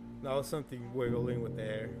 That was something wiggling with the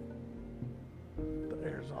hair, The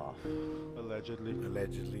air's off. Allegedly.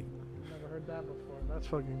 allegedly. Never heard that before. That's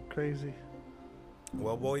fucking crazy.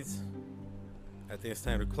 Well, boys, I think it's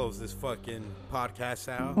time to close this fucking podcast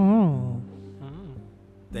out. Mm.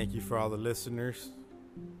 Thank you for all the listeners.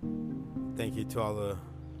 Thank you to all the live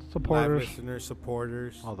Supporters. listeners,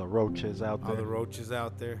 supporters, All the roaches out all there. the roaches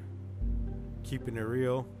out there. Keeping it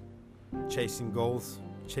real, chasing goals,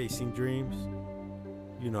 chasing dreams.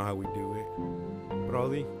 You know how we do it.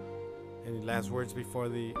 Brody, any last words before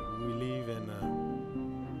we leave and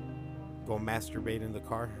go masturbate in the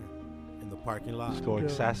car, in the parking lot? Just go Yeah.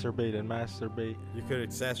 exacerbate and masturbate. You could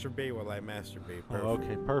exacerbate while I masturbate. Perfect. Oh,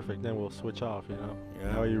 okay, perfect. Then we'll switch off, you know.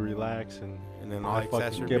 Yeah. Now you relax and And then I'll I'll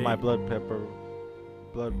fucking exacerbate. get my blood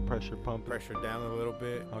pressure pumping. pressure down a little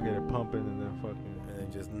bit, I'll get it pumping and then fucking and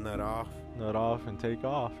then just nut off. nut off and take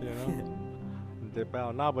off, you know. And dip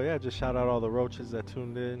out. Nah, but yeah, just shout out all the roaches that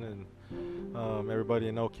tuned in and everybody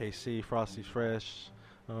in OKC, Frosty Fresh,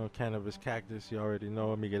 Cannabis Cactus, you already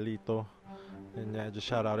know, Miguelito. And yeah, just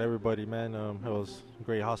shout out everybody, man. It was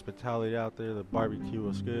great hospitality out there. The barbecue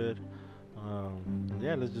was good.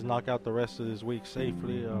 Yeah, let's just knock out the rest of this week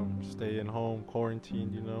safely. Stay in home,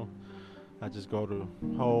 quarantined, you know. I just go to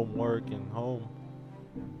home, work, and home.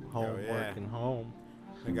 Home, yeah. work, and home.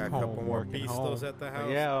 We got a Home, couple more work, and pistos home. at the house.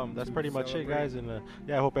 Yeah, that's to pretty much it, guys. And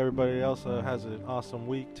yeah, I hope everybody else has an awesome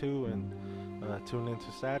week too. And tune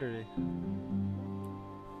into Saturday.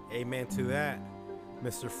 Amen to that.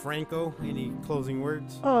 Mr. Franco, any closing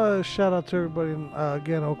words? Shout out to everybody in,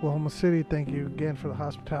 again, Oklahoma City. Thank you again for the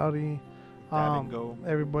hospitality. Dab and go.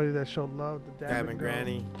 Everybody that showed love. The Dab and Go.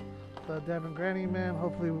 Granny. The Dab and Granny, man.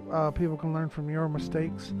 Hopefully, people can learn from your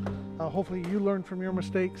mistakes. Hopefully, you learn from your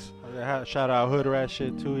mistakes. Shout out Hood Rat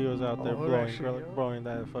shit too. He was out there Hood Rat blowing, shit, yo. blowing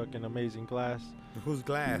that fucking amazing glass. Who's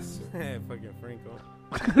glass? Fucking Franco.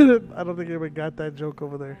 I don't think anybody got that joke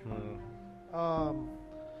over there. Mm.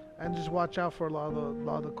 And just watch out for a lot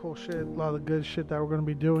of the cool shit, a lot of the good shit that we're gonna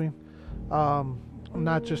be doing.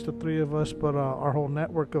 Not just the three of us, but our whole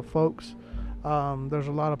network of folks. There's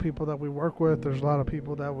a lot of people that we work with. There's a lot of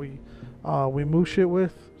people that we move shit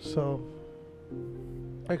with. So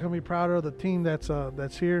I can be prouder of the team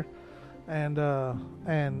that's here, and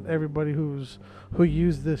everybody who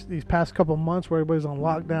used these past couple months where everybody's on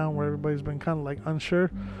lockdown, where everybody's been kind of like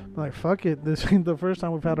unsure. Like fuck it, this ain't the first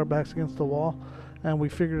time we've had our backs against the wall, and we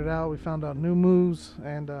figured it out. We found out new moves,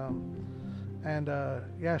 and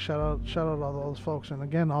yeah, shout out all those folks, and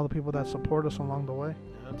again all the people that support us along the way.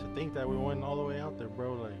 Yeah, to think that we went all the way out there,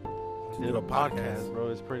 bro. Like To did do a a podcast, podcast. bro.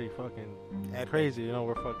 It's pretty fucking Epic. crazy. You know,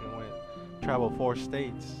 we're fucking travel 4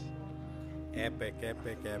 states. Epic. Yeah.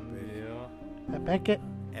 Beckett.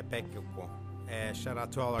 Epic. And shout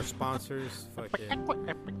out to all our sponsors. Fucking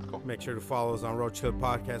make sure to follow us on Road Chill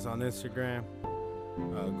Podcast on Instagram.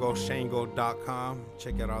 GoShango.com.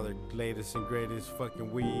 Check out all their latest and greatest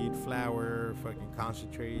fucking weed, flower, fucking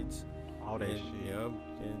concentrates. All that And, shit. yep.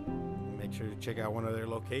 And make sure to check out one of their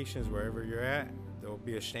locations wherever you're at. There will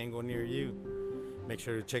be a Shango near you. Make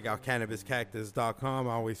sure to check out CannabisCactus.com.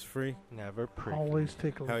 Always free. Never pre. Always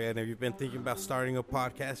take a look. Hell yeah, and if you've been thinking about starting a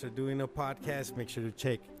podcast or doing a podcast, make sure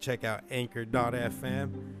to check out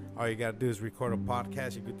Anchor.fm. All you gotta do is record a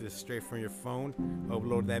podcast. You can do this straight from your phone.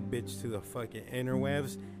 Upload that bitch to the fucking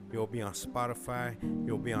interwebs. You'll be on Spotify.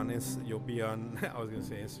 You'll be on I was gonna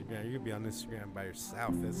say Instagram. You'll be on Instagram by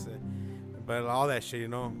yourself. That's it. But all that shit, you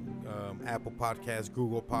know, Apple Podcasts,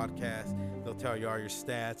 Google Podcasts, they'll tell you all your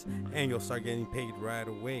stats, and you'll start getting paid right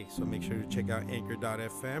away. So make sure to check out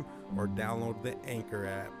Anchor.fm or download the Anchor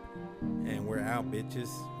app. And we're out, bitches.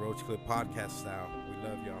 Roach Clip Podcast style. We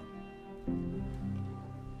love y'all.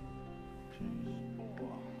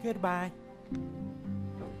 Goodbye.